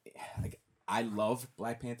have like I love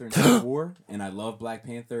Black Panther in Civil War and I love Black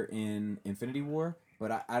Panther in Infinity War,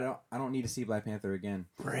 but I don't need to see Black Panther again.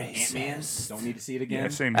 Ant-Man, don't need to see it again. yeah,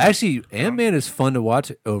 same. Actually, Ant-Man is fun to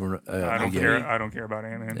watch over I don't again. care. I don't care about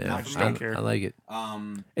Ant-Man. Yeah, I just don't care. I like it.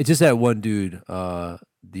 Um, It's just that one dude. Yellow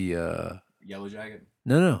Jacket.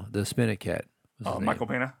 No, the Hispanic cat. What's his name? Michael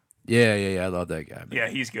Pena. Yeah. I love that guy. Man. Yeah,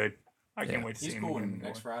 he's good. I Yeah. can't wait to see He's him cool. again.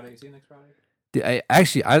 Next Friday. See you next Friday.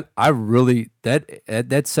 I really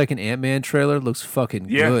that second Ant-Man trailer looks fucking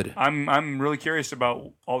Yeah, good. I'm really curious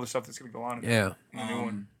about all the stuff that's going to go on. In Yeah. the new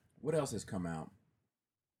one. What else has come out?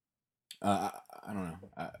 I don't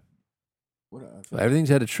know. What? Everything's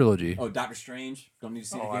had a trilogy. Oh, Doctor Strange. Don't need to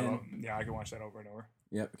see it Oh, I again. I can watch that over and over.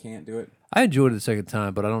 Yep, can't do it. I enjoyed it the second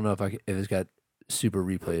time, but I don't know if it's got super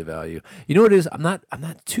replay value. You know what it is? I'm not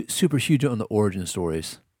too super huge on the origin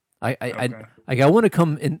stories. I want to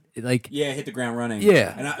come in like Yeah, hit the ground running.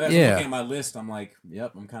 Yeah, and as I'm yeah. looking at my list, I'm like,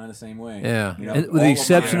 yep, I'm kind of the same way. yeah, You know, and all with the mine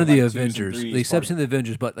exception are of the like 2s and Avengers, 3s, the exception of the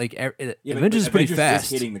Avengers, but like Yeah, but Avengers is pretty Avengers fast. Is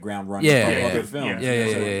hitting the ground running. Yeah, from yeah, other yeah. films. Yeah, yeah,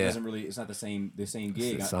 so yeah, it yeah. doesn't really. It's not the same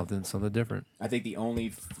gig. It's something different. I think the only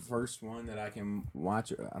first one that I can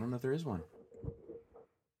watch. I don't know if there is one.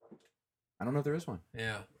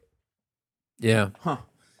 Yeah, yeah. Huh.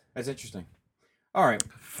 That's interesting. All right.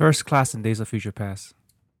 First Class and Days of Future Past.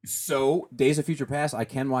 So Days of Future Past, I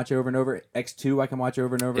can watch over and over. X2, I can watch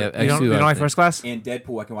over and over. Yeah, You don't, X2, you don't I like think. First Class? And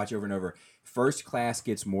Deadpool, I can watch over and over. First Class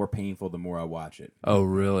gets more painful the more I watch it. Oh,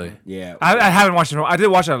 really? Yeah. I haven't watched it. I did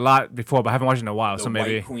watch it a lot before, but I haven't watched it in a while. the So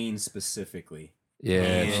maybe. White Queen specifically. Yeah,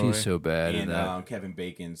 And- she's so bad in And that. Kevin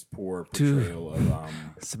Bacon's poor Dude. portrayal of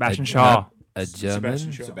Sebastian A- Shaw. A Sebastian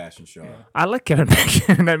German. Shaw. Sebastian Shaw. I like Kevin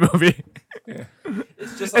Bacon in that movie.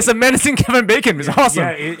 It's just It's a menacing Kevin Bacon. It's awesome. Yeah,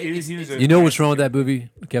 it is. He was a You know what's wrong with that movie,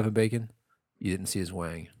 Kevin Bacon? You didn't see his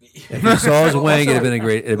wang. If you saw his wang, it'd have been a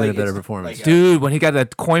great, it'd have been a Like, better it's performance. like, Dude, when he got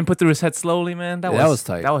that coin put through his head slowly, man, that Yeah, that was was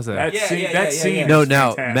tight. That was a That Yeah, scene. yeah, that yeah, scene. yeah. No, is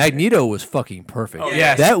now fantastic. Magneto was fucking perfect. Oh,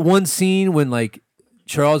 yes. That one scene when like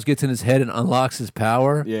Charles gets in his head and unlocks his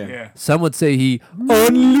power. Yeah. Yeah. Some would say he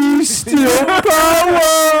unleashed your power.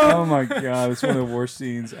 Oh my god, it's one of the worst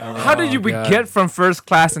scenes ever. How did you God. get from First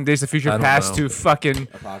Class and Days of Future I don't Past know. to fucking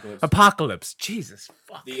Apocalypse. Apocalypse? Jesus,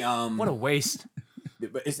 fuck. The What a waste.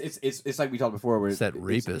 But it's like we talked before. Where It's that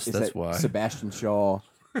rapist, that's that why. Sebastian Shaw,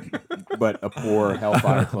 but a poor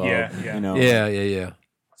Hellfire Club. Yeah, yeah. You know. Yeah.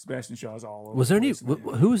 Sebastian Shaw's all over. Was there the any? place,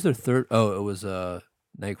 man. Who was their third? Oh, it was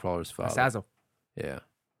Nightcrawler's father. Sazo. Yeah.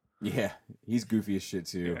 Yeah, he's goofy as shit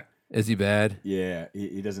too. Yeah. Is he bad? Yeah,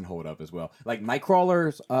 he doesn't hold up as well. Like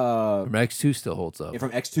Nightcrawler's From X2 still holds up.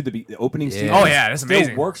 from X2 the opening Yeah. scene. Oh, yeah, that's still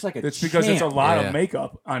amazing. works like a. It's because it's a champ. lot Yeah. of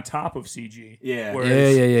makeup on top of CG. Yeah.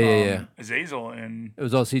 Whereas, Yeah. Azazel and It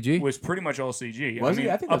was all CG. was pretty much all CG. Was I mean,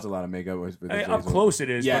 he? I think up, there's a lot of makeup with up Azazel. close it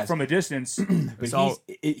is, Yes. but from a distance, But it's all.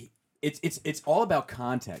 it's all about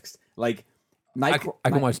context. Like I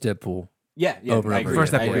can watch Deadpool. Yeah, over I and agree. over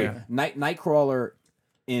First I Deadpool, agree. yeah. Nightcrawler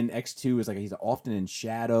in X2 is like he's often in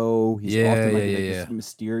shadow. He's Yeah, often like, yeah, like yeah, this yeah.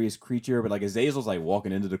 mysterious creature. But like Azazel's like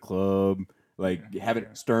walking into the club, like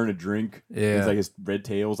stirring a drink. Yeah. It's like his red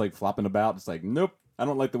tail's like flopping about. It's like, nope, I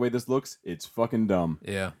don't like the way this looks. It's fucking dumb.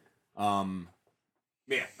 Yeah.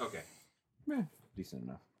 Yeah. Okay. Decent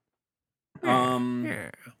enough.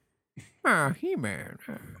 He-Man.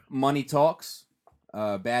 Money talks.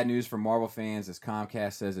 Bad news for Marvel fans as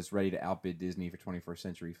Comcast says it's ready to outbid Disney for 21st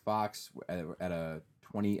Century Fox at a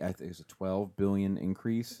 20. I think it's a 12 billion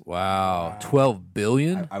increase. Wow. 12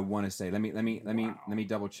 billion? I want to say. Let me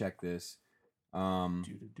double check this.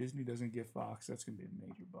 Dude, if Disney doesn't get Fox, that's gonna be a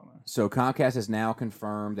major bummer. So Comcast has now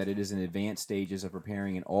confirmed that it is in advanced stages of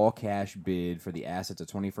preparing an all-cash bid for the assets of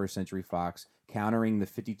 21st Century Fox, countering the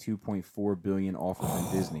 52.4 billion offered from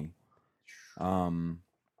Disney. Premium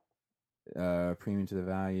to the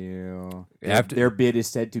value. Their bid is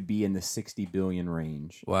said to be in the 60 billion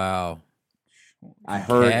range. Wow. I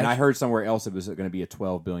heard, and Cash? I heard somewhere else it was going to be a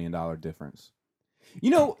 $12 billion difference. You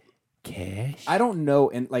know, Cash? I don't know,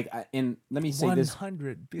 and and let me say this: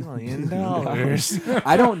 $100 billion.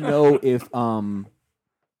 I don't know if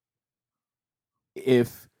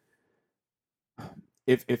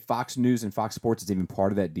Fox News and Fox Sports is even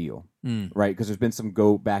part of that deal, right? Because there's been some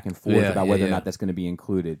go back and forth about whether or not that's going to be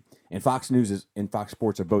included. And Fox News and Fox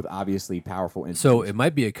Sports are both obviously powerful. So it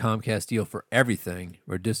might be a Comcast deal for everything,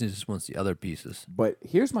 where Disney just wants the other pieces. But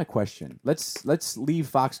here's my question: Let's leave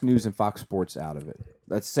Fox News and Fox Sports out of it.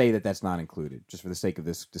 Let's say that that's not included, just for the sake of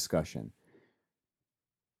this discussion.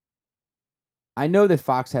 I know that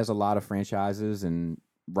Fox has a lot of franchises and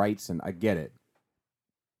rights, and I get it.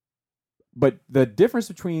 But the difference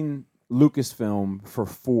between Lucasfilm for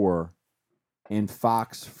 4 and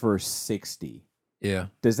Fox for 60, Yeah.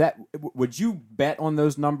 does that? Would you bet on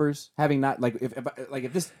those numbers? Having not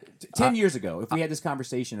if this 10 years ago, if we had this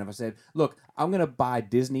conversation, if I said, "Look, I'm going to buy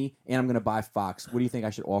Disney and I'm going to buy Fox. What do you think I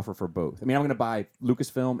should offer for both? I mean, I'm going to buy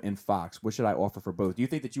Lucasfilm and Fox. What should I offer for both?" Do you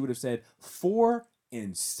think that you would have said 4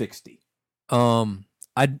 and 60?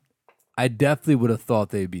 I definitely would have thought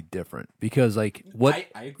they'd be different because, like, what?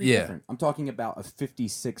 I agree. Yeah. Different. I'm talking about a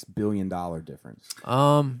 $56 billion difference.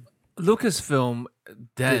 Lucasfilm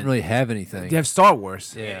Didn't really have anything. They have Star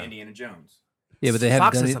Wars. Yeah. Indiana Jones. Yeah, but they haven't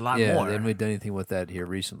Fox done has any- a lot yeah, more. They haven't really done anything with that here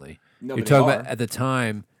recently. No, You're but they talking are. about at the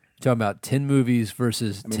time. You're talking about 10 movies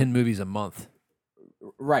versus 10 movies a month.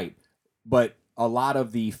 Right. But a lot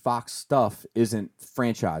of the Fox stuff isn't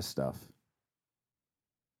franchise stuff.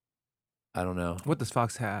 I don't know. What does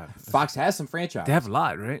Fox have? Fox has some franchise. They have a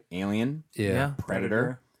lot, right? Alien, Yeah.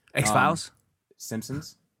 Predator, X Files.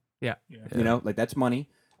 Simpsons. Yeah. You know, like that's money.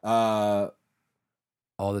 All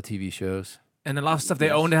the TV shows. And a lot of stuff they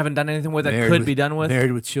Yes. own they haven't done anything with that Married could with- be done with.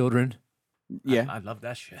 Married with Children. Yeah, I love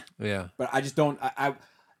that shit. Yeah. but I just don't. I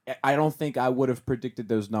don't think I would have predicted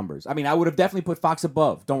those numbers. I mean, I would have definitely put Fox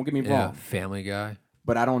above. Don't get me Yeah. wrong. Family Guy.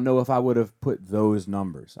 But I don't know if I would have put those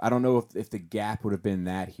numbers. I don't know if the gap would have been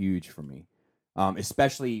that huge for me,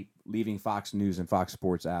 especially leaving Fox News and Fox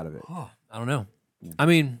Sports out of it. I don't know. Yeah. I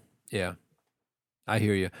mean, yeah. I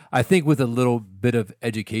hear you. I think with a little bit of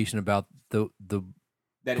education about the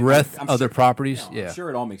That breadth I'm of their sure- properties. no, yeah. I'm sure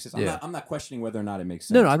it all makes sense. Yeah. I'm not questioning whether or not it makes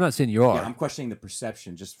sense. No, I'm not saying you are. Yeah, I'm questioning the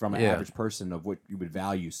perception just from an Yeah. average person of what you would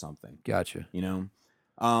value something. Gotcha. You know,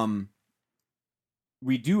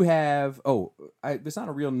 we do have. It's not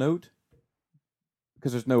a real note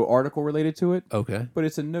because there's no article related to it, Okay. but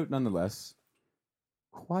it's a note nonetheless.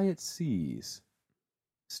 Quiet Seas.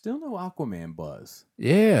 Still no Aquaman buzz.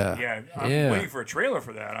 Yeah. Yeah, I'm Yeah. waiting for a trailer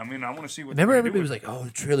for that. I mean, I want to see what. Remember, they're gonna everybody do was with like, "Oh,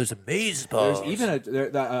 the trailer's amazing." Buzz. There's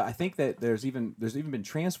even I think that there's even been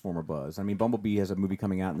Transformer buzz. I mean, Bumblebee has a movie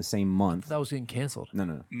coming out in the same month. that was getting canceled.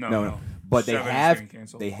 No. But they Seven is have getting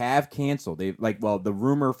canceled. they have canceled. They the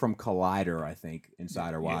rumor from Collider, I think,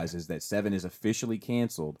 insider wise, is that 7 is officially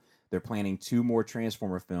canceled. They're planning 2 more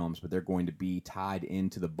Transformer films, but they're going to be tied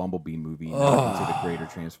into the Bumblebee movie, not into the greater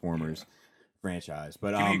Transformers franchise.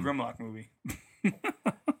 But Give me a Grimlock movie.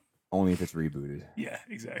 only if it's rebooted. Yeah,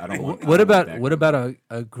 exactly. I don't want- What about back what to about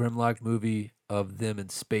a Grimlock movie of them in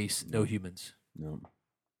space, no humans? No.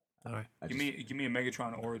 All right. I give just- me a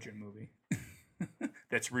Megatron origin movie.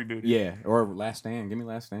 That's rebooted. Yeah, or Last Stand. Give me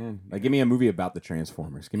Last Stand. Like, give me a movie about the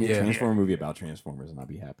Transformers. Give me Yeah. a Transformer movie about Transformers, and I'll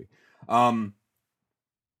be happy.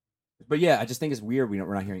 But yeah, I just think it's weird. We're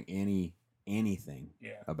not hearing anything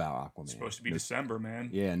Yeah. about Aquaman. It's supposed to be No- December, man.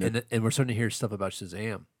 Yeah, no, And we're starting to hear stuff about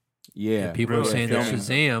Shazam. yeah. And people are Really? saying that Filming.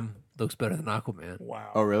 Shazam looks better than Aquaman.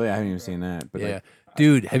 Wow. Oh, really? I haven't even seen that. But yeah, like,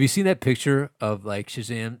 dude, have you seen that picture of like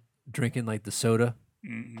Shazam drinking like the soda?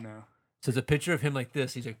 No. So it's a picture of him like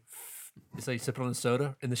this. He's like, it's like sipping on the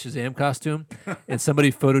soda in the Shazam costume, and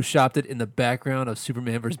somebody photoshopped it in the background of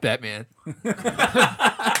Superman versus Batman.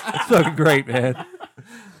 It's fucking great, man.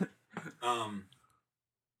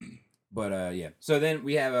 But yeah. So then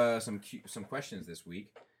we have some questions this week.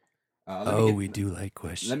 We do like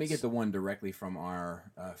questions. Let me get the one directly from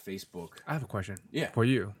our Facebook. I have a question. Yeah. For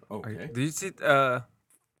you. Okay. Did you see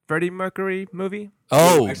Freddie Mercury movie?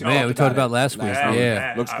 Oh Actually, man, we talked about it last week. week.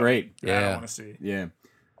 Yeah, Looks great. I Yeah. want to see. Yeah.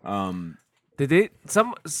 Did they?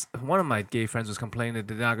 One of my gay friends was complaining that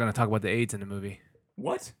they're not going to talk about the AIDS in the movie.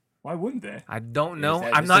 What? Why wouldn't they? I don't know.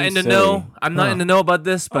 that I'm just not in seems the know. silly. I'm not in the know about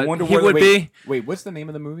this, but wonder he where- would wait. be. Wait, what's the name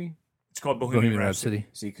of the movie? It's called Bohemian, Bohemian Rhapsody.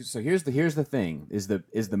 Rhapsody. See, so here's the thing: is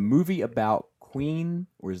the movie about Queen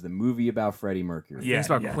or is the movie about Freddie Mercury? Yeah, It's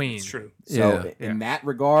about yeah, Queen. It's true. So Yeah. in that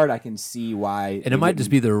regard, I can see why. And it might just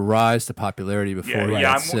be the rise to popularity before Yeah, he yeah.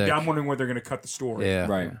 got sick. I'm wondering where they're going to cut the story. Yeah,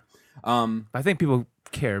 right. I think people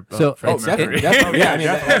care about So- Freddie Oh, Mercury. Definitely, yeah. I mean,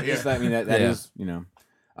 definitely, that Yeah. is, you know.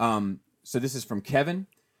 So this is from Kevin.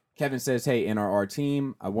 Kevin says, "Hey, NRR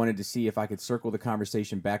team, I wanted to see if I could circle the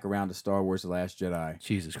conversation back around to Star Wars: The Last Jedi."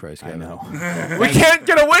 Jesus Christ, I Kevin. know, We can't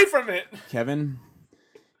get away from it. Kevin.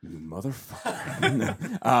 You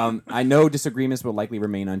motherfucker. I know disagreements will likely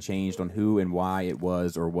remain unchanged on who and why it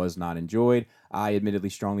was or was not enjoyed. I admittedly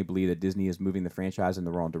strongly believe that Disney is moving the franchise in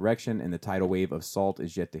the wrong direction, and the tidal wave of salt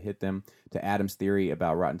is yet to hit them. To Adam's theory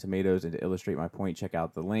about Rotten Tomatoes, and to illustrate my point, check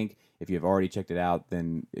out the link. If you have already checked it out,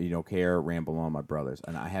 then you don't care. Ramble on, my brothers.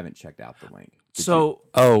 And I haven't checked out the link. Did So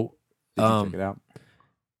you check it out?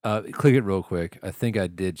 Click it real quick. I think I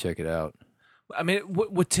did check it out. I mean,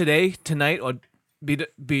 would tonight or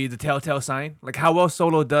be the telltale sign? Like how well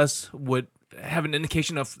Solo does would have an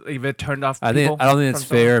indication of if it turned off. I people don't think it's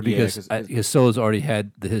from Solo? fair Yeah, because 'cause- because Solo's already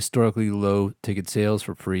had the historically low ticket sales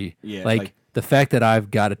for free. Yeah, like the fact that I've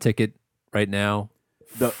got a ticket right now,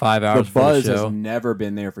 The 5 hours The for the buzz show. has never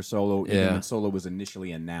been there for Solo, even Yeah. when Solo was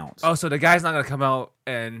initially announced. Oh, so the guy's not gonna come out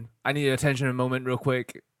and I need attention in a moment real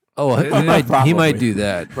quick. Oh, he Probably. might do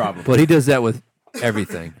that. Probably. But he does that with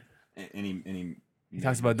everything. Any He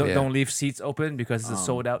talks about Yeah. don't leave seats open because it's a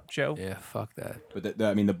sold out show. Yeah, fuck that. But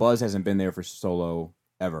I mean, the buzz hasn't been there for Solo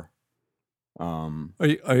ever. Are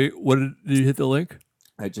you, what did you hit the link?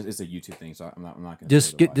 It's a YouTube thing, so I'm not going to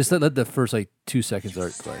Just let the first like 2 seconds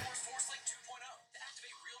art play.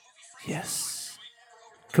 Yes.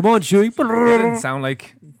 Come on, Chewie. It doesn't sound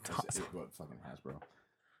like. What fucking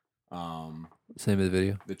Hasbro? Same as the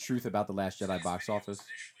video. The truth about the Last Jedi box office.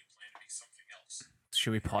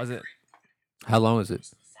 Should we pause it? How long is it?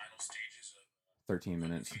 13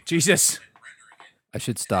 minutes. Jesus. I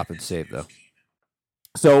should stop and save though.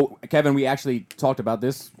 So, Kevin, we actually talked about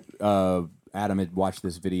this. Adam had watched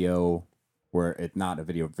this video, where it's not a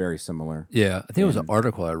video, very similar. Yeah, I think it was an And-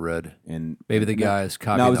 article I read. And Maybe the no- guy is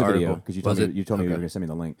copying No, it was the a video article. because you Was told me it? you told me you were Okay. going to send me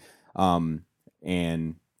the link.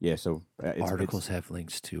 And yeah, so Articles have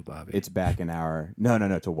links too, Bobby. it's back in our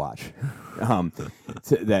no to watch.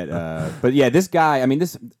 But yeah, this guy. I mean,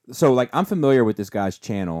 So like, I'm familiar with this guy's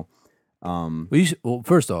channel. Well,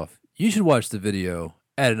 first off, you should watch the video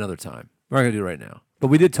at another time. We're not gonna do it right now, but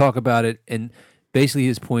we did talk about it, and basically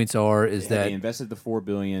his points is that they invested the $4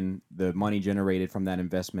 billion. The money generated from that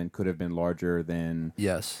investment could have been larger than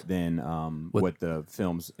yes, what the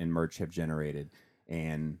films and merch have generated.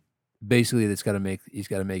 And basically he's got to make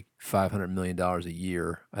 $500 million a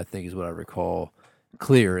year. I think is what I recall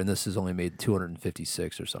clear, and this has only made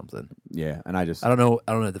 256 or something. yeah, and I don't know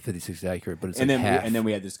if the 56 is accurate, but it's and like then half. and then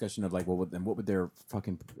we had discussion of like, well, then what would their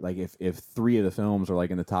fucking like if 3 of the films are like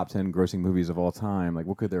in the top 10 grossing movies of all time, like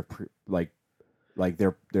what could their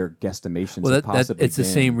their guesstimations well, have possibly it's the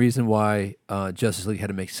been? same reason why Justice League had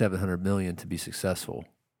to make 700 million to be successful.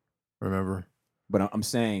 Remember? But I'm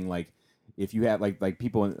saying, like, if you have like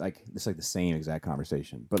people like it's like the same exact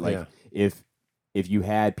conversation, but like Yeah. if you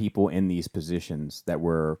had people in these positions that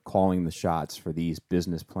were calling the shots for these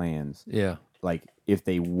business plans, Yeah. like if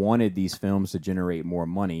they wanted these films to generate more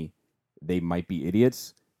money, they might be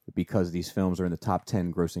idiots because these films are in the top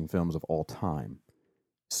 10 grossing films of all time.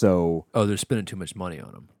 So Oh, they're spending too much money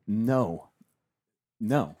on them.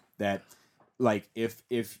 no, that like if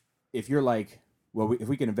you're like, well, if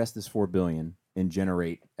we can invest this $4 billion and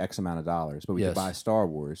generate X amount of dollars, but we Yes. can buy Star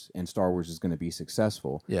Wars and Star Wars is going to be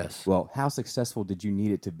successful. Yes. Well, how successful did you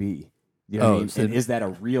need it to be? You know what I mean? so- And is that a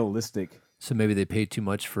realistic? So maybe they paid too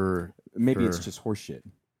much for. Maybe it's For- just horseshit.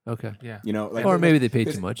 Okay. Yeah. You know, like, Or maybe they like, paid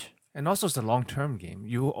there's- too much. And also, it's a long term game.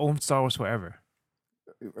 You own Star Wars forever.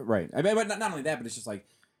 Right. I mean, but not only that, but it's just like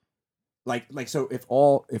so if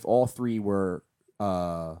all 3 were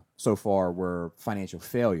so far were financial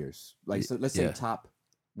failures, like so let's say Yeah. top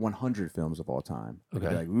 100 films of all time. I'd be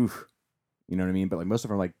Okay. like, oof. You know what I mean? But like most of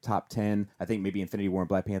them are like top 10. I think maybe Infinity War and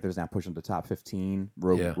Black Panther is now pushing to top 15.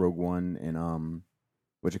 Yeah. Rogue One and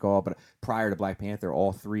what you call it? But prior to Black Panther,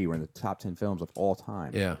 all 3 were in the top 10 films of all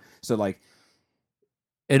time. Yeah. So like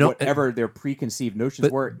And whatever their preconceived notions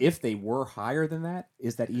but- were, if they were higher than that,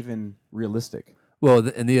 is that even realistic? Well,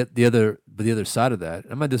 and the other side of that,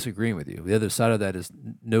 I'm not disagreeing with you. The other side of that is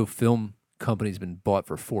no film company's been bought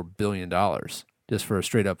for $4 billion just for a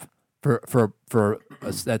straight up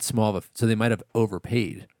that small of a. So they might have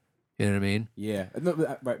overpaid. You know what I mean? Yeah,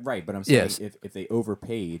 no, right. But I'm saying Yes. if they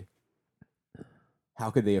overpaid, how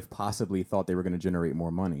could they have possibly thought they were going to generate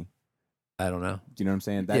more money? I don't know. Do you know what I'm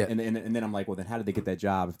saying? That, Yeah. and then I'm like, well, then how did they get that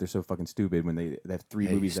job if they're so fucking stupid when they have 3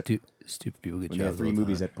 Hey, movies that stupid people get when they have jobs 3 all the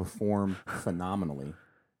movies time. that perform phenomenally,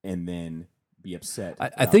 and then be upset? I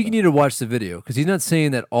about think you them? need to watch the video because he's not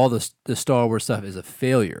saying that all the Star Wars stuff is a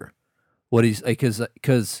failure. What he's like,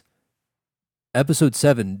 because Episode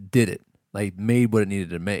 7 did it, like made what it needed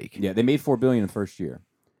to make. Yeah, they made $4 billion in the first year.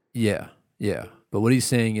 Yeah, yeah. But what he's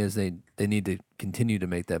saying is they need to continue to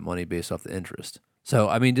make that money based off the interest. So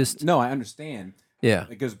I mean, just No, I understand. yeah.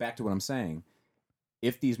 It goes back to what I'm saying.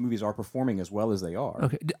 If these movies are performing as well as they are,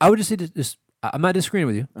 Okay, I would just say just I'm not disagreeing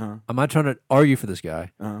with you. uh-huh, I'm not trying to argue for this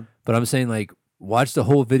guy, uh-huh. but I'm saying like watch the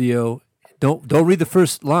whole video. Don't read the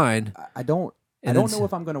first line. I don't And know then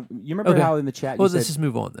if I'm gonna. You remember Okay. how in the chat Well, you let's said just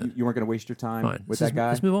move on then. you weren't gonna waste your time Fine. with Let's that guy?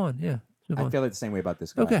 Let's move on. Yeah. Let's move I on. feel like the same way about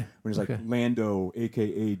this guy. Okay. When he's like Okay. Lando,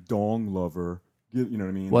 aka Dong Lover. You know what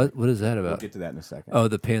I mean? What is that We'll about? get to that in a second. Oh,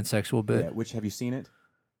 the pansexual bit. yeah. Which have you seen it?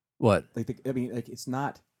 What? Like, I mean, like it's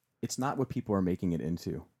not what people are making it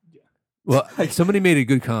into. Well, Like- somebody made a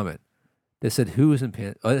good comment. They said, "Who was in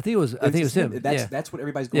pants?" I think it was. I think it was him. That's what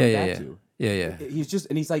everybody's going Yeah, back yeah, to. Yeah, yeah. He's just,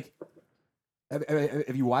 and he's like,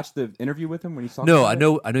 have you watched the interview with him when he's talking? No, about I it?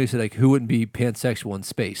 know. I know. You said like, who wouldn't be pansexual in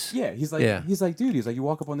space? Yeah, he's like, Yeah. dude, he's like, you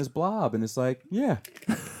walk up on this blob, and it's like, yeah,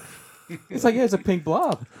 it's like, yeah, it's a pink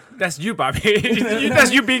blob. That's you, Bobby.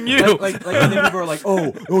 That's you being you. Like, and then people are like,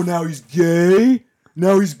 oh, now he's gay.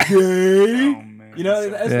 Now he's gay. Oh, man. You know,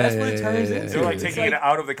 that's what Yeah, it turns yeah, yeah, into. They're like It's taking it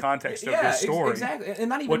out of the context of the story. Exactly, and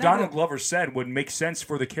not even What that, Donald but- Glover said would make sense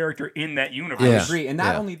for the character in that universe. I Yeah. agree, and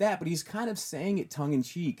not Yeah. only that, but he's kind of saying it tongue in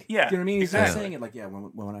cheek. Yeah, Do you know what I mean? He's exactly. not saying it like, yeah.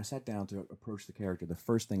 When I sat down to approach the character, the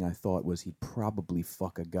first thing I thought was he'd probably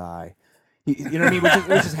fuck a guy. You know what I mean?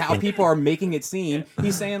 Which is how people are making it seem.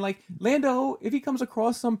 He's saying like, Lando, if he comes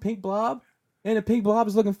across some pink blob and the pink blob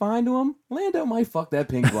is looking fine to him, Lando might fuck that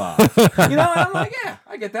pink blob. You know? And I'm like, yeah,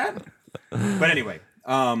 I get that. But anyway,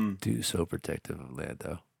 Dude, so protective of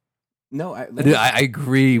Lando. No, Dude, I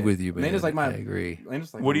agree with you, man. Landa's like my. I agree.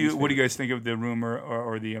 Landa's like What my do least you favorite. guys think of the rumor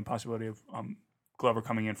or the possibility of Glover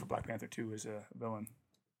coming in for Black Panther 2 as a villain?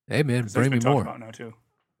 Hey, man, 'Cause that's bring me been talked more. about now too.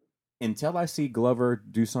 Until I see Glover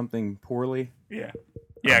do something poorly, Yeah,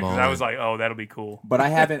 yeah. I'm Because I on. was like, oh, that'll be cool. but I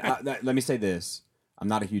haven't. Let me say this: I'm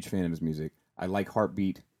not a huge fan of his music. I like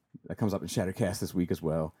Heartbeat. That comes up in Shattercast this week as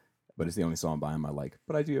well. But it's the only song by him I like.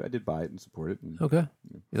 But I did buy it and support it. And Okay.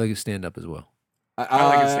 You like his stand up as well. I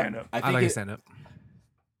like his stand-up. I I think like it- his stand up.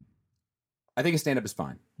 I think his stand up is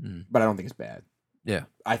fine, Mm. but I don't think it's bad. Yeah.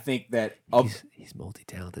 I think that of He's multi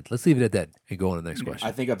talented. Let's leave it at that and go on to the next question.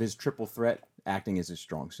 I think of his triple threat, acting is his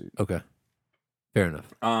strong suit. Okay. Fair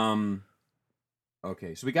enough.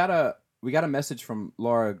 Okay, so we got a message from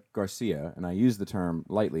Laura Garcia, and I use the term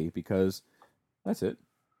lightly because that's it.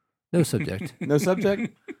 No subject. No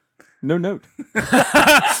subject, no note.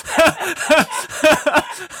 That's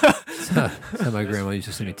how my grandma used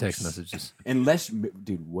to send me text messages. Unless,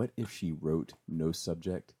 dude, what if she wrote no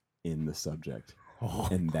subject in the subject,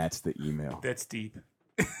 and that's the email? That's deep.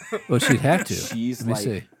 Well, she'd have to. She's Let me like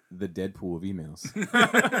see. the Deadpool of emails.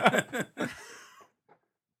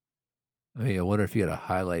 I mean, I wonder if you had to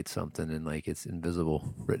highlight something and like it's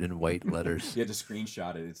invisible, written in white letters. You had to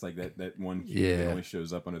screenshot it. It's like that one cue that Yeah. only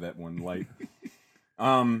shows up under that one light.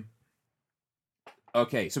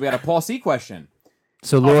 Okay, so we got a Paul C question.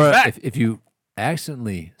 So, he's Laura, back. if you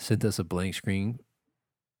accidentally sent us a blank screen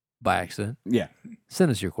by accident, Yeah. send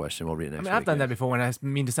us your question. We'll read it I next mean, I've week. done that before when I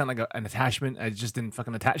mean to sound like an attachment. I just didn't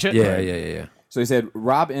fucking attach it. Yeah. So he said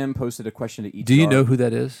Rob M posted a question to ETR. Do you know who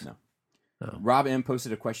that is? No. No. Rob M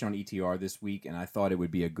posted a question on ETR this week, and I thought it would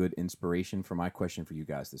be a good inspiration for my question for you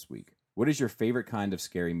guys this week. What is your favorite kind of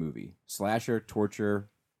scary movie? Slasher, torture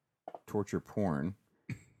porn,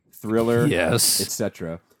 thriller, Yes.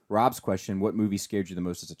 etc. Rob's question: what movie scared you the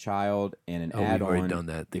most as a child? And an Oh, we've already add-on: done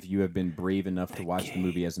that. if you have been brave enough to watch the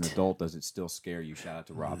movie as an adult, does it still scare you? Shout out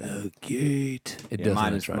to Rob. M. The gate. It Yeah, does.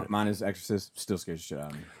 mine That's is right. mine is Exorcist. Still scares the shit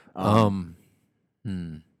out of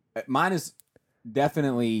me. Mine is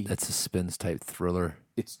definitely That suspense type thriller.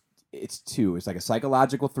 it's two. It's like a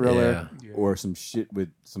psychological thriller Yeah. or some shit with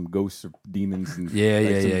some ghosts or demons and Yeah, like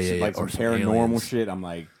yeah, some yeah, shit, yeah, like or some some paranormal aliens. shit. I'm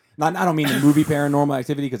like, not. I don't mean the movie Paranormal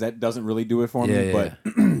Activity because that doesn't really do it for me. Yeah, But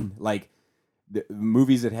like the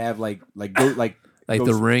movies that have like like ghost,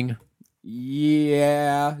 The Ring.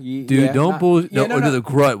 Yeah, Dude, yeah, don't not- bull. yeah, No, The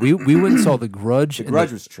Grudge. We went and saw The Grudge. The and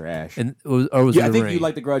Grudge was trash. and or was Yeah, it I The think Ring? you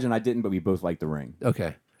liked The Grudge and I didn't, but we both liked The Ring.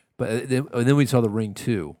 Okay, but then we saw The Ring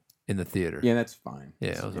 2 in the theater. Yeah, that's fine. Yeah,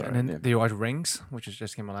 it was Yeah, alright. And then yeah. do you watch Rings, which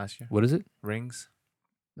just came out last year? What is it? Rings.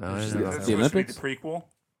 I Is don't that know. The supposed to be Olympics? the prequel?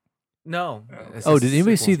 No. Oh. it's Oh, a did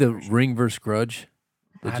anybody see sequel. the Ring vs. Grudge?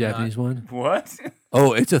 The I have Japanese one? What?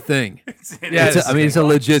 Oh, it's a thing. It Yeah, is. It's a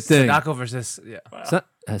legit thing. Sadako versus It's not,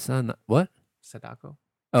 it's not what? Sadako.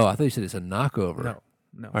 Oh, I thought you said it's a knockover.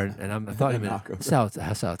 No. Or, and I thought you meant Knockover.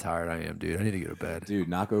 that's how tired I am, dude. I need to go to bed. Dude,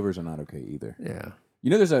 knockovers are not okay either. Yeah,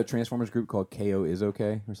 You know, there's a Transformers group called KO is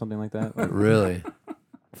okay or something like that. Like, really.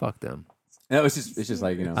 Fuck them. no, it's just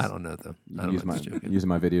like I don't know them. I don't use know. my Just joking. using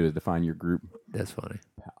my video to define your group. That's funny.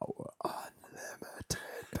 Power unlimited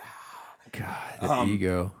power. God, the Um,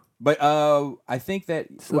 ego. But I think that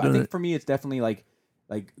Still I doing think it. for me it's definitely like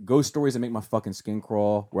ghost stories that make my fucking skin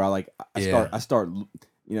crawl. Where Yeah. I start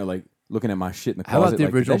like looking at my shit in the How about closet. the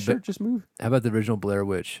like, did original that shirt just move? How about the original Blair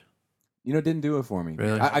Witch? You know, it didn't do it for me.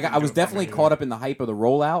 Really? I was definitely caught up in the hype of the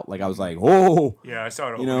rollout. Like I was like, oh, Yeah, I saw it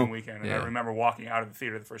You opening know, weekend, and yeah. I remember walking out of the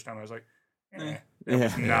theater the first time. I was like, that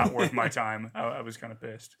was Yeah. not worth my time. I was kind of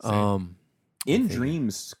pissed. In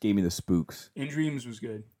Dreams gave me the spooks. In Dreams was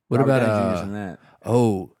good. What Robert about Downey Jr.'s in that?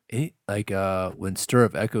 When Stir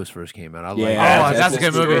of Echoes first came out, I Yeah, like Oh, that's a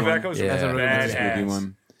good movie. Stir of Echoes Yeah. was That's a really That's a badass. spooky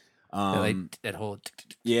one. like that whole.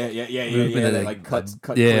 Yeah. Movement That, that, like cut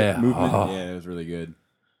yeah. quick movement. Oh. Yeah, it was really good.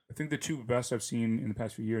 I think the two best I've seen in the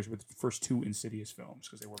past few years were the first two Insidious films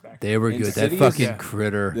because they were back. They were good. That Insidious? fucking Yeah.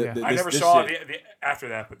 critter. The- Yeah. the- I this- never this saw shit- the after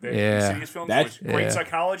that, but the Yeah. Insidious films That- was great yeah.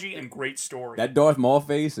 psychology and great story. That Darth Maul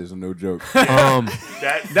face is no joke.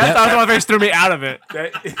 that That my face threw me out of it.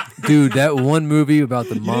 Dude, that one movie about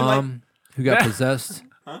the didn't like- mom who got Yeah. possessed.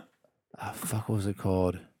 Huh? Oh, fuck, what was it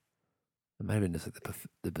called? It might have been just like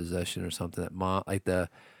the possession or something. That mom, like the.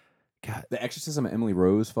 God, The Exorcism of Emily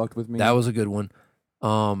Rose fucked with me. that was a good one.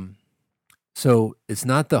 So it's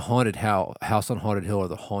not the haunted house on Haunted Hill or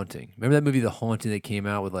the Haunting. Remember that movie, The Haunting, that came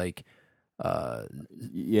out with like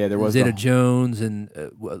yeah, there was Zeta the- Jones and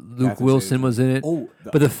Luke Catherine Wilson Zeta-Jones. was in it. Oh,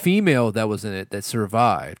 But the female that was in it that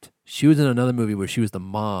survived, she was in another movie where she was the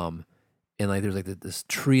mom, and like there's like this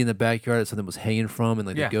tree in the backyard that something was hanging from, and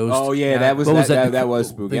like Yeah. the ghost. oh yeah, that was What was that, that? that was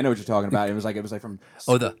The- spooky. I know what you're talking about. It was like from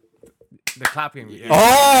Oh, the The clapping. Yeah.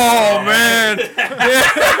 Oh man!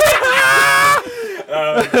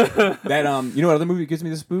 That you know what other movie gives me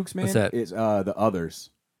the spooks, man? What's that? It's The Others.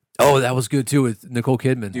 Oh, that was good too with Nicole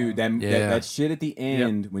Kidman. Dude, that shit at the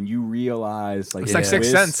end when you realize like It's like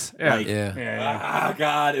Sixth Sense. Yeah. like, yeah, ah,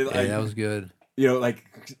 God, yeah, that was good. you know, like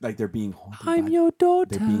they're being haunted. I'm by, your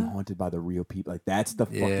daughter. They're being haunted by the real people. Like that's the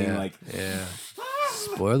fucking Yeah, like yeah.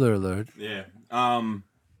 Spoiler alert. yeah.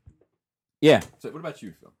 Yeah. So what about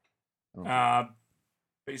you, Phil?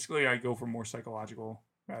 Basically, I go for more psychological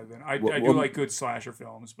rather than I What- do what- like good slasher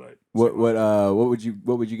films, but What would you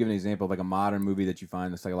give an example of like a modern movie that you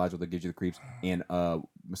find the psychological that gives you the creeps and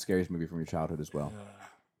scariest movie from your childhood as well?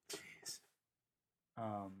 Jeez.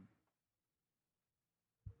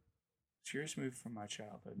 Scariest movie from my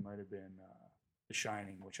childhood might have been The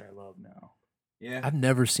Shining, which I love now. Yeah. I've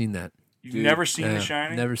never seen that. You've Dude, never seen Yeah, The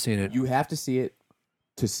Shining? Never seen it. You have to see it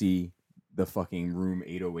to see the fucking Room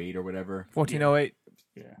 808 or whatever. 1408.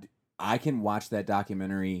 Yeah. I can watch that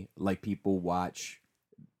documentary like people watch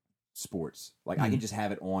sports. Like I can just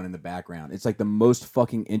have it on in the background. It's like the most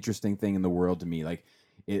fucking interesting thing in the world to me. Like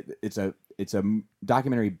it's a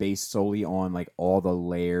documentary based solely on like all the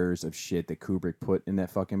layers of shit that Kubrick put in that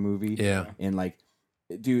fucking movie. Yeah, And like,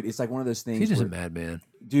 dude, it's like one of those things. he's just a where- madman.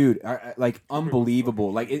 dude, like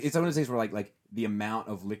unbelievable. Like it's one of those things where like the amount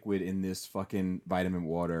of liquid in this fucking vitamin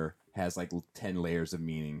water has like 10 layers of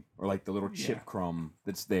meaning, or like the little chip Yeah. crumb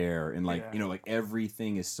that's there, and like Yeah. you know, like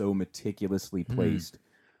everything is so meticulously placed.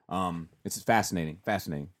 It's a fascinating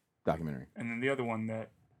documentary. And then the other one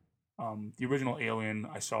that the original Alien,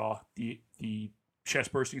 I saw the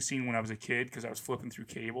chest bursting scene when I was a kid because I was flipping through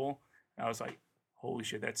cable. And I was like, holy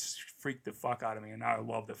shit, that's freaked the fuck out of me. And now I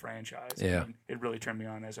love the franchise. Yeah. And it really turned me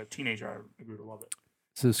on. As a teenager, I grew to love it.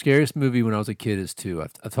 So the scariest movie when I was a kid is 2.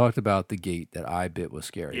 I've talked about The Gate that I bit was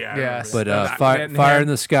scary. Yeah. I Yes. remember But that. Fire in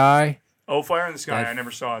the Sky, Oh, Fire in the Sky, that- I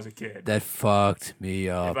never saw as a kid. that fucked me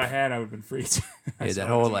up. If I had, I would have been freaked. I Yeah, saw that it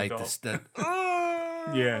whole as an like adult. this, that.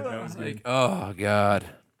 Yeah, that was Like, good. oh god,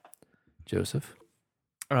 Joseph.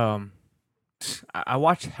 I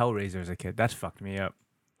watched Hellraiser as a kid. That fucked me up.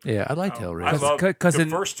 Yeah, I liked I Hellraiser. love Cause the in-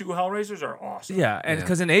 first 2 Hellraisers are awesome. Yeah, and Yeah.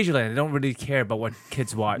 because in Asia Land, they don't really care about what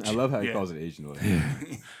kids watch. I love how he Yeah. calls it Asian. Like,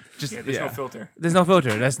 Just Yeah, there's no filter. There's no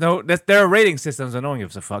filter. There are rating systems and no one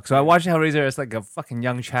gives a fuck. So I watched Hellraiser as like a fucking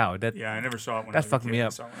young child. That Yeah, I never saw it when I that was a fucked kid. me I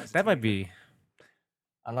up. saw it when I was a That might teenager. be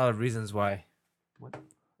a lot of reasons why.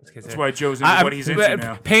 That's why Joe's into what he's into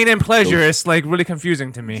now. Pain and pleasure is like really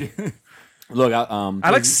confusing to me. look, I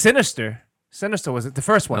like Sinister. Sinister was it the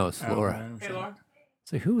first one? No, it's Oh, Laura. man, Hey, Laura.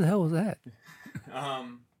 It's like, who the hell was that? How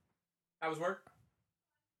was work?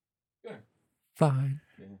 Fine.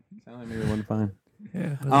 Sound like maybe one fine.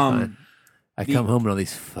 Yeah. it was Um, fine. I the- come home and all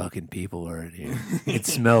these fucking people are in here. You can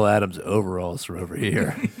smell Adam's overalls from over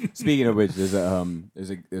here. Speaking of which, there's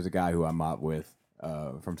a guy who I mop with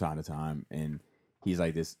from time to time, and he's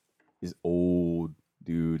like this old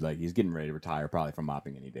dude, like he's getting ready to retire, probably from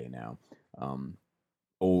mopping any day now.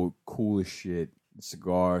 Old, cool as shit,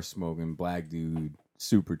 cigar smoking black dude,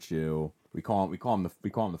 super chill. We call him the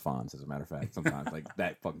Fonz, as a matter of fact. Sometimes like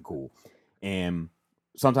that fucking cool, and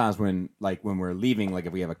sometimes when we're leaving, like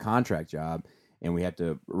if we have a contract job and we have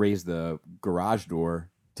to raise the garage door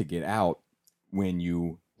to get out, when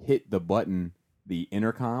you hit the button, the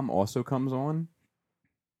intercom also comes on,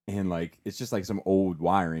 and like it's just like some old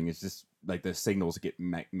wiring. It's just like the signals get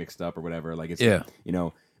mixed up or whatever. Like it's Yeah. you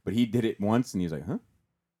know. But he did it once, and he was like, "Huh."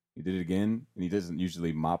 He did it again, and he doesn't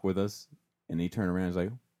usually mop with us. And he turned around and was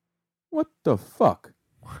like, "What the fuck?"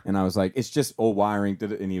 And I was like, "It's just old wiring."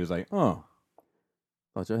 And he was like, "Oh,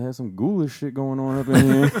 thought y'all had some ghoulish shit going on up in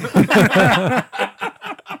here."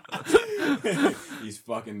 He's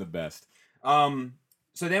fucking the best.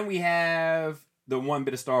 So then we have the one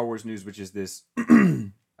bit of Star Wars news, which is this.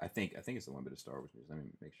 I think it's the one bit of Star Wars news. Let me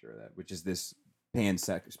make sure of that. Which is this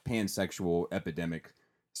pansexual epidemic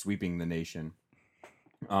sweeping the nation.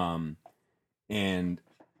 And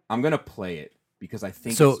I'm gonna play it because I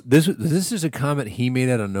think So this is a comment he made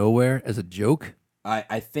out of nowhere as a joke.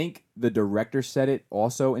 I think the director said it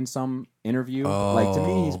also in some interview. Like, to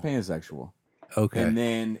me, he's Oh. pansexual. Okay. And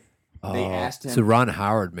then they asked him. So Ron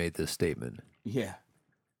Howard made this statement. Yeah.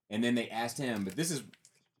 And then they asked him, but this is As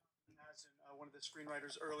in, one of the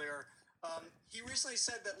screenwriters earlier, he recently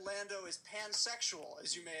said that Lando is pansexual,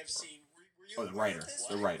 as you may have seen. Were you Oh, the aware of writer. this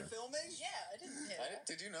The when writer. Filming? Yeah, I didn't hear that.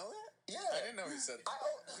 Did you know that? Yeah. I didn't know he said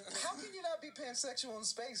that. How can you not be pansexual in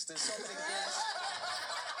space? There's so many things.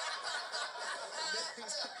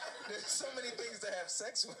 There's so many things to have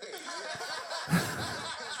sex with.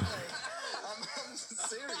 I'm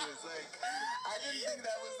serious. Like, I didn't think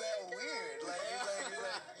that was that weird.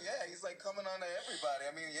 He's like coming on to everybody.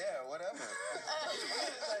 I mean, yeah, whatever.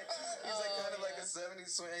 he's like kind of like a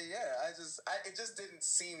 70s swing. Yeah, it just didn't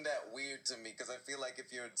seem that weird to me because I feel like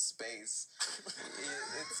if you're in space,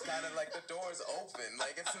 it's kind of like the door's open.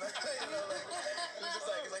 Like it's not, like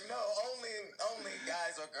he's like no, only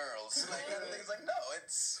guys or girls. Like he's like no,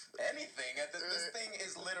 it's anything. This thing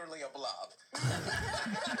is literally a blob. So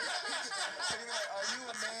you're like, are you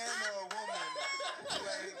a man or a woman?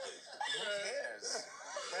 Like, who cares?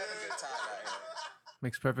 We're having a good time out here.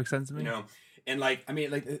 Makes perfect sense to me. You know, and like I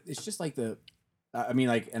mean, like it's just like the, I mean,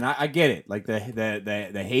 like, and I get it. Like the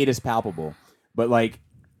hate is palpable, but like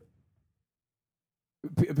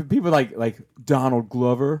people like Donald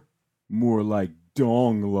Glover, more like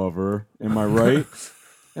Dong Lover. Am I right?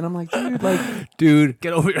 And I'm like, dude,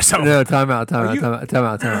 get over yourself. No, time out.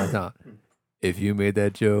 If you made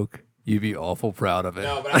that joke, you'd be awful proud of it.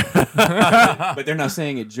 No, but they're not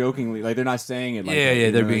saying it jokingly. Like they're not saying it. Like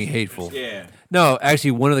they're being hateful. Yeah. No,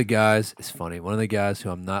 actually, one of the guys. It's funny. One of the guys who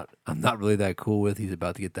I'm not really that cool with. He's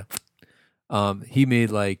about to get the. He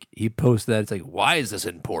made he posted that. It's like, why is this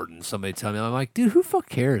important? Somebody tell me. I'm like, dude, who fuck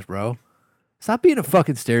cares, bro? Stop being a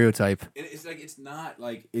fucking stereotype. It's like it's not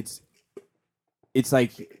like it's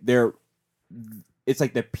like they're. It's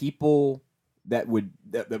like the people that would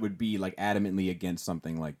be like adamantly against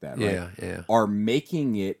something like that, right? Yeah. Are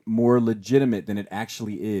making it more legitimate than it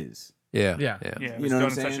actually is. Yeah. You know what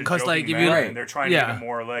I'm saying? Because like, if you and they're trying to give it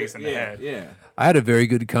more legs than the head. Yeah. I had a very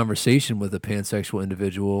good conversation with a pansexual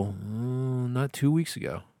individual not 2 weeks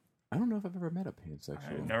ago. I don't know if I've ever met a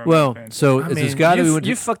pansexual. Well, so it's this guy that we went to.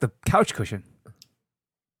 You fucked the couch cushion.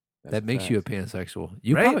 That makes you a pansexual.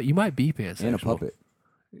 You Right? you might be pansexual. And a puppet.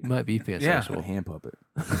 You might be pansexual. A hand puppet.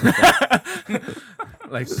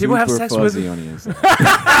 Like people have sex with. on the inside.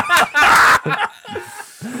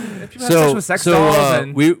 People have sex with sex dolls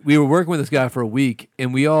and we were working with this guy for a week,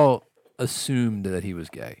 and we all assumed that he was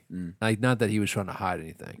gay. Like, not that he was trying to hide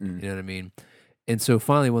anything. You know what I mean? And so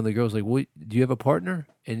finally, one of the girls was like, "Well, do you have a partner?"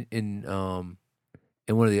 And one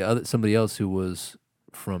of somebody else who was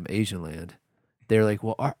from Asian land, they're like,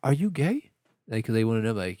 "Well, are you gay?" Like, cause they want to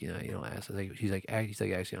know, like, you don't ask. I think he's like,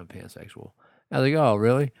 actually, I'm pansexual. I was like, "Oh,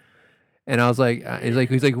 really?" And I was like,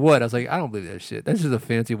 he's like, "What?" I was like, "I don't believe that shit. That's just a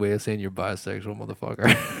fancy way of saying you're bisexual, motherfucker."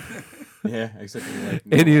 Yeah, except like,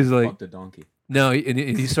 and he was like, "Fuck the donkey." No, and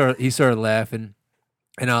he started laughing,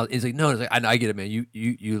 and he's like, "No," it's like, I get it, man.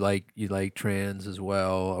 You like trans as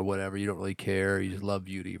well or whatever. You don't really care. You just love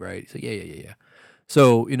beauty, right? He's like, yeah.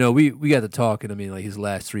 So we got to talking. I mean, like his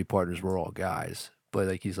last 3 partners were all guys, but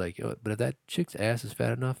like he's like, but if that chick's ass is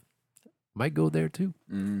fat enough, might go there too.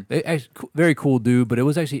 They actually, very cool dude, but it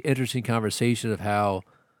was actually interesting conversation of how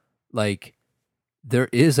like there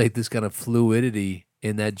is like this kind of fluidity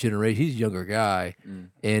in that generation. He's a younger guy,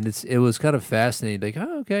 and it was kind of fascinating. Like,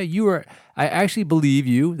 oh, okay, I actually believe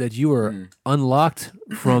you that you are unlocked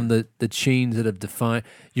from the chains that have defined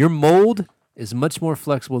your mold is much more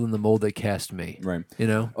flexible than the mold that cast me. Right.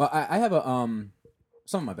 Well, I have a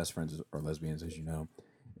some of my best friends are lesbians, as you know,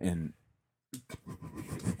 and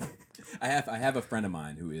I have a friend of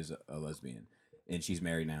mine who is a lesbian, and she's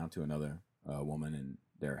married now to another woman, and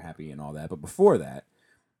they're happy and all that. But before that,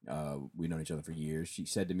 we've known each other for years. She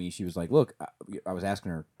said to me, she was like, "Look," I was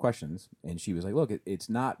asking her questions, and she was like, "Look, it's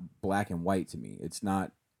not black and white to me. It's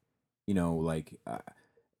not,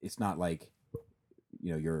 it's not like,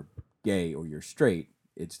 you're gay or you're straight.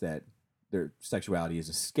 It's that their sexuality is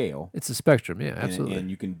a scale. It's a spectrum, yeah, absolutely. And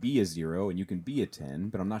you can be a 0 and you can be a 10,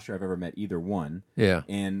 but I'm not sure I've ever met either one. Yeah.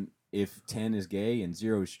 And if 10 is gay and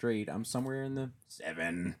 0 is straight, I'm somewhere in the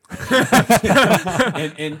 7.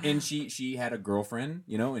 and she had a girlfriend,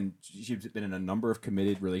 and she's been in a number of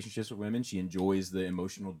committed relationships with women. She enjoys the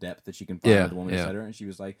emotional depth that she can find with a woman, etc. And she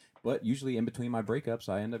was like, but usually in between my breakups,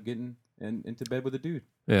 I end up getting into bed with a dude.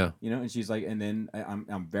 Yeah. And she's like, and then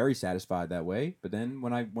I'm very satisfied that way. But then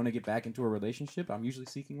when I want to get back into a relationship, I'm usually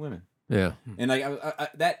seeking women. Yeah. And like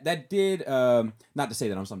that did not to say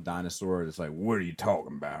that I'm some dinosaur that's like, what are you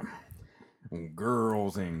talking about?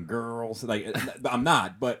 Girls and girls. Like I'm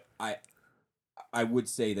not, but I would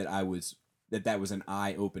say that that was an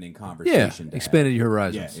eye-opening conversation. Yeah. Expanded your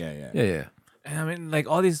horizons. Yeah. And I mean, like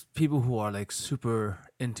all these people who are like super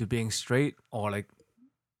into being straight or like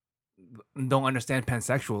don't understand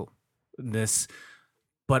pansexualness,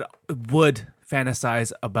 but would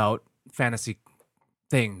fantasize about fantasy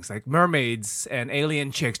things like mermaids and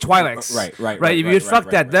alien chicks, Twi'leks. Right. If you'd fuck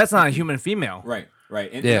that, that's not a human female. Right.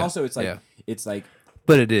 And also, it's like,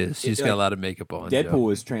 but it is. She's got a lot of makeup on.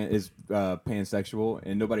 Deadpool is pansexual,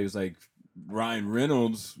 and nobody was like Ryan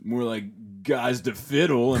Reynolds, more like guys to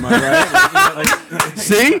fiddle. Am I right?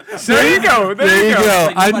 See? There you go. There you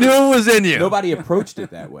go. Like, I knew it was in you. Nobody approached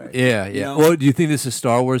it that way. Yeah, You yeah. know? Well, do you think this is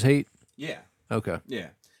Star Wars hate? Yeah, Okay. yeah.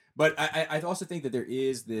 But I also think that there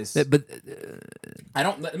is this. But I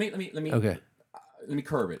don't. Let me. okay. Let me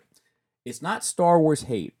curb it. It's not Star Wars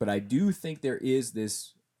hate, but I do think there is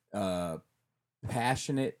this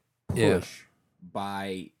passionate push Yeah.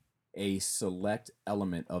 by a select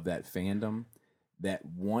element of that fandom that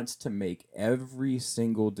wants to make every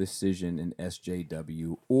single decision an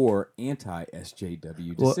SJW or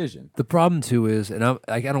anti-SJW Well, decision. The problem too is, and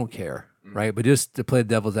I don't care, right? But just to play the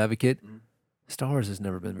devil's advocate, Star Wars has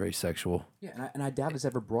never been very sexual. Yeah, and I doubt it's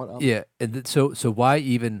ever brought up. Yeah, and so why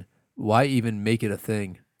even make it a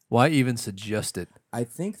thing? Why even suggest it? I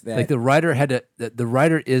think that Like the writer had to. The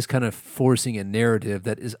writer is kind of forcing a narrative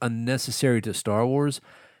that is unnecessary to Star Wars.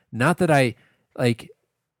 Not that I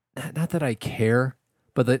care,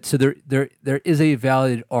 but so there is a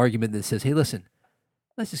valid argument that says, hey, listen,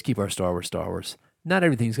 let's just keep our Star Wars. Not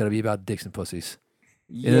everything's got to be about dicks and pussies.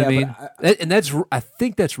 You know what I mean? but I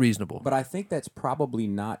think that's reasonable. But I think that's probably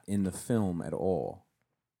not in the film at all.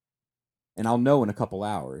 And I'll know in a couple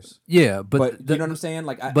hours. Yeah, But you know what I'm saying?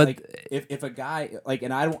 Like, if a guy like,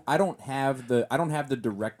 and I don't have the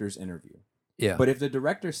director's interview. Yeah, But if the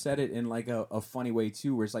director said it in like a funny way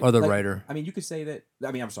too, where it's like, or the like, writer. I mean, you could say that.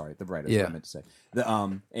 I mean, I'm sorry, the writer. Yeah. What I meant to say.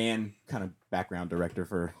 The and kind of background director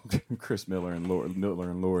for Chris Miller and Lord.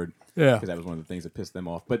 Yeah, Because that was one of the things that pissed them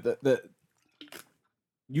off. But the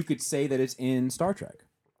you could say that it's in Star Trek.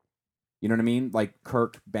 You know what I mean? Like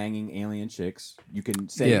Kirk banging alien chicks. You can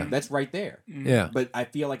say Yeah. that's right there. yeah. But I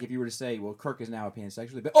feel like if you were to say, well, Kirk is now a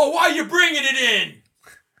pansexual, but why are you bringing it in?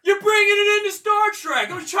 You're bringing it into Star Trek.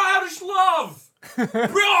 It was childish love. Bro,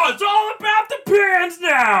 it's all about the pans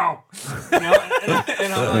now. You know,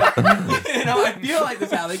 and I'm like, I feel like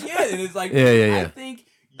that's how they get it. And it's like, Yeah. I think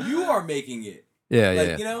you are making it. Yeah, Like,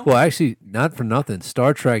 yeah. you know? Well, actually, not for nothing.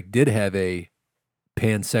 Star Trek did have a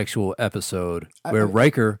pansexual episode where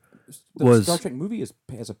Riker The was. Star Trek movie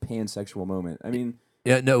has a pansexual moment. I mean,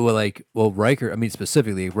 Riker. I mean,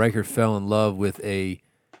 specifically, Riker fell in love with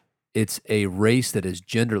it's a race that is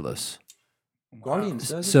genderless. Guardians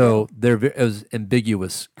does it, So it was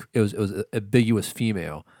ambiguous. It was an ambiguous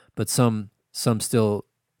female, but some still,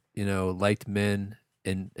 liked men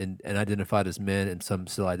and identified as men, and some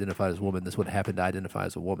still identified as women. This would happen to identify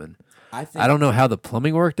as a woman. I think I don't know how the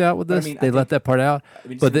plumbing worked out with But I this. mean, I they let think- that part out, I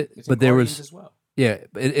mean, but it's in there Guardians was as well. yeah.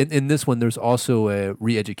 In this one, there's also a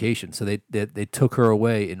re-education. So they took her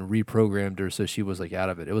away and reprogrammed her, so she was like out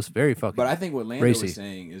of it. It was very fucking. But I think what Lando racy. is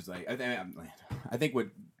saying is like, I think what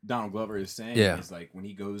Donald Glover is saying Yeah. is like when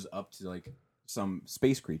he goes up to like some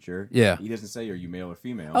space creature, Yeah. he doesn't say, "Are you male or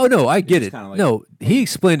female?" Oh no, I It's get just it. kinda like, No, he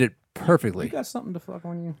explained it "You perfectly. got something to fuck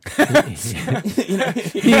on you.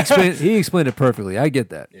 He explained it perfectly. I get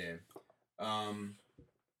that. Yeah.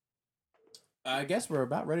 I guess we're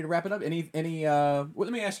about ready to wrap it up. Any well,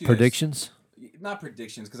 let me ask you this. Predictions? Not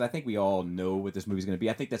predictions, because I think we all know what this movie's going to be.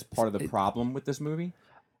 I think that's part of the problem with this movie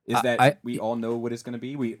is I- that I- we all know what it's going to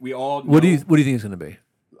be. We all know, What do you think it's going to be?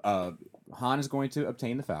 Han is going to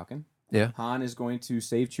obtain the Falcon. Yeah. Han is going to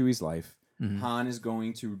save Chewie's life. Mhm. Han is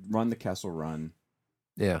going to run the Kessel Run.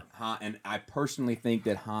 Yeah. And I personally think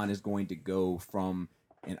that Han is going to go from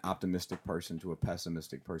an optimistic person to a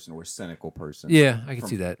pessimistic person or a cynical person. Yeah, I can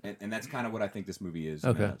see that. And that's kind of what I think this movie is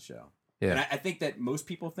in Okay. a nutshell. Yeah. And I think that most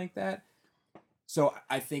people think that. So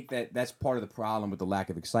I think that that's part of the problem with the lack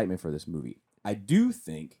of excitement for this movie. I do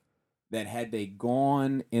think that had they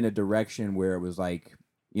gone in a direction where it was like,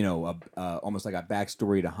 almost like a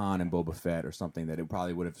backstory to Han and Boba Fett or something, that it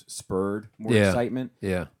probably would have spurred more Yeah. excitement.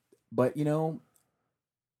 Yeah. But,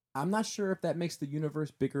 I'm not sure if that makes the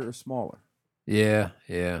universe bigger or smaller. Yeah.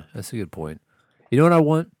 That's a good point. You know what I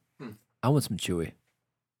want? Hmm. I want some Chewy.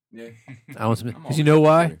 Yeah. I want some. I'm Because you always know for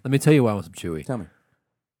why? Chewie. Let me tell you why I want some Chewy. Tell me.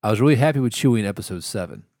 I was really happy with Chewy in episode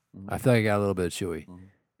 7. Mhm. I feel like I got a little bit of Chewy, Mhm.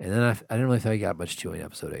 and then I didn't really feel I got much Chewy in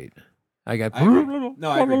episode 8. I got. I agree. No,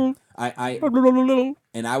 I agree.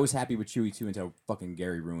 And I was happy with Chewie too until fucking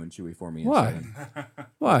Gary ruined Chewie for me. in Why? 7.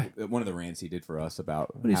 Why? One of the rants he did for us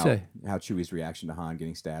about What'd he say? how Chewie's reaction to Han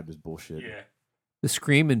getting stabbed is bullshit. Yeah. The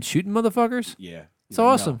scream and shooting motherfuckers. Yeah. It's He's like,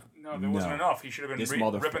 awesome. No, there wasn't No. enough. He should have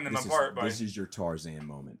been ripping them apart. This is your Tarzan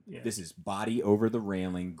moment. Yeah. This is body over the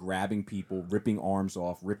railing, grabbing people, ripping arms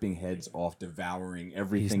off, ripping heads off, devouring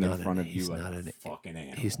everything in not front an- of you he's like not a an- fucking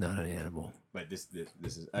animal. He's not an animal. But this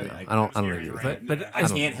is. I don't agree with Right. that. But I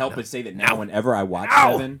don't- can't help no. but say that now, whenever I watch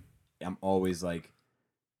Ow! 7, I'm always like,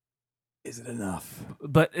 is it enough?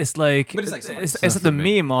 But it's like But it's like so much it's stuff the for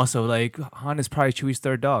me. meme also. Like Han is probably Chewie's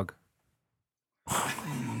third dog.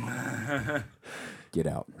 Get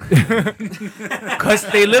out. Because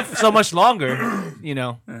they live so much longer, you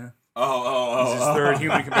know. He's his third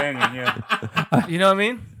human companion. Yeah, You know what I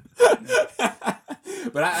mean?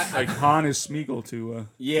 But like Han is Smeagol to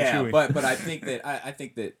Chewie. but I think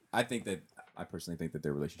that I personally think that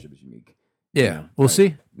their relationship is unique. Yeah, Yeah, we'll right.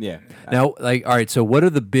 see. Yeah. Now, like, all right. So, what are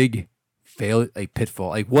the big pitfall?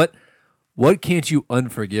 Like, what can't you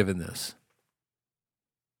unforgive in this?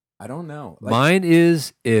 I don't know. Like, Mine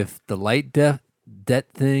is if the light debt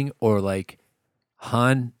thing, or like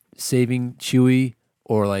Han saving Chewie,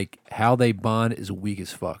 or like how they bond is weak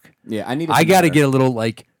as fuck. yeah, I need. It I got to matter. get a little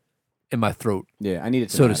like in my throat, Yeah, I need it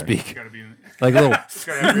to so to matter. speak, Gotta be, like a little. it's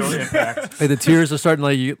gotta have real impact. Like the tears are starting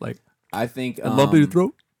like I think a lump in your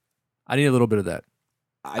throat. I need a little bit of that.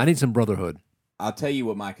 I I need some brotherhood. I'll tell you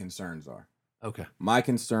what my concerns are. Okay. My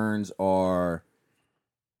concerns are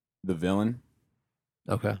the villain,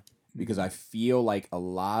 Okay. because I feel like a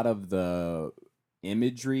lot of the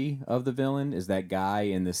imagery of the villain is that guy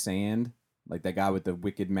in the sand, like that guy with the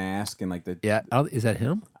wicked mask and like the. Yeah. Is that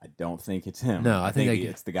him? I don't think it's him. No, I think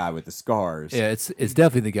it's the guy with the scars. Yeah. It's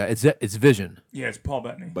definitely the guy. It's Vision. Yeah, it's Paul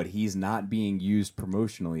Bettany. But he's not being used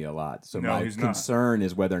promotionally a lot. So No, my he's not. concern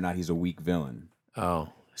is whether or not he's a weak villain. Oh,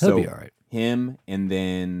 he'll So be all right. him, and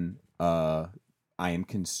then I am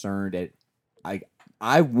concerned at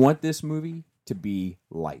I want this movie to be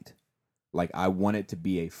light. Like I want it to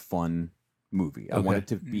be a fun movie. I want Okay. it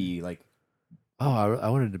to be like, Oh, I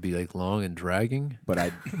wanted it to be like long and dragging.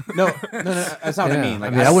 but no, that's not what I mean.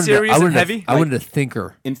 Like I wanted serious and heavy? I wanted a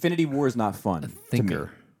thinker. Infinity War is not fun. A to me.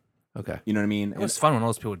 thinker. Okay. You know what I mean? It was fun when all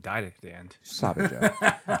those people died at the end. Stop it, Joe.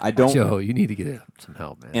 I don't. Joe, you need to get some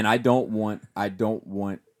help, man. And I don't want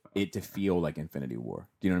it to feel like Infinity War.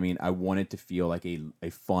 Do you know what I mean? I want it to feel like a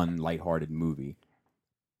fun, lighthearted movie.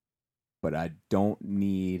 But I don't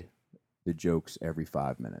need the jokes every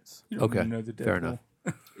 5 minutes. You don't Okay, know the fair Deadpool.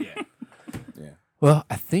 enough. Yeah. Well,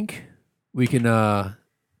 I think we can tie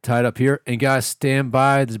it up here. And guys, stand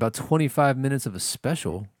by. There's about 25 minutes of a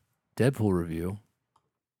special Deadpool review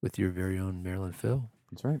with your very own Marilyn Phil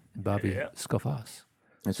That's right. and Bobby Yeah. Scuffos.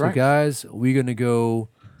 That's So, right. guys, we're going to go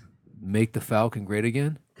make the Falcon great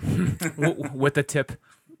again With the tip.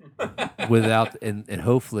 without, and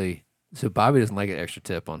hopefully, so Bobby doesn't like an extra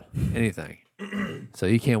tip on anything. So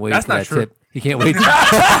he can't wait That's for not that true. tip. He can't wait.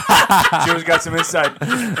 Joe's got some inside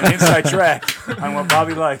track on what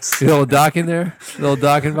Bobby likes. The little dock in there? The little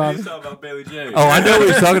dock in Bobby? talking about Bailey J. Oh, I know what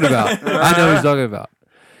he's talking about. I know what he's talking about.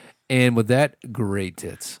 And with that, great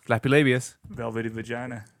tits. Flappy labius. Velvety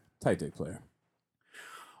vagina. Tight dick player.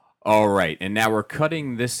 All right, and now we're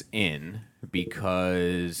cutting this in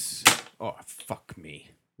because oh fuck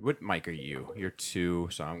me. What mic are you? You're 2,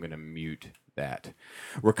 so I'm gonna mute that.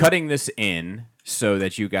 We're cutting this in so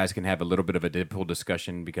that you guys can have a little bit of a Deadpool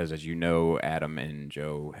discussion because, as you know, Adam and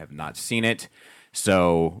Joe have not seen it.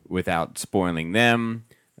 So without spoiling them,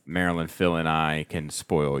 Marilyn, Phil, and I can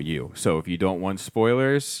spoil you. So if you don't want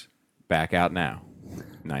spoilers, back out now.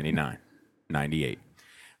 99, 98.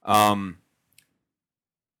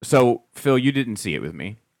 So, Phil, you didn't see it with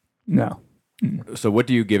me. No. So what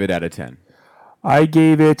do you give it out of 10? I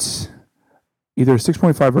gave it either a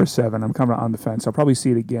 6.5 or a 7. I'm kind of on the fence. I'll probably see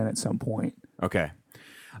it again at some point. Okay.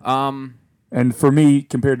 And for me,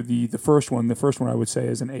 compared to the first one I would say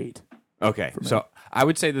is an 8. Okay. So I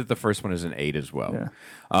would say that the first one is an 8 as well.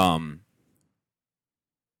 Yeah.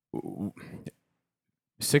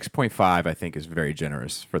 6.5 I think is very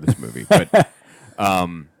generous for this movie. But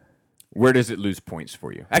where does it lose points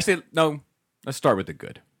for you? Actually, no. Let's start with the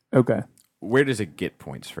good. Okay. Where does it get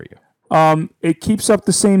points for you? It keeps up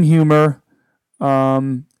the same humor.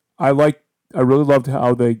 I really loved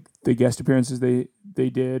how the guest appearances they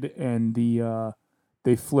did, and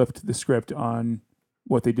they flipped the script on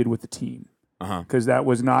what they did with the team, because that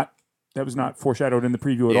was not foreshadowed in the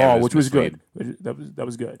preview at all, which was good. That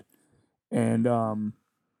was good, and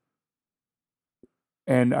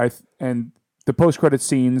the post credit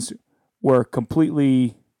scenes were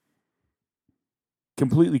completely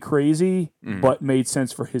crazy, but made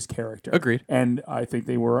sense for his character. Agreed. And I think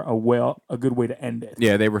they were a good way to end it.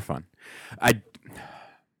 Yeah, they were fun. I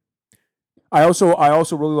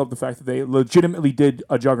also really love the fact that they legitimately did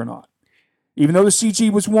a Juggernaut. Even though the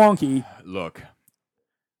CG was wonky, Look,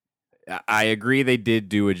 I agree they did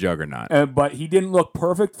do a Juggernaut. but he didn't look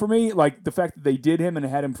perfect for me. Like the fact that they did him and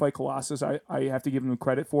had him fight Colossus, I have to give him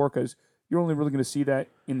credit for, because you're only really going to see that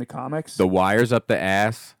in the comics. The wires up the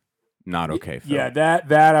ass not okay. Phil. Yeah,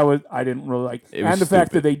 that I didn't really like, It and was the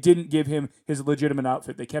fact stupid. that they didn't give him his legitimate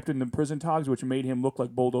outfit. They kept him in prison togs, which made him look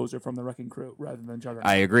like Bulldozer from the Wrecking Crew rather than Juggernaut.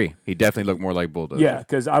 I agree. He definitely looked more like Bulldozer. Yeah,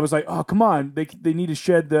 because I was like, oh come on, they need to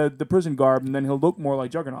shed the prison garb, and then he'll look more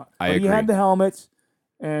like Juggernaut. I But agree. He had the helmet,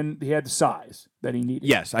 and he had the size that he needed.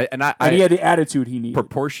 Yes, and he had the attitude he needed.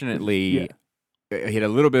 proportionately. He had a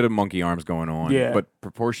little bit of monkey arms going on. Yeah. But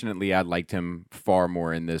proportionately, I liked him far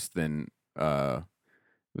more in this than the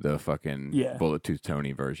fucking Bullet Tooth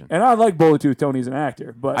Tony version. And I like Bullet Tooth Tony as an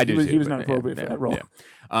actor, but I do he too, was but not appropriate for that role.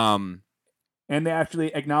 Yeah. And they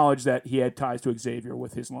actually acknowledged that he had ties to Xavier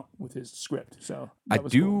with his script. So I that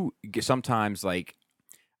was do cool. sometimes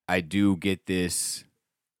I do get this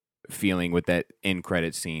feeling with that end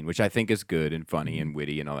credit scene, which I think is good and funny and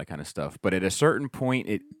witty and all that kind of stuff. But at a certain point,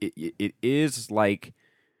 it is like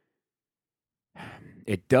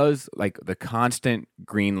it does like the constant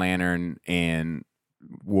Green Lantern and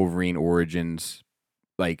Wolverine origins.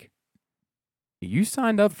 Like you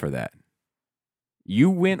signed up for that. You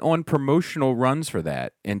went on promotional runs for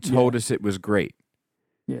that and told us it was great.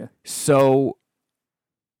 Yeah. So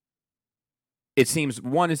it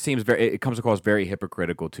comes across very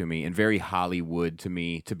hypocritical to me and very Hollywood to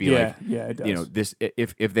me to be like, it does. you know, this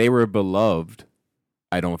if they were beloved,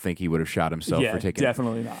 I don't think he would have shot himself for taking.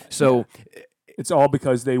 Definitely not. So it's all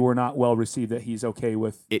because they were not well received that he's okay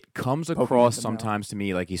with. it comes poking across at them now. sometimes to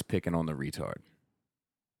me like he's picking on the retard.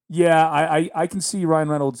 Yeah, I can see Ryan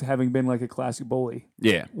Reynolds having been like a classic bully.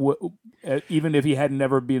 Yeah. Even if he had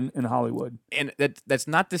never been in Hollywood. And that's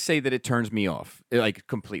not to say that it turns me off like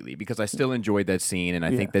completely, because I still enjoyed that scene and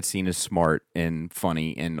I think that scene is smart and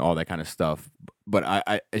funny and all that kind of stuff. But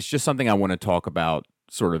I it's just something I want to talk about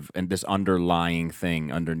sort of, and this underlying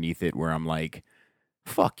thing underneath it where I'm like,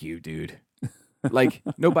 fuck you, dude. Like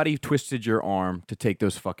nobody twisted your arm to take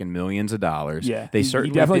those fucking millions of dollars. Yeah, They he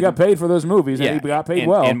certainly definitely didn't. got paid for those movies, and he got paid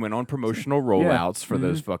well. And went on promotional rollouts for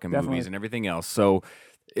those fucking definitely. movies and everything else. So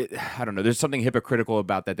I don't know. There's something hypocritical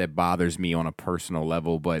about that bothers me on a personal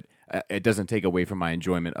level, but it doesn't take away from my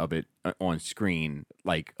enjoyment of it on screen,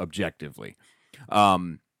 like objectively.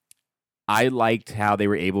 I liked how they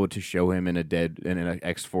were able to show him in an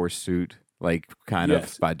X-Force suit, like kind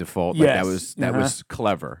of by default. Like that was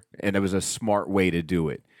clever, and it was a smart way to do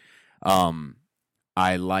it.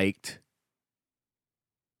 I liked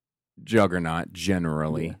Juggernaut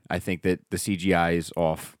generally. Yeah. I think that the CGI is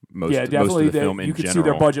off most definitely. of the film in you could general. see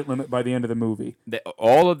their budget limit by the end of the movie.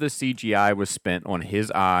 All of the CGI was spent on his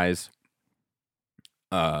eyes,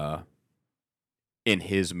 in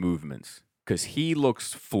his movements, because he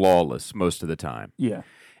looks flawless most of the time. Yeah,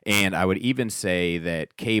 and I would even say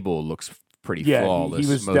that Cable looks pretty yeah. flawless.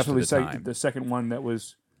 He was most definitely of the time. the second one that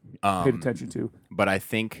was paid attention to. But I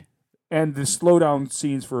think, and the slowdown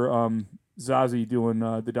scenes for Zazie doing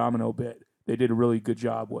the domino bit, they did a really good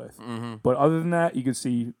job with. But other than that, you could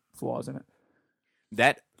see flaws in it.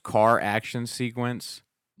 That car action sequence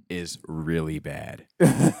is really bad.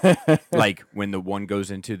 Like when the one goes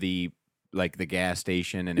into the gas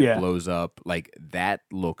station and it blows up, like that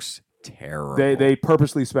looks terrible. They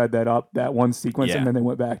purposely sped that up, that one sequence, and then they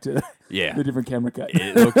went back to the different camera cut.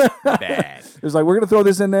 It looks bad. It was like, we're going to throw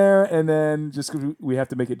this in there, and then just we have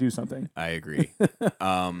to make it do something. I agree.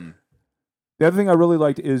 The other thing I really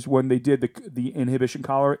liked is when they did the inhibition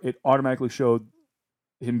collar, it automatically showed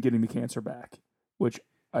him getting the cancer back, which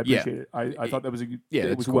I appreciated. I thought that was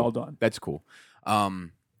it was cool. well done. That's cool. Now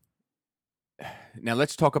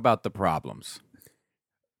let's talk about the problems.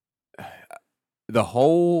 The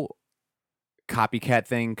whole copycat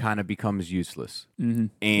thing kind of becomes useless.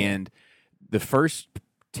 And the first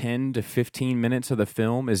 10 to 15 minutes of the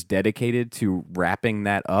film is dedicated to wrapping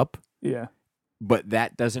that up. Yeah. But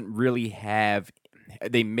that doesn't really have...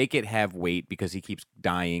 They make it have weight because he keeps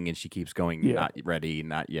dying and she keeps going, not ready,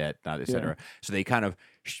 not yet, not et cetera. So they kind of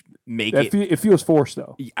make it... It feels forced,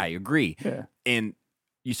 though. I agree. Yeah. And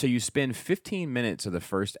you spend 15 minutes of the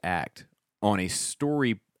first act on a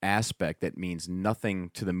story aspect that means nothing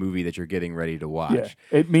to the movie that you're getting ready to watch.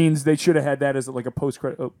 Yeah. It means they should have had that as like a post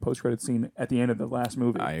credit scene at the end of the last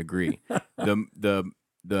movie. I agree.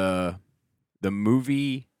 The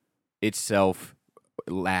movie itself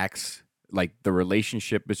lacks like the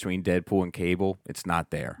relationship between Deadpool and Cable. It's not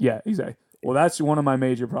there. Yeah, exactly. Well, that's one of my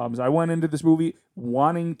major problems. I went into this movie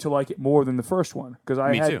wanting to like it more than the first one because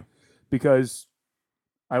I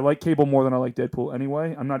like Cable more than I like Deadpool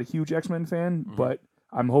anyway. I'm not a huge X-Men fan, but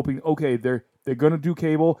I'm hoping, okay, they're going to do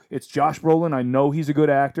Cable. It's Josh Brolin. I know he's a good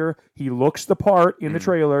actor. He looks the part in the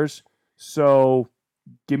trailers. So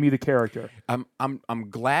give me the character. I'm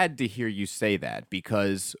glad to hear you say that,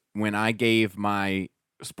 because when I gave my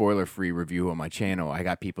spoiler-free review on my channel, I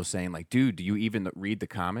got people saying like, "Dude, do you even read the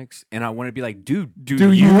comics?" And I want to be like, "Dude,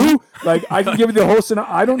 Do you? Like, I can give you the whole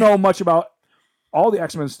scenario. I don't know much about all the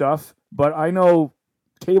X-Men stuff, but I know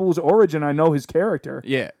Cable's origin. I know his character.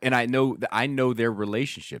 Yeah, and I know their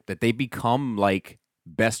relationship, that they become like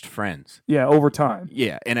best friends. Yeah, over time.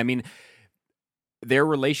 Yeah, and I mean, their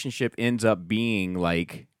relationship ends up being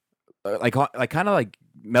like kind of like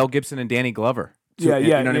Mel Gibson and Danny Glover. Yeah, You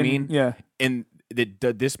know what I and- mean? Yeah. And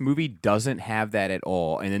this movie doesn't have that at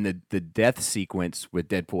all. And then the death sequence with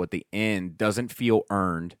Deadpool at the end doesn't feel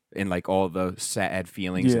earned, and like all the sad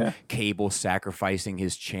feelings. Yeah. And Cable sacrificing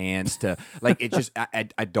his chance to like it. Just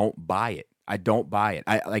I don't buy it. I don't buy it.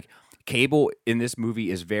 I like Cable in this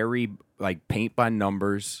movie is very like paint by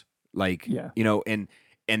numbers. Like you know, and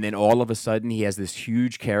then all of a sudden he has this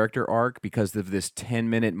huge character arc because of this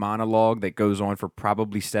 10-minute monologue that goes on for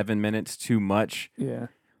probably 7 minutes too much. Yeah.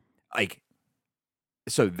 Like,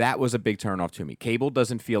 so that was a big turnoff to me. Cable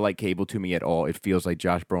doesn't feel like Cable to me at all. It feels like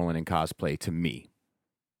Josh Brolin in cosplay to me.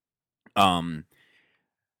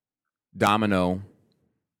 Domino.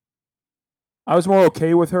 I was more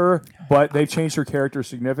okay with her, but they've changed her character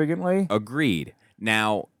significantly. Agreed.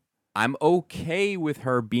 Now, I'm okay with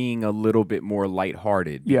her being a little bit more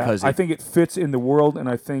lighthearted. Yeah, Because I think it fits in the world, and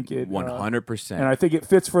I think it 100%. and I think it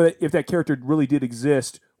fits for if that character really did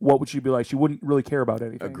exist. What would she be like? She wouldn't really care about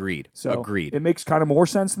anything. Agreed. So Agreed. It makes kind of more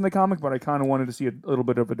sense in the comic, but I kind of wanted to see a little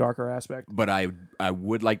bit of a darker aspect. But I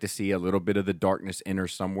would like to see a little bit of the darkness in her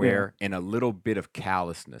somewhere, and a little bit of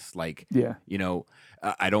callousness. Like, Yeah. you know,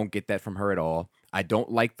 I don't get that from her at all. I don't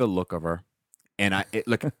like the look of her. And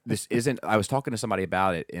look, this isn't. I was talking to somebody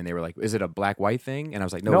about it, and they were like, "Is it a black-white thing?" And I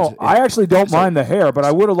was like, "No, No, it's- I actually don't so- mind the hair, but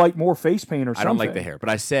I would have liked more face paint or something. I don't like the hair." But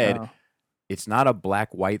I said, No. it's not a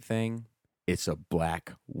black-white thing. It's a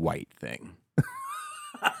black-white thing.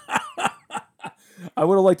 I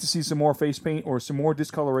would have liked to see some more face paint or some more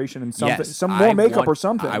discoloration and something, Yes, some more I makeup want- or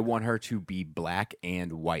something. I want her to be black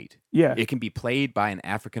and white. Yeah. It can be played by an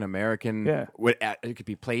African American. Yeah. It could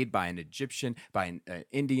be played by an Egyptian, by an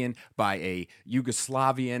Indian, by a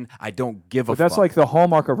Yugoslavian. I don't give a But that's fuck. like the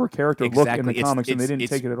hallmark of her character look in Exactly. the comics, and they didn't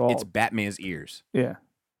take it at all. It's Batman's ears. Yeah.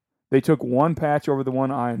 They took one patch over the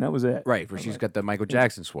one eye, and that was it. Right, where she's got the Michael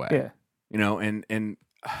Jackson swag. Yeah. You know, and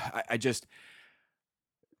I just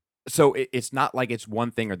so it's not like it's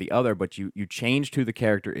one thing or the other, but you changed who the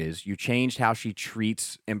character is. You changed how she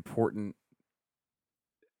treats important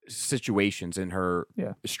situations in her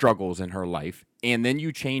struggles in her life, and then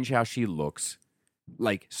you change how she looks.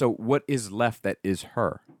 Like, so what is left that is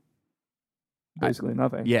her? Basically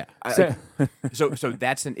nothing. Yeah. So- So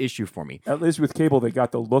that's an issue for me. At least with Cable, they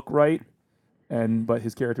got the look right, but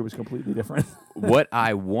his character was completely different. What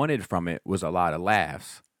I wanted from it was a lot of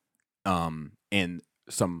laughs, and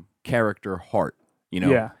some character heart, you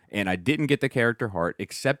know. Yeah. And I didn't get the character heart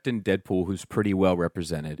except in Deadpool, who's pretty well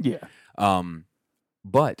represented. Yeah.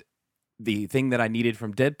 But the thing that I needed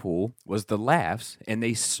from Deadpool was the laughs, and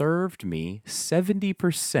they served me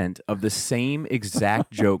 70% of the same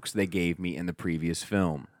exact jokes they gave me in the previous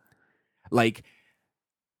film. Like,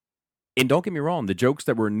 and don't get me wrong, the jokes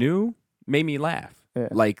that were new made me laugh. Yeah.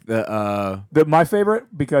 Like My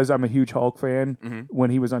favorite, because I'm a huge Hulk fan, Mhm. when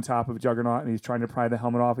he was on top of Juggernaut and he's trying to pry the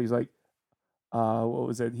helmet off, he's like, what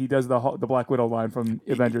was it? He does the Black Widow line from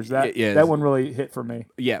Avengers. That one really hit for me.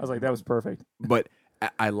 Yeah. I was like, that was perfect. But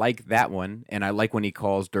I like that one, and I like when he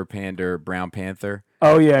calls Durpander Brown Panther.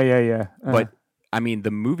 Oh, yeah. But I mean, the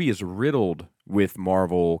movie is riddled with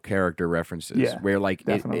Marvel character references, Yeah, where like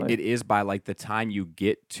definitely. it is by like the time you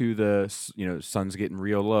get to the sun's getting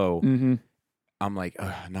real low. Mhm. I'm like,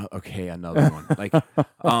 no, okay, another one. Like,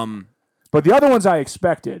 But the other ones I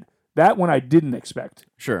expected. That one I didn't expect.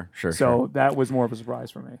 sure. So that was more of a surprise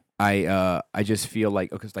for me. I just feel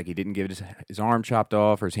like, because like he didn't get his arm chopped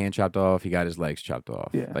off or his hand chopped off, he got his legs chopped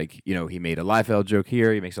off. Yeah. Like, you know, he made a Liefeld joke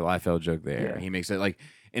here, he makes a Liefeld joke there. Yeah. He makes it like,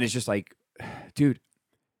 and it's just like, dude,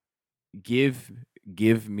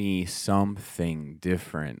 give me something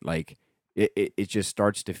different. Like it just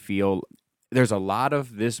starts to feel, there's a lot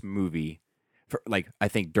of this movie for, like, I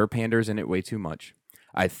think Durpander's in it way too much.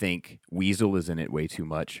 I think Weasel is in it way too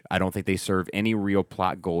much. I don't think they serve any real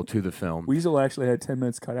plot goal to the film. Weasel actually had 10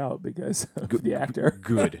 minutes cut out because of the actor.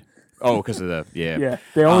 Good. Oh, because of the Yeah,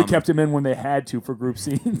 they only kept him in when they had to for group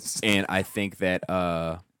scenes. And I think that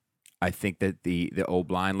the old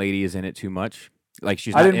blind lady is in it too much. Like,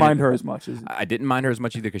 she's. I not didn't in mind it. her as much. I didn't mind her as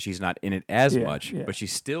much either because she's not in it as Yeah, much, yeah. but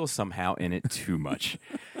she's still somehow in it too much.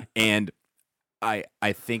 And I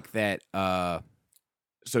think that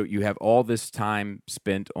so you have all this time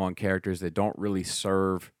spent on characters that don't really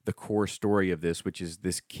serve the core story of this, which is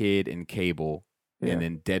this kid and Cable and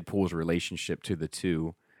then Deadpool's relationship to the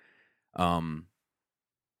two.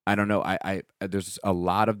 I don't know. I there's a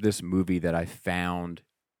lot of this movie that I found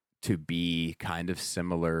to be kind of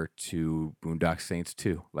similar to Boondock Saints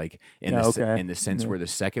 2, like in the sense where the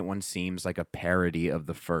second one seems like a parody of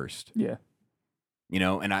the first. Yeah. You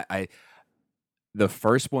know, and I the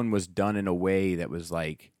first one was done in a way that was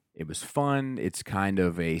like, it was fun. It's kind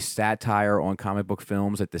of a satire on comic book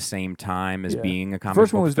films at the same time as being a comic book film.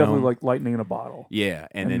 First one was definitely like lightning in a bottle. Yeah,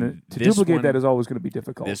 and then to duplicate that is always going to be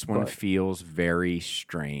difficult. This one feels very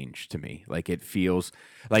strange to me. Like it feels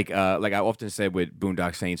like I often said with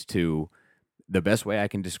Boondock Saints 2, the best way I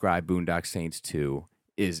can describe Boondock Saints 2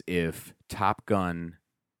 is if Top Gun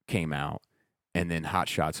came out and then Hot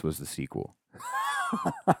Shots was the sequel.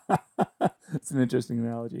 It's an interesting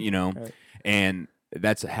analogy. You know, right. And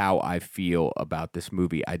that's how I feel about this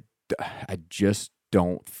movie. I just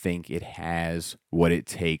don't think it has what it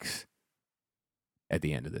takes at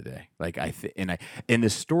the end of the day. Like and the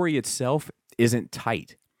story itself isn't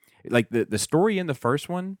tight. Like the story in the first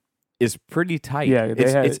one is pretty tight. Yeah,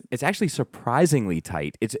 it's actually surprisingly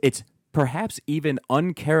tight. It's perhaps even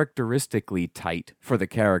uncharacteristically tight for the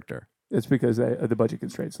character. It's because of the budget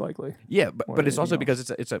constraints, likely. Yeah, but it's also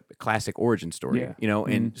because it's a classic origin story, you know.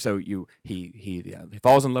 And so he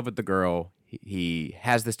falls in love with the girl. He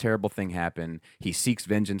has this terrible thing happen. He seeks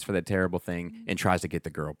vengeance for that terrible thing and tries to get the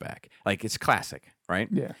girl back. Like it's classic, right?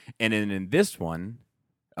 Yeah. And then in this one,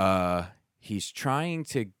 he's trying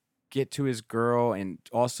to get to his girl and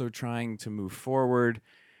also trying to move forward,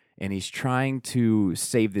 and he's trying to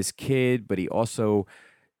save this kid, but he also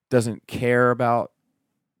doesn't care about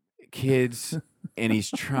kids, and he's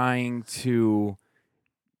trying to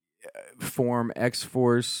form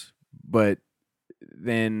X-Force, but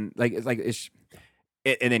then and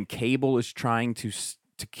then Cable is trying to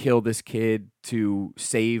kill this kid to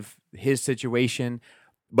save his situation,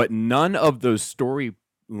 but none of those story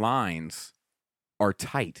lines are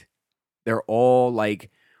tight. They're all like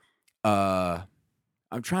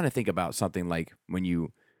I'm trying to think about something like when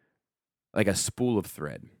you like a spool of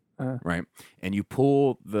thread. Right, and you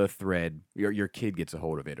pull the thread, your kid gets a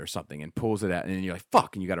hold of it or something and pulls it out, and then you're like,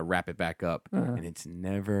 "Fuck!" and you got to wrap it back up, and it's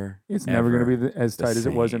never going to be as tight as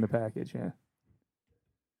it was in the package.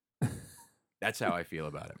 Yeah, that's how I feel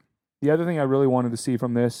about it. The other thing I really wanted to see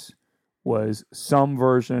from this was some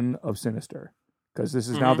version of Sinister, because this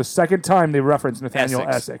is now the second time they reference Nathaniel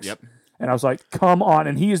Essex. Yep. And I was like, "Come on!"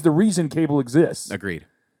 And he is the reason Cable exists. Agreed.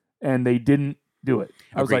 And they didn't do it.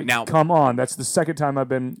 I was like, now, come on. That's the second time I've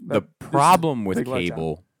been... The problem with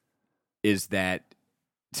Cable is that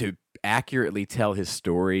to accurately tell his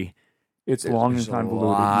story, it's long and convoluted.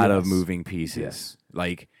 A lot of moving pieces. Yes.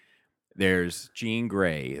 Like, there's Jean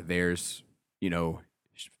Grey. There's,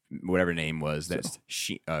 whatever her name was. That's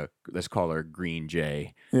let's call her Green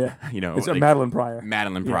Jay. Yeah. It's like, Madeline Pryor.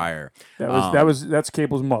 Madeline Pryor. That's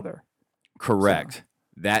Cable's mother. Correct. So.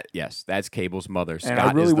 That's Cable's mother. And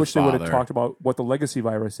I really wish they would have talked about what the legacy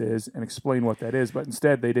virus is and explain what that is, but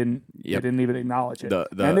instead they didn't. Yep. They didn't even acknowledge it,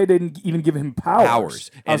 and they didn't even give him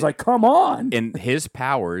powers. I was like, "Come on!" And his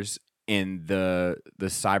powers in the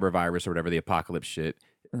cyber virus or whatever, the apocalypse shit,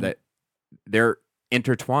 that they're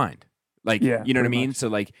intertwined. Like, you know what I mean? Much. So,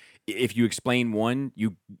 like, if you explain one,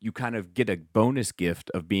 you kind of get a bonus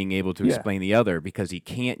gift of being able to explain the other, because he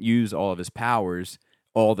can't use all of his powers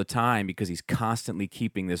all the time because he's constantly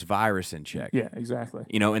keeping this virus in check. Yeah, exactly.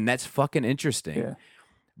 And that's fucking interesting. Yeah.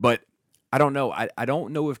 But I don't know. I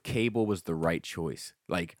don't know if Cable was the right choice.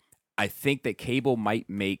 Like, I think that Cable might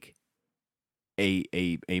make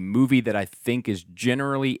a movie that I think is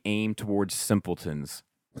generally aimed towards simpletons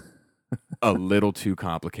a little too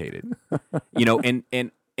complicated.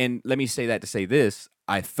 And let me say that to say this,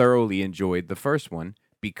 I thoroughly enjoyed the first one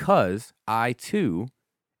because I too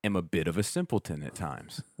am a bit of a simpleton at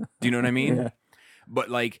times. Do you know what I mean? Yeah. But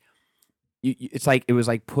like, it was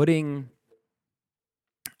like putting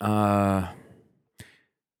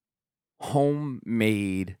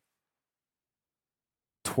homemade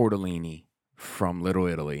tortellini from Little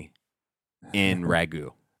Italy in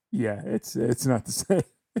ragu. Yeah, it's not the same.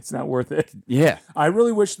 It's not worth it. Yeah. I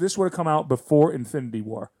really wish this would have come out before Infinity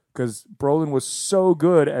War, because Brolin was so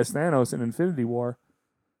good as Thanos in Infinity War.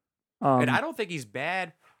 And I don't think he's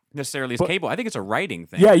bad necessarily as Cable. I think it's a writing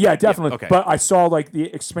thing. Yeah, definitely. Yeah, okay. But I saw like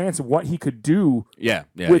the expanse of what he could do. Yeah.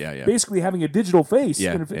 Basically having a digital face.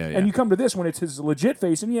 Yeah. And you come to this when it's his legit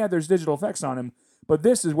face, and there's digital effects on him. But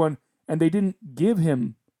this is when, and they didn't give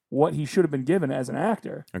him what he should have been given as an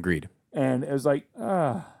actor. Agreed. And it was like,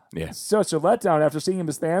 such a letdown after seeing him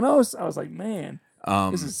as Thanos. I was like, man,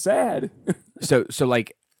 this is sad. So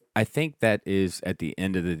like, I think that is, at the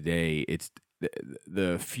end of the day,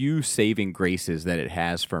 the few saving graces that it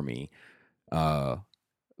has for me.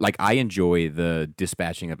 Like I enjoy the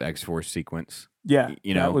dispatching of X-Force sequence. Yeah,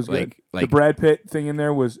 you know, that was like, good. Like the Brad Pitt thing in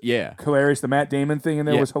there was yeah hilarious. The Matt Damon thing in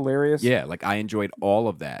there was hilarious. Yeah, like I enjoyed all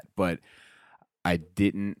of that, but I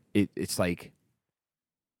didn't. It's like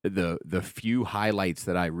the few highlights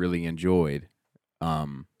that I really enjoyed.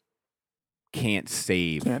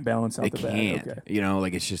 Can't balance out it the can't bad. Okay. You know,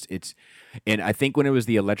 like it's and I think when it was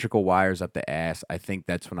the electrical wires up the ass, I think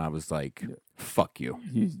that's when I was like, fuck you.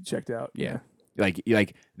 You checked out. Yeah.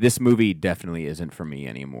 Like this movie definitely isn't for me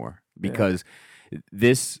anymore because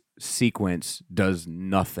this sequence does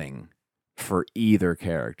nothing for either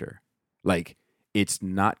character. Like it's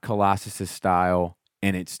not Colossus's style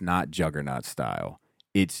and it's not Juggernaut style.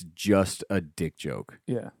 It's just a dick joke.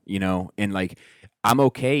 Yeah. You know, and like I'm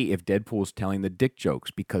okay if Deadpool's telling the dick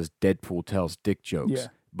jokes because Deadpool tells dick jokes. Yeah.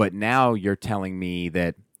 But now you're telling me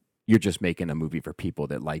that you're just making a movie for people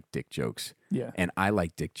that like dick jokes. Yeah. And I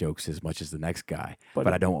like dick jokes as much as the next guy, but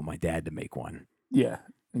I don't want my dad to make one. Yeah,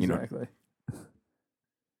 exactly. You know?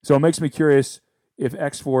 So it makes me curious if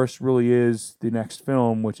X-Force really is the next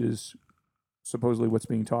film, which is supposedly what's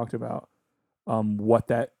being talked about, what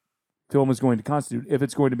that film is going to constitute. If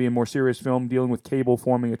it's going to be a more serious film dealing with Cable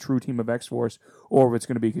forming a true team of X-Force, or if it's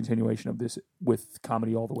going to be a continuation of this with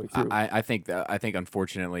comedy all the way through. I think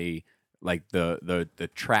unfortunately, like the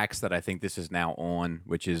tracks that I think this is now on,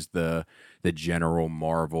 which is the general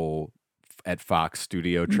Marvel at Fox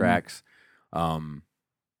Studio tracks,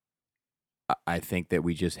 I think that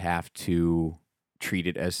we just have to treat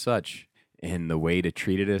it as such. And the way to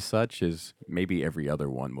treat it as such is maybe every other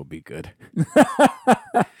one will be good.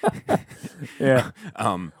 Yeah.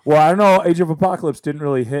 Well, I don't know. Age of Apocalypse didn't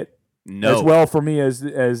really hit as well for me as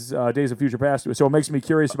Days of Future Past. So it makes me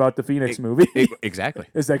curious about the Phoenix movie. Exactly.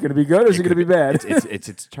 Is that going to be good or is it going to be bad? It's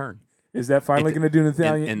its turn. Is that finally going to do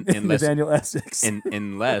Nathaniel Essex?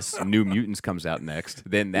 Unless New Mutants comes out next,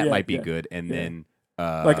 then that might be good. And then...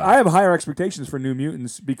 like I have higher expectations for New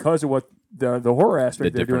Mutants because of what the horror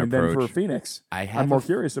aspect they're doing than for Phoenix. I'm more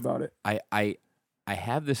curious about it. I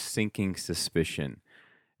have this sinking suspicion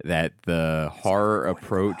that the horror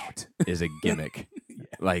approach is a gimmick.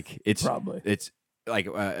 Like it's like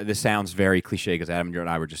this sounds very cliche because Adam and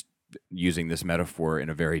I were just using this metaphor in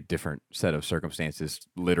a very different set of circumstances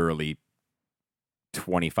literally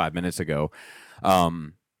 25 minutes ago.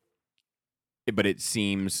 But it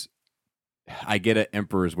seems I get an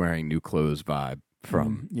Emperor's wearing new clothes vibe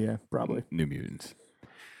from probably New Mutants.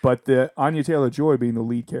 But the Anya Taylor-Joy being the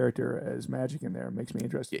lead character as Magic in there makes me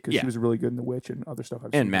interested because she was really good in The Witch and other stuff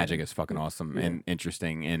I've seen. And Magic is fucking awesome and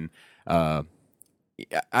interesting. And I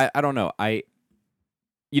don't know.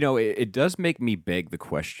 It does make me beg the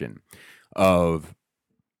question of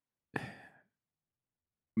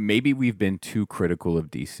maybe we've been too critical of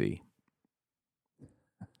DC.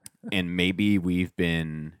 And maybe we've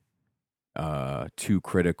been too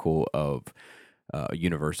critical of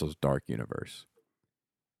Universal's Dark Universe.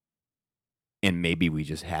 And maybe we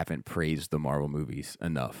just haven't praised the Marvel movies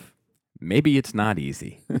enough. Maybe it's not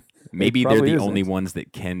easy. Maybe they're the only ones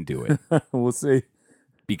that can do it. We'll see.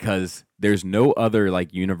 Because there's no other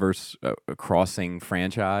like universe crossing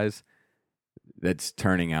franchise that's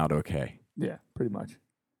turning out okay. Yeah, pretty much.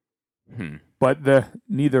 But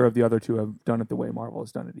neither of the other two have done it the way Marvel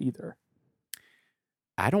has done it either.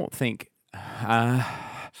 I don't think.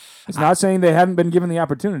 It's not saying they haven't been given the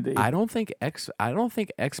opportunity. I don't think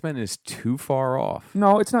X-Men is too far off.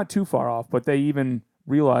 No, it's not too far off, but they even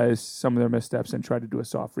realized some of their missteps and tried to do a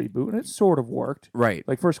soft reboot, and it sort of worked. Right.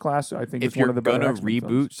 Like First Class, I think, is one of the better X-Men If you're going to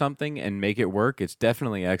reboot films. something and make it work, it's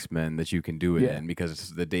definitely X-Men that you can do it in because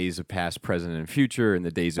it's the days of past, present, and future, and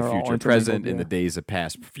the days of future, present, and the days of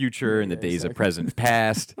past, future, and the days of present,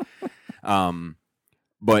 past.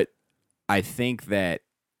 But I think that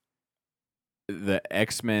the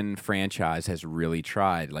X-Men franchise has really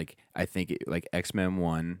tried. Like I think like X-Men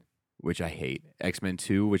 1, which I hate, X-Men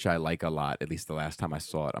 2, which I like a lot. At least the last time I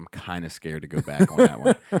saw it, I'm kind of scared to go back on that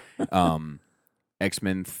one.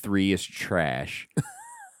 X-Men 3 is trash.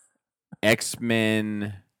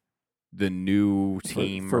 X-Men, the new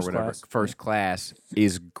team or whatever, First Class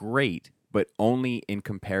is great, but only in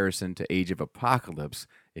comparison to Age of Apocalypse.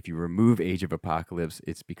 If you remove Age of Apocalypse,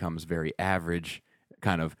 it becomes very average.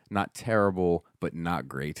 Kind of not terrible, but not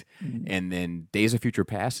great. And then Days of Future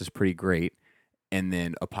Past is pretty great. And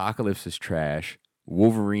then Apocalypse is trash.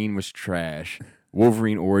 Wolverine was trash.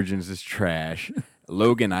 Wolverine Origins is trash.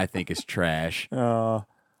 Logan, I think, is trash. I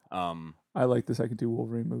like the second two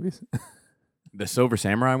Wolverine movies. The Silver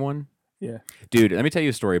Samurai one? Yeah. Dude, let me tell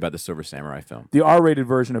you a story about the Silver Samurai film. The R-rated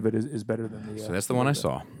version of it is better than the. So that's the one I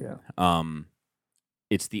saw. Yeah.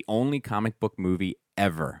 It's the only comic book movie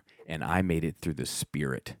ever, and I made it through the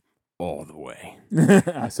spirit all the way.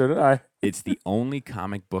 So did I. It's the only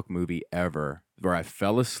comic book movie ever where I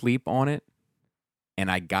fell asleep on it,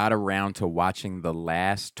 and I got around to watching the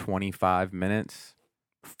last 25 minutes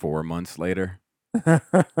 4 months later.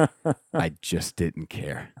 I just didn't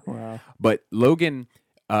care. Wow. But Logan,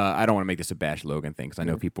 I don't want to make this a bash Logan thing because I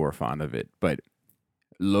know people are fond of it, but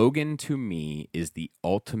Logan to me is the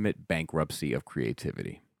ultimate bankruptcy of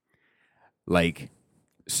creativity. Like,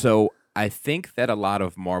 so I think that a lot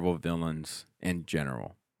of Marvel villains in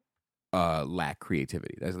general lack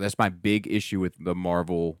creativity. That's my big issue with the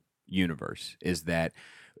Marvel universe, is that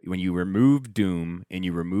when you remove Doom and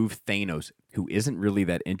you remove Thanos, who isn't really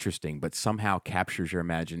that interesting, but somehow captures your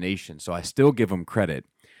imagination. So I still give him credit.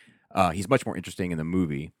 He's much more interesting in the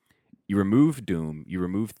movie. You remove Doom, you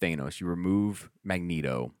remove Thanos, you remove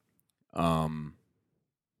Magneto.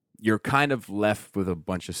 You're kind of left with a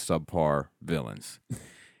bunch of subpar villains.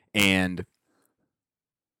 And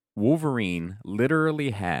Wolverine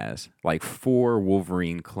literally has like 4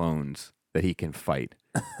 Wolverine clones that he can fight.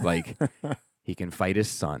 Like, he can fight his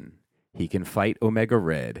son. He can fight Omega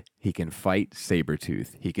Red. He can fight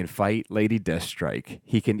Sabretooth. He can fight Lady Deathstrike.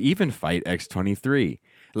 He can even fight X-23.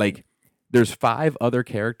 Like, there's 5 other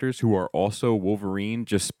characters who are also Wolverine,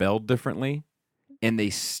 just spelled differently, and they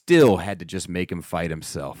still had to just make him fight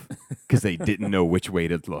himself because they didn't know which way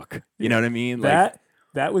to look. You know what I mean? Like,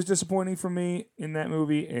 that was disappointing for me in that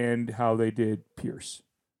movie, and how they did Pierce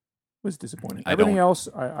was disappointing. Everything else,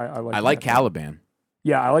 I like. I like Caliban.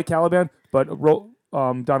 Yeah, I like Caliban, but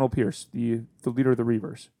Donald Pierce, the leader of the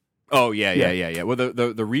Reavers. Oh yeah. Well, the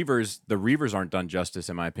Reavers aren't done justice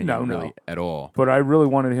in my opinion, really at all. But I really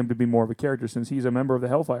wanted him to be more of a character since he's a member of the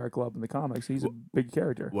Hellfire Club in the comics. He's a big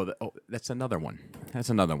character. Well, that's another one.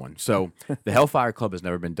 So the Hellfire Club has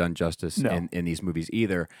never been done justice in these movies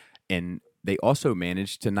either, and they also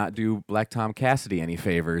managed to not do Black Tom Cassidy any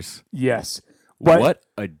favors. Yes. What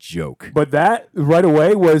a joke. But that right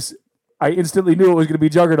away was, I instantly knew it was going to be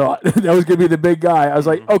Juggernaut. That was going to be the big guy. I was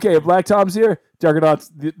like, okay, if Black Tom's here,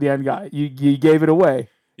 Juggernaut's the end guy. You gave it away.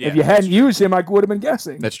 Yeah, if you hadn't used him, I would have been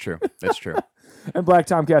guessing. That's true. And Black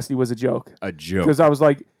Tom Cassidy was a joke. Because I was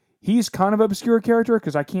like, he's kind of an obscure character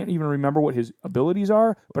because I can't even remember what his abilities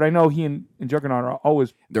are, but I know he and Juggernaut are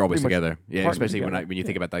always... They're always together. Yeah, especially when you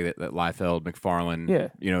think about like that Liefeld,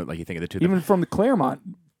 McFarlane, like you think of the two... Even from the Claremont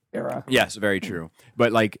era. Yes, very true.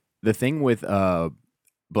 But like the thing with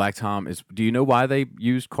Black Tom is, do you know why they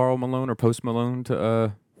used Karl Malone or Post Malone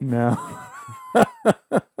to... No.